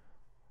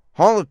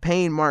 Hall of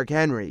Pain Mark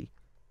Henry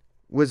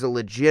was a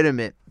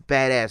legitimate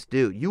badass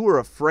dude. You were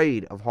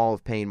afraid of Hall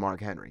of Pain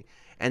Mark Henry.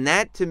 And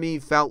that to me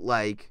felt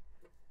like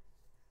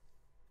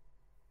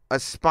a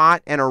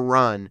spot and a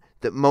run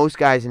that most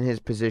guys in his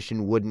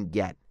position wouldn't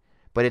get.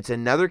 But it's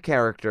another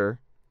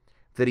character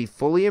that he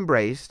fully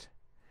embraced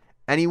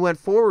and he went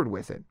forward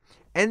with it.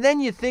 And then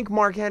you think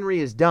Mark Henry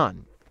is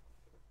done.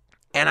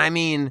 And I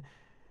mean,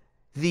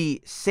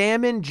 the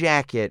salmon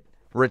jacket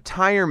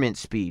retirement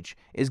speech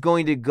is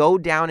going to go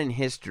down in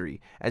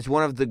history as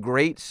one of the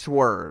great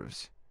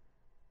swerves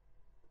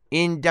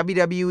in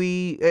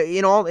WWE,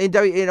 in all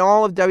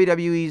of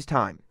WWE's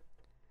time.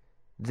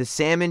 The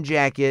salmon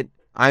jacket,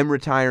 I'm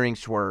retiring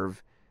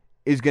swerve,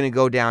 is going to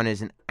go down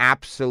as an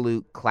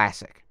absolute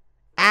classic.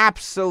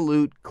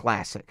 Absolute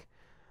classic.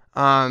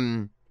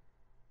 I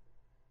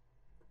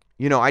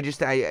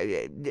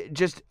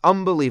just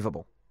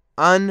unbelievable.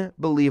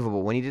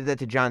 Unbelievable when he did that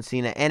to John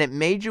Cena. And it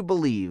made you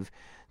believe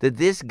that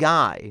this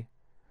guy,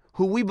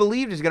 who we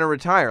believed is going to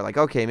retire, like,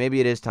 okay, maybe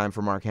it is time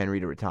for Mark Henry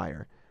to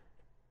retire.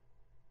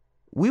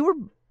 We were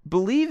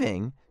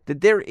believing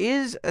that there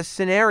is a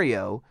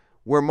scenario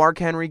where Mark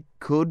Henry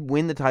could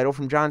win the title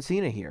from John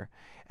Cena here.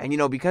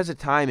 And, because of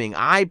timing,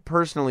 I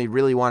personally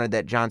really wanted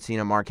that John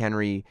Cena-Mark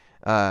Henry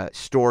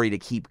story to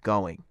keep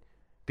going.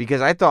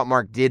 Because I thought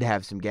Mark did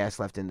have some gas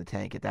left in the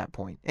tank at that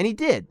point. And he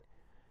did.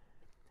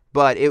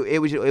 But it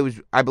was,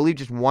 I believe,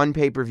 just one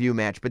pay-per-view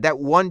match. But that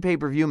one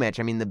pay-per-view match,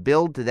 I mean, the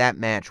build to that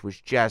match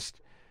was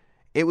just,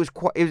 it was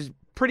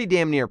pretty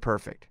damn near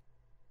perfect.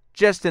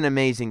 Just an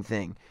amazing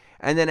thing.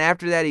 And then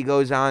after that, he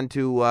goes on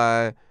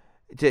to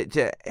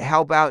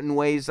help out in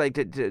ways like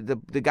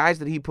the guys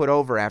that he put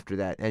over after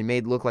that and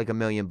made look like $1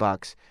 million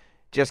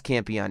just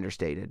can't be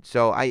understated.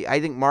 So I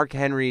think Mark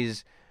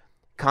Henry's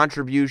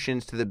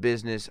contributions to the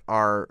business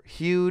are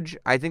huge.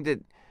 I think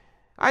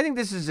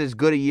this is as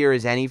good a year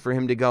as any for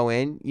him to go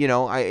in.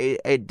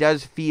 It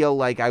does feel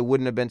like I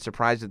wouldn't have been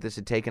surprised if this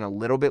had taken a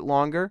little bit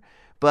longer.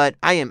 But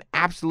I am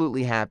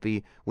absolutely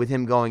happy with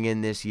him going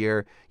in this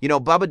year.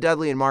 Bubba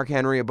Dudley and Mark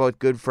Henry are both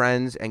good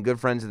friends and good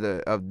friends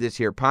of this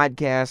here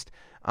podcast.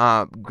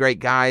 Great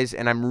guys,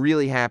 and I'm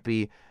really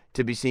happy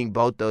to be seeing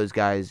both those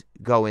guys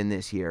go in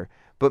this year.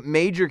 But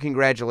major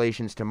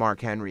congratulations to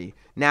Mark Henry.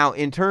 Now,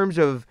 in terms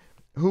of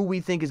who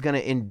we think is going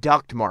to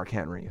induct Mark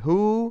Henry,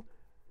 who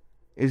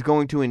is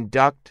going to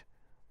induct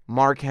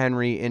Mark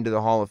Henry into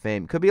the Hall of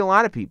Fame? Could be a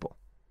lot of people.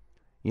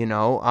 Who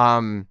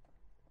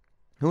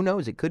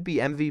knows? It could be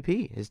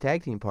MVP, his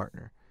tag team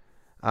partner.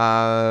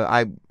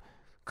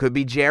 Could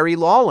be Jerry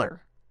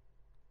Lawler.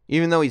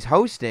 Even though he's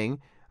hosting,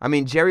 I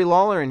mean, Jerry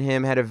Lawler and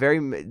him had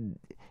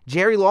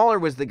Jerry Lawler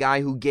was the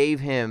guy who gave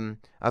him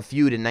a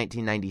feud in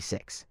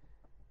 1996.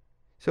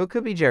 So it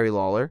could be Jerry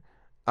Lawler.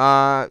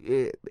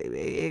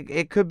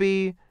 It could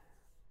be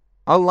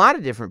a lot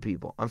of different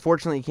people.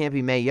 Unfortunately, it can't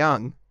be Mae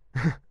Young.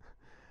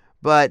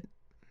 But,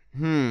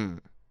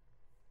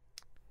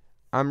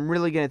 I'm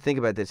really going to think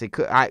about this.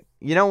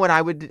 You know what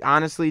I would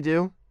honestly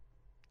do?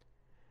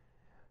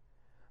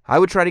 I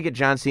would try to get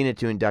John Cena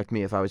to induct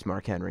me if I was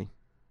Mark Henry.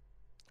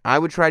 I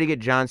would try to get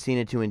John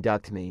Cena to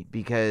induct me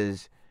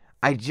because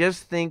I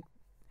just think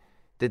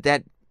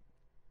that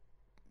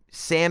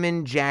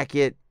salmon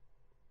jacket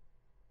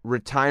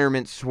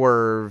retirement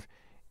swerve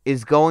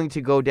is going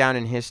to go down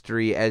in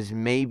history as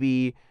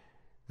maybe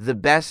the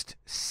best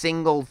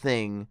single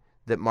thing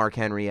that Mark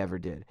Henry ever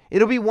did.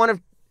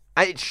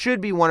 It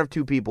should be one of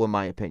two people, in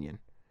my opinion.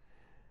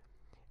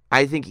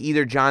 I think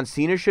either John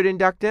Cena should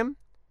induct him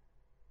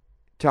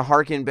to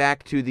harken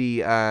back to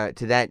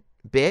to that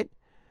bit,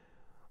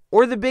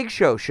 or the Big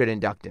Show should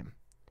induct him,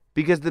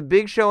 because the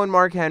Big Show and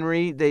Mark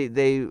Henry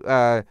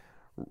they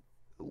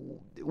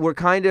were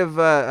kind of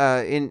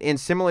in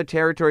similar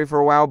territory for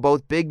a while.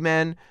 Both big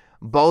men,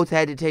 both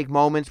had to take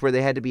moments where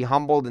they had to be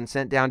humbled and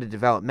sent down to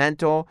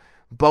developmental.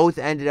 Both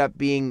ended up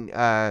being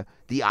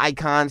the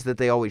icons that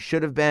they always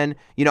should have been.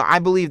 I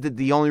believe that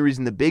the only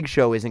reason the Big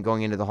Show isn't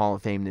going into the Hall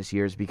of Fame this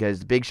year is because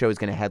the Big Show is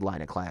going to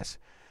headline a class.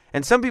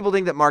 And some people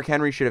think that Mark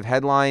Henry should have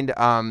headlined.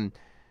 I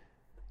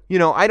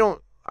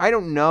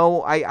don't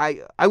know.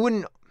 I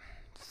wouldn't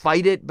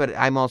fight it, but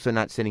I'm also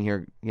not sitting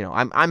here.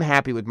 I'm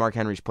happy with Mark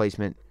Henry's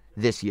placement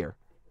this year.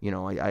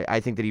 I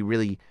think that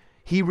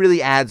he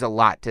really adds a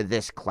lot to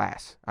this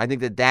class. I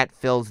think that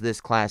fills this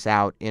class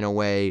out in a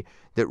way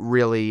that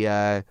really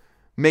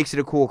makes it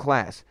a cool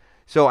class.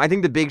 So I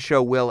think the Big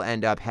Show will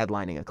end up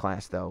headlining a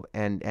class, though,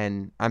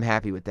 and I'm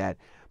happy with that.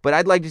 But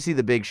I'd like to see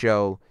the Big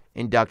Show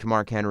induct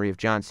Mark Henry if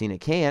John Cena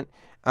can't,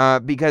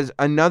 because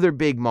another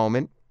big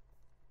moment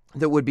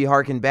that would be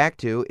harkened back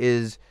to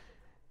is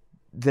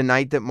the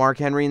night that Mark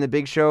Henry and the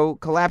Big Show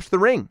collapsed the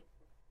ring.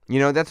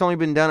 That's only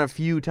been done a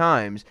few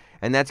times,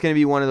 and that's going to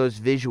be one of those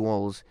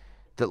visuals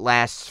that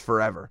lasts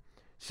forever.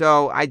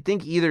 So I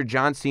think either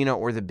John Cena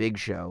or the Big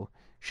Show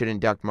should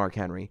induct Mark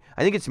Henry.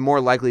 I think it's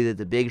more likely that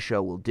the Big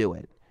Show will do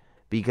it,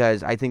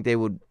 because I think they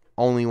would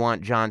only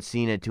want John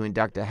Cena to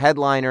induct a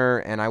headliner,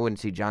 and I wouldn't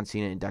see John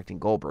Cena inducting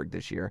Goldberg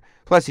this year.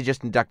 Plus, he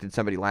just inducted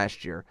somebody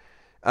last year.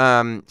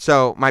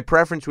 So my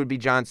preference would be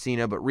John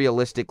Cena, but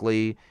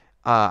realistically,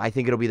 I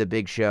think it'll be the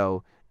Big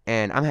Show,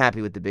 and I'm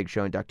happy with the Big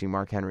Show inducting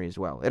Mark Henry as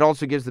well. It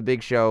also gives the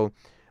Big Show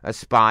a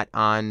spot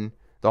on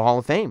the Hall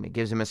of Fame. It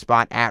gives him a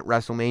spot at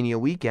WrestleMania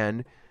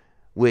weekend,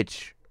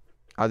 which,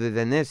 other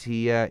than this,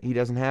 he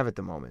doesn't have at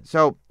the moment.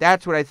 So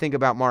that's what I think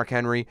about Mark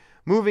Henry.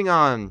 Moving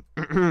on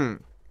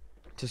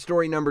to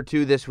story number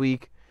 2 this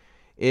week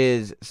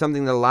is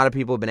something that a lot of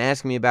people have been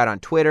asking me about on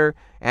Twitter,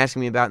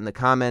 asking me about in the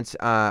comments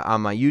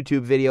on my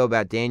YouTube video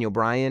about Daniel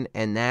Bryan,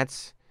 and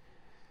that's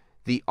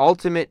the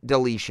Ultimate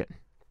Deletion.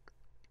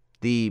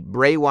 The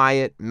Bray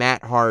Wyatt,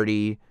 Matt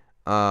Hardy,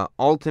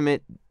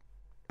 Ultimate,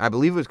 I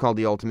believe it was called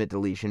the Ultimate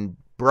Deletion,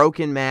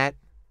 Broken Matt,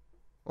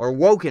 or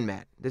Woken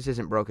Matt. This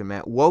isn't Broken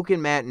Matt.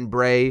 Woken Matt and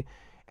Bray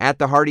at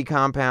the Hardy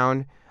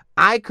compound.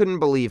 I couldn't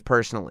believe,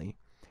 personally,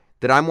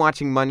 that I'm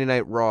watching Monday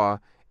Night Raw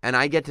and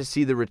I get to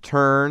see the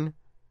return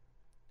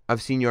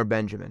of Senor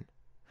Benjamin,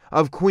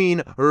 of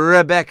Queen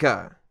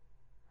Rebecca,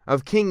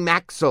 of King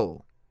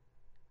Maxwell.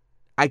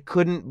 I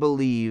couldn't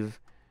believe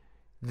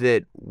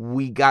that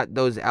we got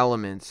those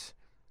elements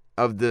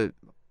of the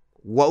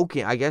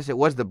Woken, I guess it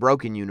was the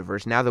Broken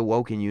universe, now the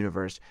Woken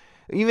universe.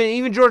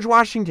 Even George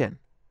Washington,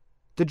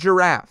 the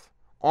giraffe,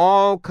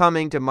 all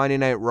coming to Monday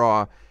Night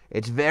Raw.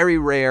 It's very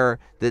rare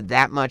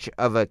that much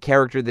of a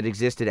character that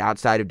existed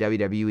outside of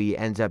WWE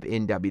ends up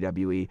in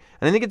WWE.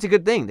 And I think it's a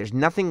good thing. There's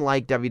nothing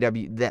like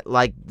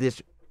like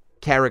this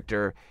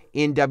character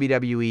in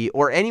WWE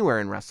or anywhere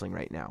in wrestling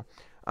right now.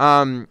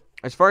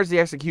 As far as the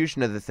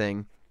execution of the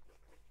thing,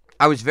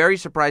 I was very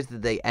surprised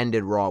that they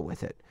ended Raw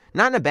with it.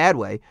 Not in a bad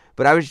way,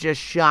 but I was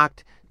just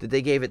shocked that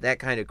they gave it that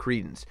kind of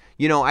credence.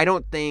 I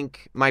don't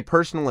think, my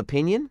personal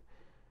opinion,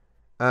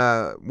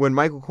 when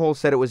Michael Cole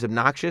said it was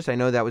obnoxious, I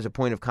know that was a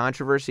point of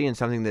controversy and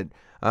something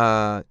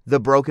that the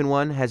Broken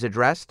One has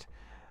addressed.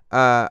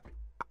 I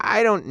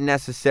don't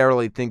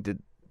necessarily think that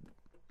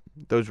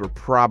those were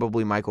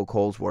probably Michael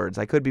Cole's words.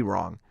 I could be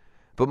wrong.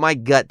 But my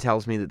gut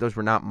tells me that those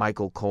were not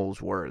Michael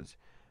Cole's words.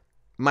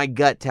 My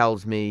gut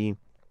tells me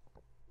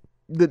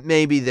that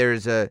maybe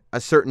there's a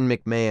certain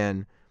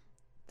McMahon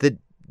that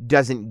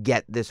doesn't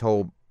get this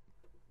whole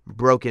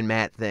broken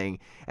Matt thing,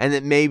 and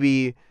that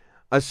maybe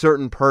a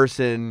certain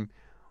person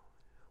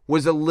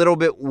was a little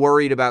bit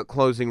worried about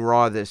closing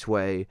Raw this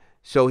way,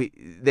 so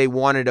they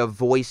wanted a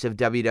voice of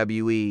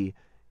WWE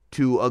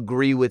to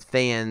agree with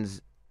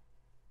fans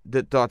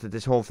that thought that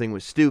this whole thing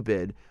was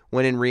stupid,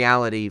 when in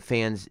reality,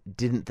 fans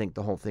didn't think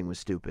the whole thing was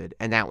stupid,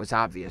 and that was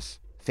obvious.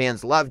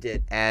 Fans loved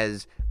it,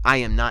 as I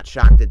am not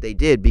shocked that they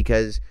did,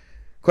 because,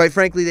 quite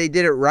frankly, they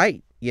did it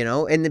right,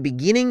 In the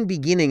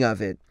beginning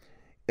of it,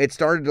 it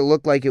started to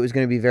look like it was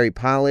going to be very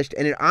polished,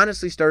 and it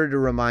honestly started to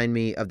remind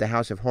me of the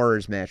House of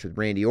Horrors match with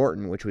Randy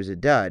Orton, which was a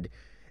dud.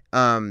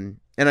 And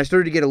I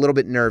started to get a little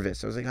bit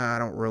nervous. I was like,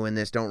 don't ruin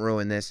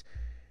this.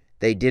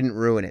 They didn't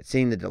ruin it.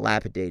 Seeing the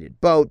dilapidated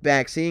boat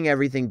back, seeing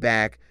everything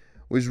back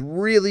was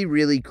really,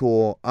 really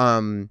cool.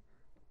 And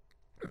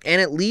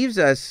it leaves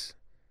us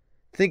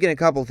thinking a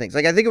couple things.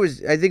 Like, I think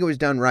it was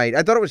done right.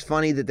 I thought it was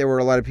funny that there were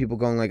a lot of people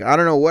going like, I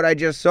don't know what I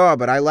just saw,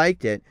 but I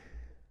liked it.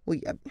 Well,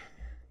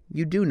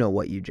 you do know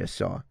what you just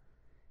saw.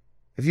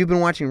 If you've been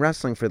watching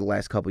wrestling for the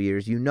last couple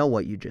years, you know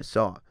what you just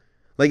saw.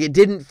 Like, it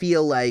didn't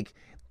feel like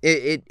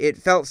it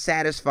felt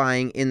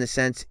satisfying in the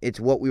sense it's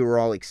what we were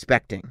all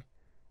expecting.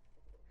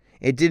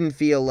 It didn't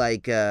feel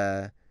like,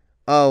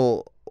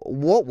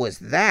 what was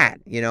that?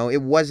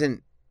 It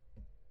wasn't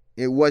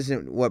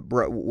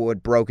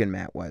what Broken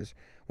Matt was.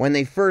 When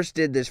they first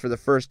did this for the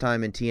first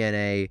time in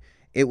TNA,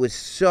 it was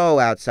so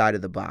outside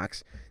of the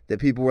box that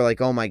people were like,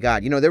 oh my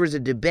God. There was a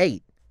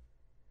debate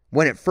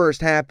when it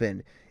first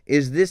happened.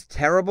 Is this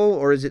terrible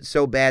or is it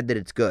so bad that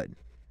it's good?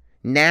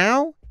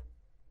 Now,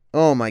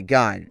 oh my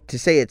God, to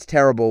say it's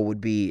terrible would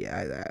be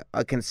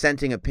a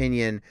consenting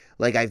opinion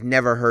like I've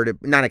never heard it.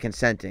 Not a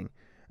consenting,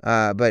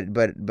 but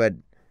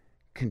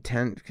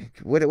content.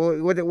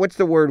 What's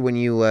the word when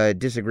you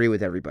disagree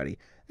with everybody?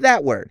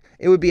 That word.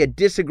 It would be a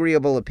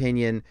disagreeable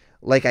opinion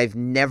like I've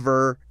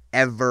never,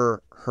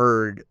 ever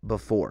heard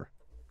before.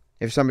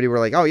 If somebody were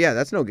like, oh yeah,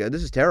 that's no good,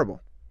 this is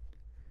terrible.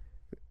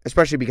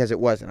 Especially because it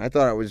wasn't. I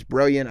thought it was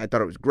brilliant. I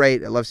thought it was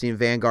great. I love seeing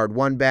Vanguard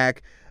 1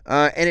 back.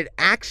 And it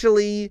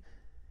actually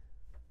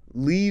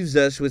leaves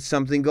us with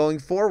something going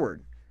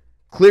forward.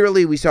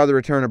 Clearly, we saw the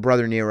return of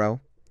Brother Nero.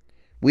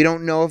 We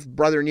don't know if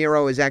Brother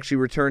Nero is actually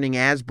returning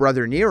as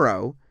Brother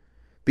Nero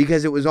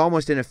because it was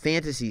almost in a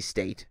fantasy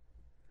state.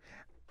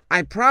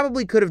 I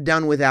probably could have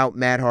done without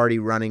Matt Hardy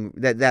running,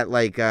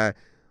 that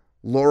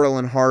Laurel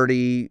and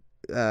Hardy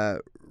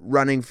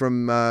running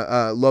from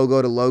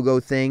logo to logo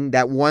thing,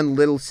 that one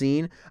little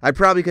scene. I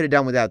probably could have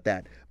done without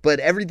that. But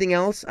everything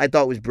else I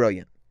thought was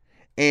brilliant.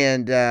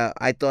 And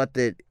I thought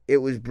that it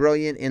was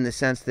brilliant in the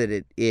sense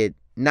that it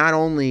not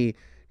only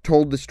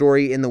told the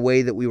story in the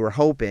way that we were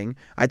hoping,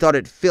 I thought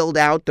it filled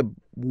out the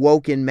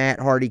Woken Matt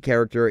Hardy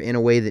character in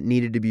a way that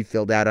needed to be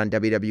filled out on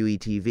WWE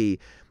TV.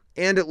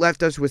 And it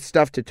left us with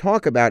stuff to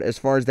talk about as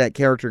far as that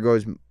character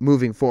goes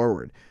moving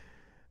forward.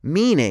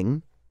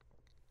 Meaning,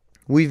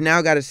 we've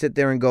now got to sit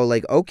there and go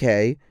like,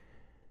 okay,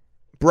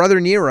 Brother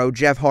Nero,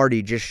 Jeff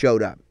Hardy, just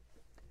showed up.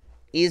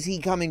 Is he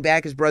coming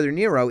back as Brother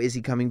Nero? Is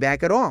he coming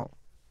back at all?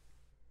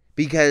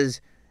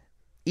 Because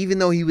even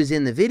though he was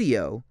in the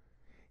video,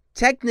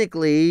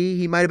 technically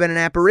he might have been an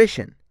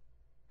apparition.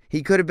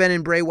 He could have been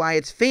in Bray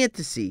Wyatt's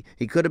fantasy.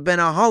 He could have been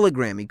a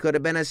hologram. He could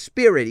have been a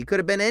spirit. He could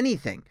have been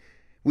anything.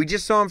 We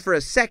just saw him for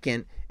a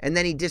second, and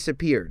then he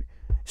disappeared.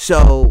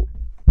 So,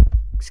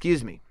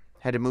 excuse me,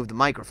 had to move the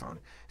microphone.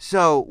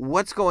 So,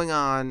 what's going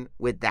on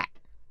with that?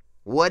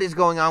 What is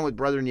going on with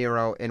Brother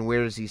Nero, and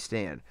where does he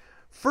stand?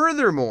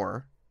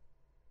 Furthermore,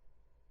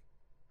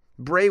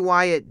 Bray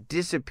Wyatt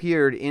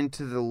disappeared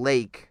into the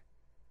lake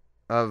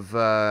of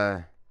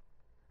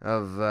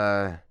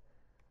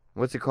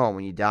what's it called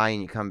when you die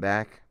and you come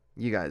back?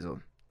 You guys will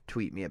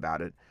tweet me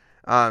about it.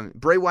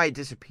 Bray Wyatt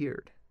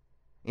disappeared.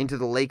 into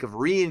the lake of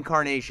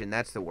reincarnation.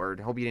 That's the word.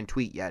 Hope you didn't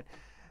tweet yet.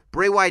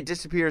 Bray Wyatt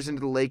disappears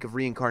into the lake of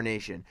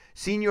reincarnation.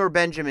 Señor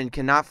Benjamin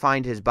cannot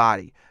find his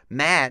body.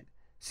 Matt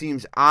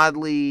seems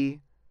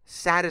oddly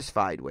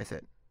satisfied with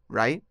it,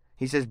 right?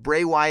 He says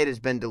Bray Wyatt has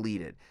been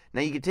deleted.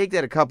 Now, you could take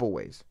that a couple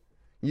ways.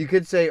 You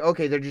could say,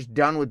 okay, they're just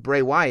done with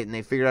Bray Wyatt and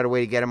they figured out a way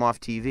to get him off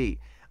TV.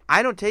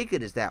 I don't take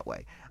it as that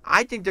way.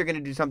 I think they're going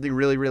to do something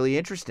really, really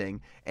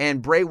interesting,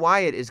 and Bray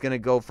Wyatt is going to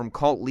go from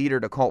cult leader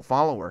to cult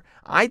follower.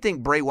 I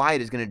think Bray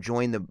Wyatt is going to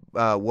join the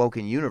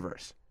Woken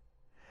universe.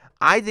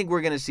 I think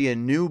we're going to see a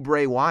new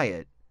Bray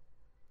Wyatt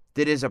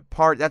that is a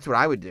part, that's what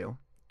I would do,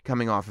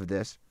 coming off of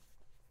this.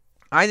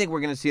 I think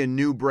we're going to see a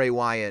new Bray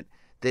Wyatt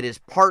that is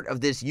part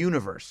of this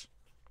universe,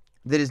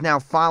 that is now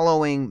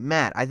following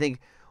Matt. I think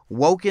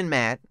Woken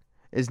Matt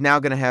is now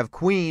going to have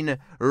Queen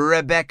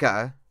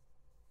Rebecca.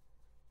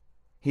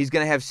 He's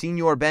going to have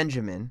Señor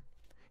Benjamin.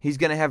 He's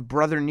going to have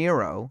Brother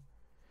Nero.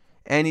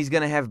 And he's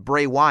going to have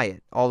Bray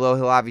Wyatt, although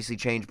he'll obviously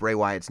change Bray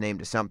Wyatt's name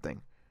to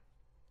something.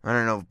 I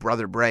don't know if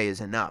Brother Bray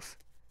is enough.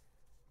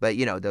 But,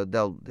 you know, the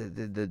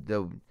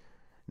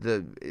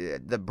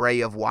Bray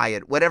of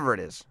Wyatt, whatever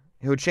it is.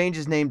 He'll change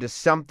his name to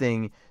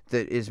something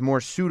that is more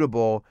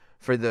suitable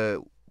for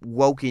the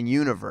Woken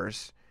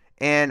universe.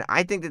 And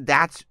I think that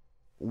that's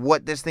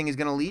what this thing is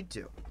going to lead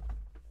to.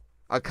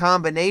 A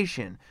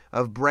combination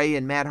of Bray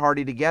and Matt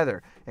Hardy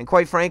together. And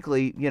quite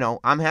frankly, you know,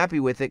 I'm happy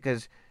with it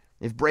because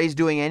if Bray's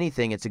doing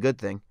anything, it's a good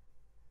thing.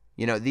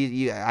 You know,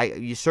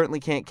 you certainly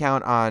can't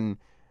count on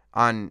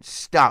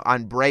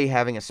Bray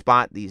having a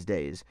spot these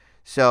days.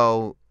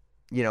 So,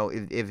 you know,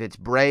 if it's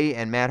Bray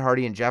and Matt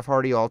Hardy and Jeff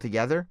Hardy all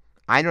together,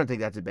 I don't think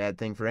that's a bad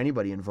thing for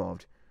anybody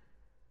involved.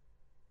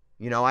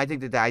 You know, I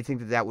think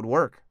that would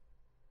work.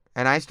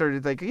 And I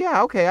started thinking,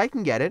 yeah, okay, I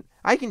can get it.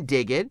 I can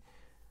dig it.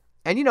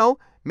 And, you know,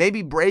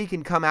 maybe Bray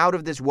can come out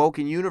of this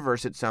Woken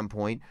universe at some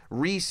point,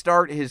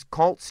 restart his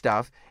cult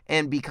stuff,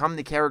 and become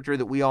the character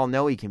that we all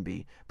know he can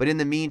be. But in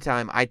the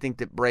meantime, I think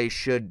that Bray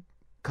should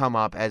come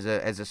up as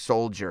a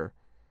soldier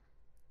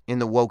in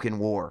the Woken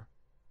War.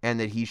 And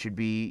that he should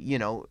be, you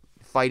know,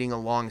 fighting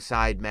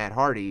alongside Matt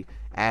Hardy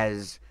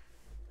as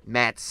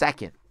Matt's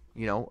second.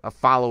 You know, a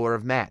follower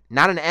of Matt.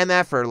 Not an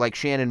MFer like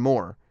Shannon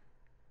Moore,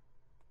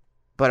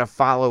 but a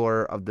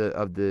follower of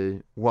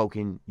the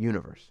Woken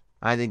universe.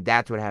 I think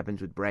that's what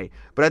happens with Bray.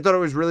 But I thought it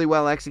was really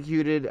well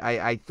executed.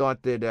 I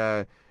thought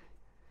that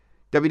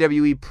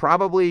WWE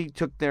probably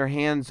took their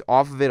hands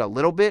off of it a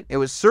little bit. It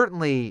was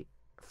certainly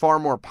far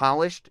more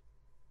polished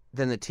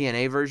than the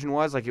TNA version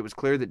was. Like, it was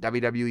clear that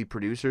WWE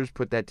producers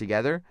put that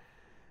together.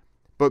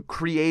 But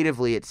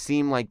creatively, it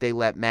seemed like they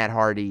let Matt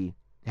Hardy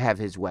have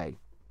his way.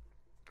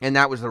 And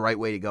that was the right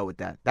way to go with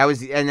that. That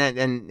was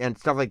and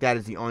stuff like that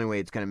is the only way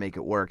it's going to make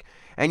it work.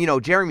 And, you know,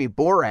 Jeremy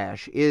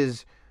Borash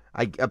is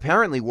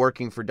apparently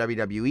working for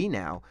WWE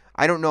now.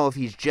 I don't know if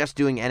he's just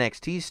doing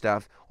NXT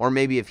stuff or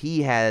maybe if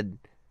he had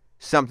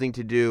something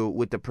to do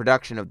with the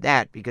production of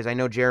that, because I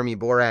know Jeremy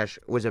Borash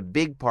was a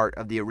big part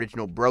of the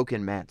original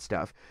Broken Matt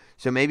stuff.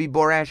 So maybe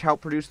Borash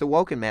helped produce the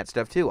Woken Matt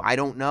stuff too. I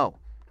don't know.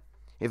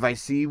 If I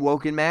see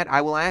Woken Matt,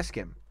 I will ask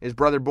him, is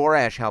Brother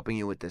Borash helping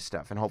you with this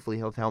stuff? And hopefully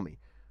he'll tell me.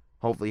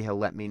 Hopefully he'll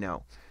let me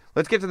know.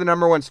 Let's get to the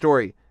number one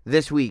story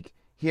this week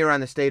here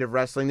on The State of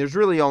Wrestling. There's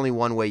really only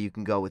one way you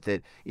can go with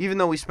it. Even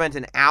though we spent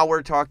an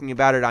hour talking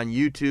about it on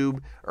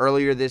YouTube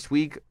earlier this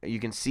week, you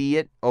can see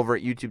it over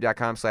at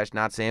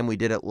youtube.com/NotSam. We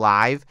did it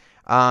live.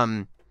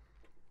 But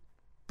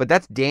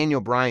that's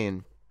Daniel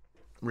Bryan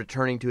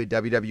returning to a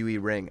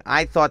WWE ring.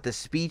 I thought the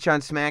speech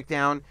on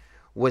SmackDown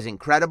was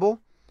incredible.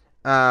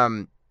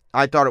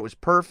 I thought it was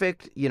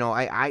perfect. You know,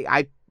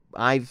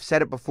 I've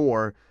said it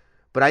before,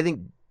 but I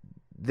think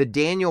the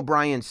Daniel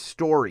Bryan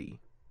story,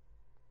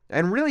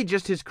 and really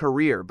just his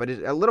career, but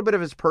a little bit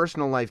of his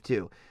personal life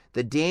too,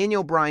 the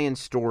Daniel Bryan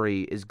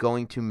story is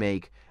going to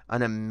make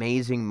an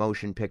amazing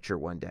motion picture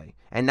one day.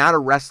 And not a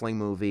wrestling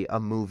movie, a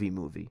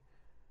movie.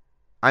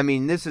 I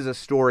mean, this is a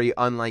story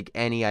unlike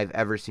any I've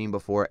ever seen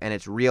before, and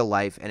it's real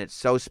life, and it's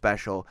so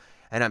special,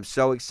 and I'm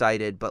so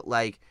excited. But,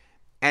 like,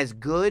 as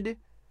good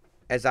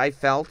as I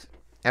felt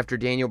after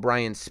Daniel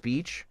Bryan's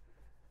speech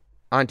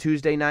on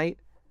Tuesday night,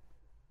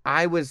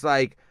 I was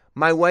like,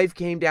 my wife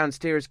came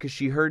downstairs because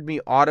she heard me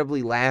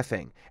audibly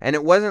laughing. And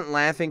it wasn't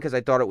laughing because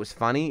I thought it was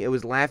funny. It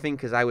was laughing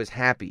because I was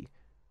happy.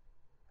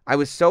 I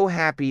was so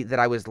happy that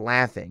I was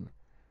laughing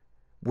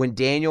when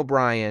Daniel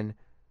Bryan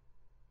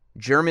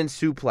German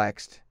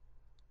suplexed,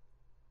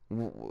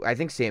 I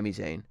think Sami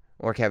Zayn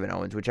or Kevin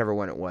Owens, whichever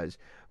one it was.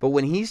 But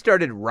when he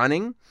started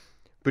running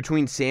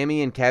between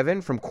Sami and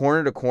Kevin from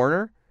corner to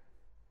corner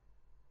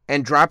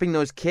and dropping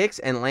those kicks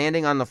and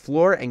landing on the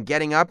floor and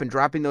getting up and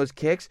dropping those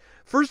kicks,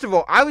 first of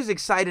all, I was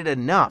excited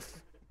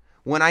enough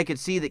when I could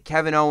see that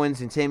Kevin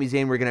Owens and Sami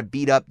Zayn were going to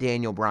beat up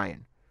Daniel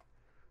Bryan.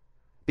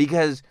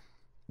 Because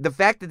the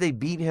fact that they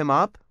beat him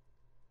up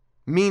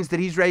means that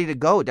he's ready to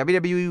go.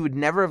 WWE would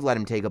never have let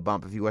him take a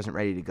bump if he wasn't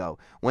ready to go.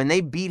 When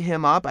they beat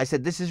him up, I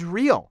said, this is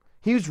real.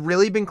 He's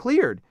really been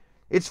cleared.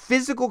 It's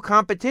physical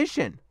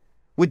competition.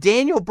 With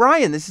Daniel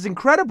Bryan, this is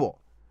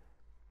incredible.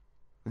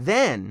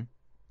 Then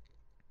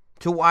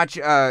to watch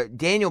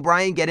Daniel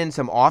Bryan get in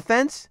some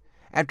offense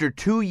after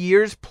 2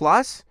 years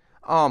plus.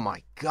 Oh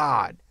my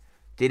God.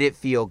 Did it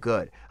feel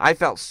good? I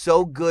felt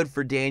so good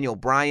for Daniel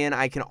Bryan.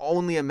 I can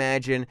only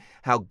imagine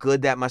how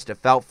good that must have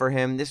felt for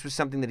him. This was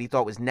something that he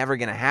thought was never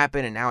going to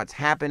happen, and now it's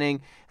happening,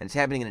 and it's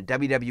happening in a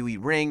WWE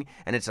ring,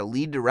 and it's a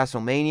lead to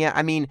WrestleMania.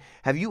 I mean,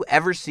 have you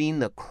ever seen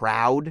the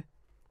crowd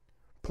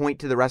point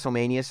to the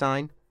WrestleMania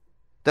sign?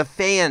 The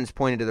fans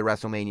pointed to the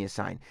WrestleMania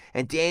sign,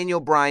 and Daniel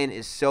Bryan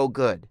is so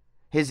good.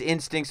 His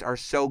instincts are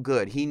so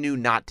good. He knew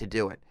not to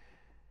do it.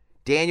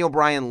 Daniel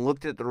Bryan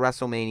looked at the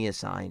WrestleMania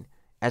sign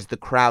as the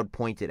crowd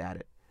pointed at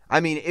it. I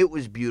mean, it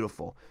was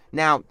beautiful.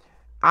 Now,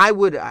 I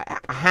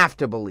have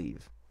to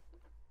believe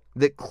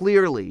that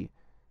clearly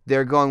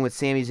they're going with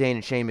Sami Zayn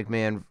and Shane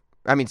McMahon.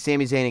 I mean,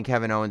 Sami Zayn and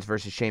Kevin Owens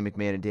versus Shane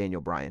McMahon and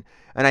Daniel Bryan.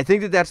 And I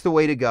think that that's the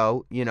way to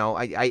go. You know,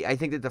 I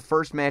think that the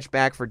first match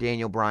back for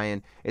Daniel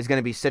Bryan is going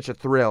to be such a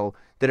thrill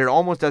that it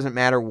almost doesn't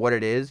matter what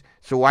it is.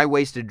 So why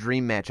waste a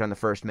dream match on the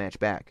first match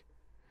back?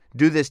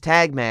 Do this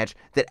tag match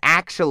that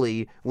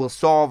actually will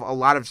solve a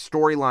lot of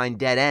storyline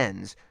dead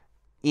ends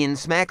in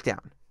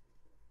SmackDown.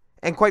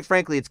 And quite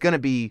frankly, it's going to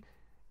be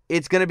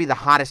the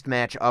hottest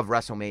match of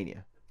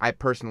WrestleMania, I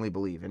personally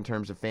believe, in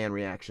terms of fan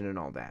reaction and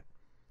all that.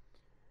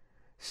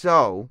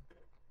 So,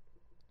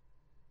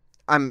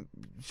 I'm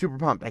super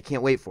pumped. I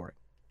can't wait for it.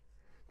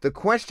 The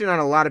question on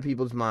a lot of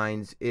people's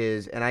minds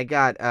is, and I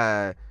got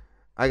a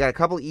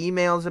couple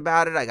emails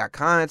about it, I got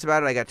comments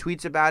about it, I got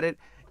tweets about it,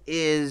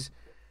 is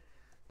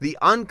the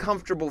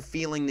uncomfortable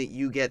feeling that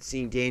you get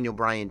seeing Daniel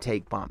Bryan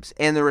take bumps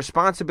and the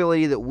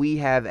responsibility that we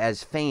have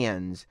as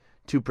fans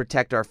to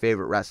protect our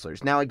favorite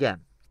wrestlers. Now,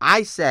 again,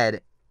 I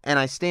said, and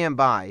I stand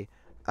by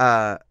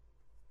on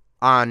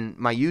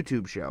my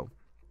YouTube show,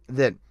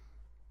 that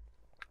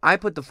I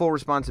put the full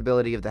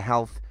responsibility of the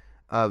health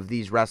of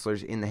these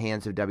wrestlers in the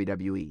hands of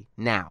WWE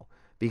now,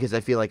 because I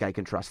feel like I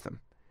can trust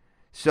them.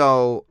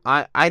 So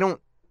I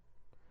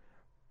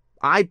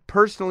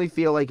personally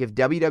feel like if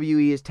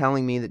WWE is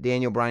telling me that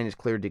Daniel Bryan is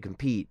cleared to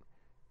compete,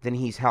 then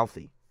he's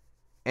healthy.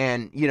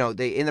 And, you know,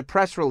 in the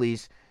press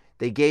release,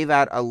 they gave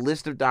out a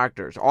list of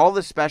doctors. All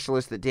the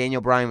specialists that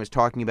Daniel Bryan was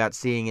talking about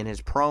seeing in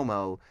his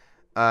promo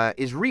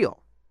is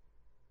real.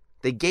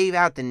 They gave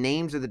out the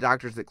names of the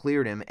doctors that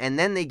cleared him, and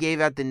then they gave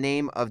out the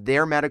name of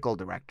their medical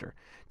director.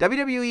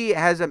 WWE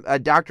has a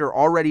doctor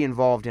already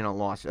involved in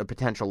a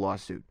potential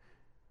lawsuit.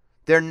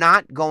 They're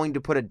not going to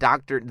put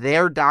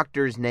their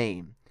doctor's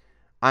name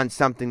on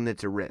something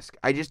that's a risk.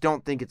 I just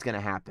don't think it's going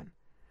to happen.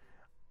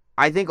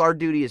 I think our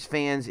duty as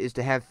fans is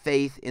to have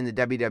faith in the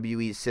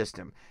WWE's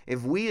system.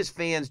 If we as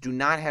fans do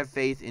not have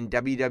faith in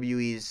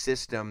WWE's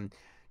system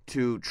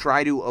to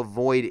try to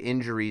avoid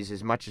injuries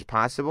as much as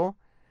possible,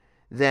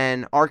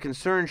 then our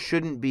concern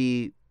shouldn't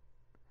be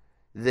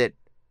that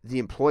the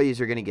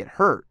employees are going to get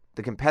hurt,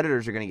 the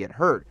competitors are going to get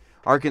hurt.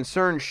 Our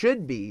concern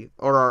should be,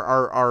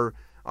 or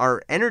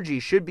our energy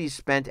should be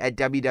spent at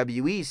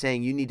WWE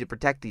saying you need to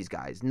protect these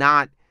guys,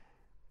 not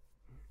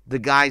the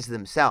guys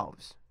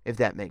themselves, if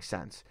that makes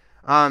sense.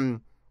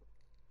 You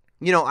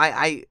know,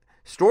 I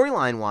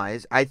storyline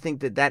wise, I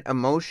think that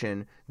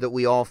emotion that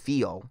we all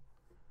feel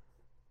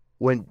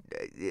when,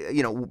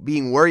 you know,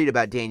 being worried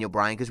about Daniel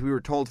Bryan, because we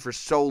were told for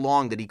so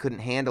long that he couldn't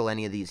handle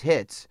any of these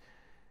hits,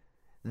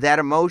 that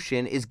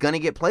emotion is going to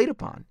get played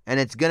upon, and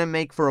it's going to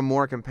make for a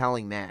more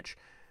compelling match.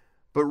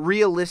 But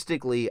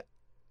realistically,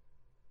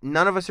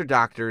 none of us are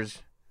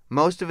doctors.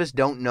 Most of us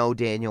don't know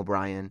Daniel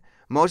Bryan.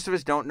 Most of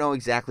us don't know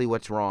exactly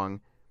what's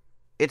wrong.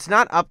 It's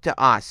not up to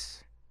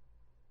us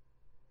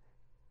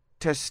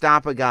to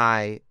stop a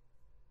guy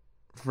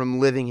from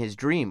living his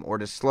dream or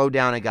to slow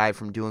down a guy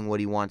from doing what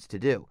he wants to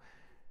do.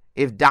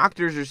 If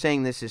doctors are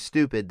saying this is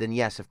stupid, then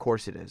yes, of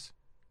course it is.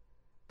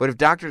 But if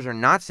doctors are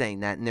not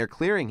saying that and they're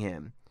clearing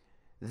him,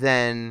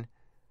 then,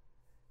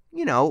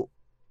 you know,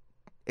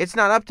 it's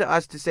not up to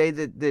us to say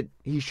that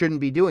he shouldn't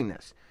be doing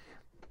this.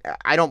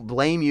 I don't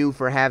blame you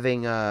for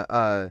having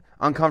a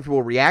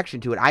uncomfortable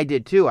reaction to it. I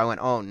did too. I went,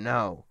 oh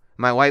no.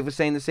 My wife was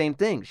saying the same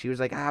thing. She was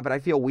like, but I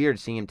feel weird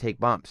seeing him take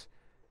bumps.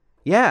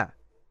 Yeah,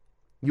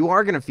 you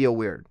are going to feel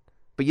weird.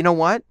 But you know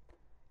what?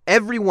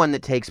 Everyone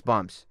that takes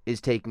bumps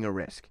is taking a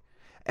risk.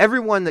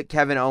 Everyone that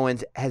Kevin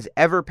Owens has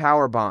ever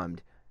powerbombed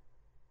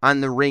on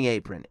the ring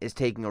apron is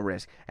taking a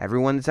risk.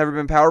 Everyone that's ever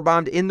been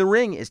powerbombed in the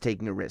ring is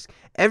taking a risk.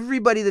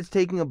 Everybody that's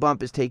taking a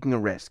bump is taking a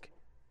risk.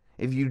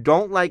 If you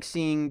don't like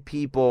seeing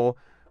people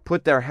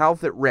put their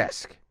health at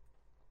risk,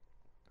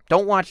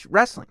 don't watch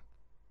wrestling.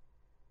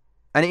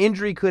 An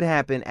injury could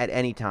happen at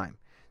any time.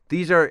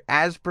 These are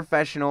as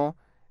professional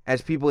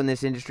as people in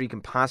this industry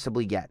can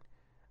possibly get.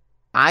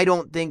 I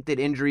don't think that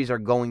injuries are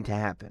going to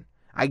happen.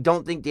 I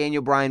don't think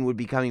Daniel Bryan would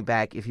be coming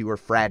back if he were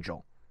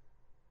fragile.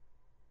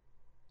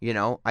 You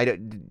know,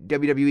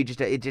 WWE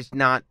it's just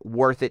not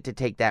worth it to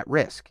take that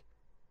risk.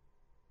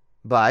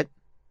 But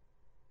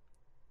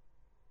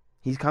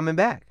he's coming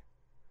back.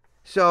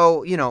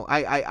 So, you know,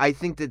 I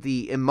think that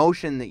the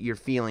emotion that you're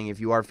feeling, if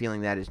you are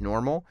feeling that, is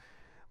normal.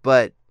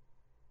 But,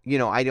 you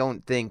know, I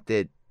don't think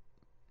that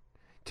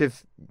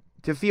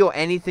to feel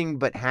anything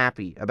but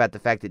happy about the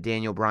fact that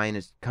Daniel Bryan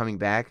is coming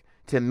back,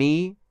 to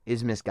me,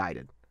 is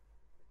misguided.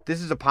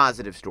 This is a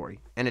positive story,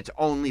 and it's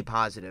only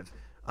positive.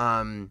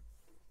 And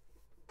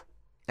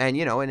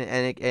you know, and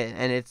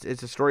it's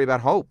a story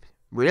about hope,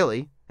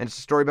 really, and it's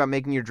a story about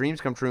making your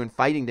dreams come true and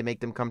fighting to make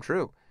them come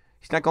true.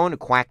 He's not going to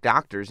quack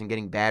doctors and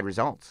getting bad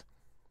results.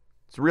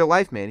 It's real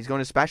life, man. He's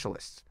going to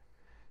specialists.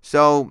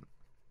 So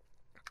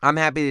I'm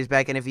happy that he's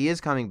back, and if he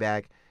is coming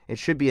back, it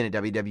should be in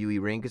a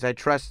WWE ring, because I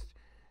trust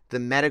the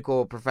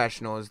medical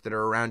professionals that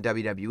are around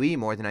WWE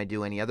more than I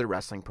do any other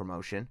wrestling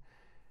promotion.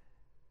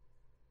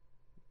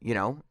 You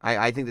know,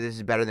 I think that this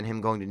is better than him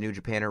going to New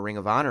Japan or Ring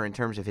of Honor in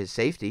terms of his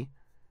safety.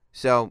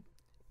 So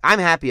I'm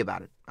happy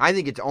about it. I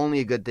think it's only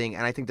a good thing,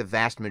 and I think the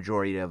vast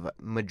majority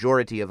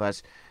of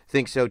us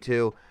think so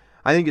too.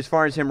 I think as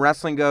far as him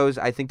wrestling goes,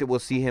 I think that we'll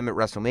see him at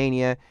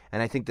WrestleMania,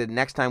 and I think the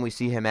next time we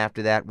see him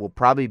after that will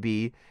probably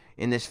be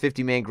in this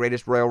 50-man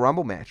Greatest Royal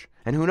Rumble match.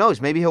 And who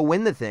knows, maybe he'll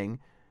win the thing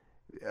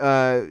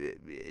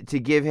to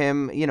give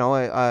him, you know,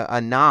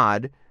 a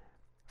nod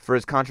for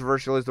as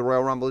controversial as the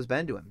Royal Rumble has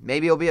been to him.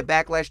 Maybe he'll be at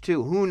Backlash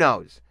too. Who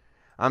knows?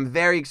 I'm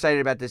very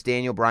excited about this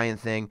Daniel Bryan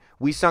thing.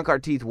 We sunk our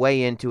teeth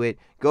way into it.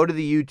 Go to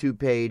the YouTube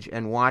page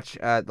and watch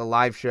the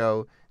live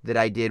show that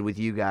I did with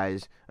you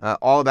guys,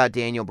 all about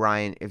Daniel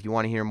Bryan, if you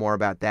want to hear more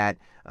about that.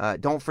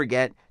 Don't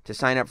forget to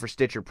sign up for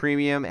Stitcher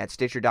Premium at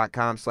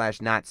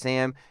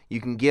Stitcher.com/NotSam.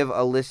 You can give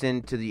a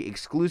listen to the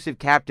exclusive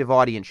Captive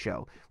Audience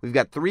show. We've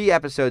got 3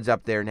 episodes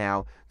up there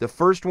now. The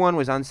first one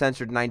was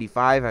Uncensored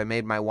 95. I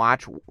made my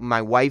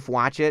wife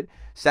watch it.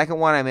 Second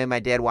one, I made my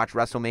dad watch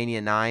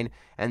WrestleMania 9.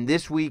 And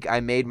this week, I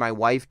made my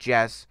wife,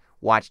 Jess,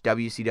 watch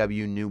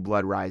WCW New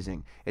Blood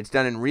Rising. It's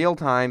done in real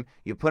time.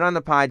 You put on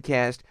the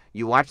podcast,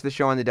 you watch the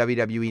show on the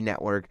WWE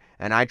Network,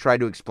 and I try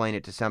to explain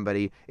it to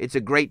somebody. It's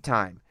a great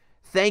time.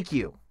 Thank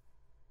you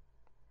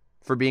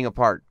for being a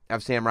part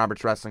of Sam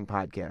Roberts Wrestling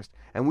Podcast.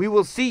 And we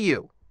will see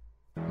you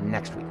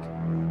next week.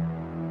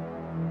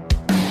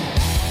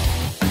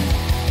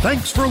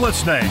 Thanks for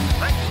listening.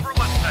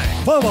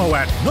 Follow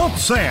at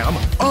NotSam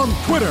on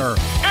Twitter,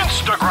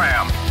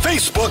 Instagram,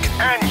 Facebook,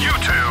 and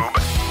YouTube.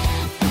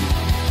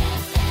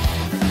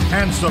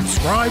 And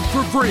subscribe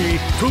for free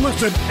to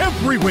listen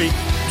every week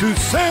to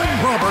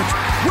Sam Roberts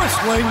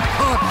Wrestling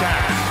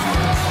Podcast.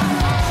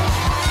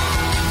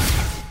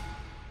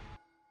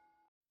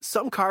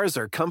 Some cars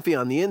are comfy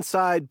on the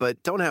inside,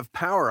 but don't have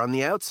power on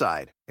the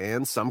outside.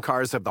 And some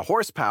cars have the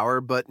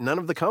horsepower, but none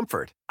of the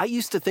comfort. I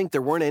used to think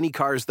there weren't any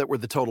cars that were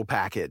the total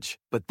package.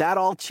 But that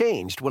all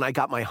changed when I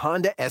got my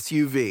Honda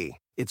SUV.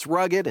 It's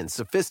rugged and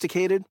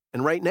sophisticated,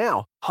 and right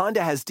now,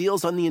 Honda has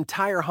deals on the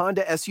entire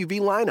Honda SUV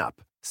lineup.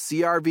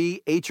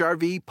 CR-V,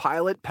 HR-V,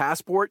 Pilot,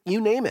 Passport,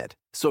 you name it.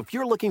 So if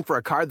you're looking for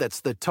a car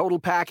that's the total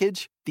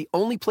package, the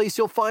only place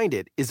you'll find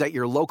it is at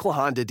your local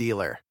Honda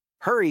dealer.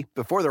 Hurry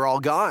before they're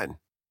all gone.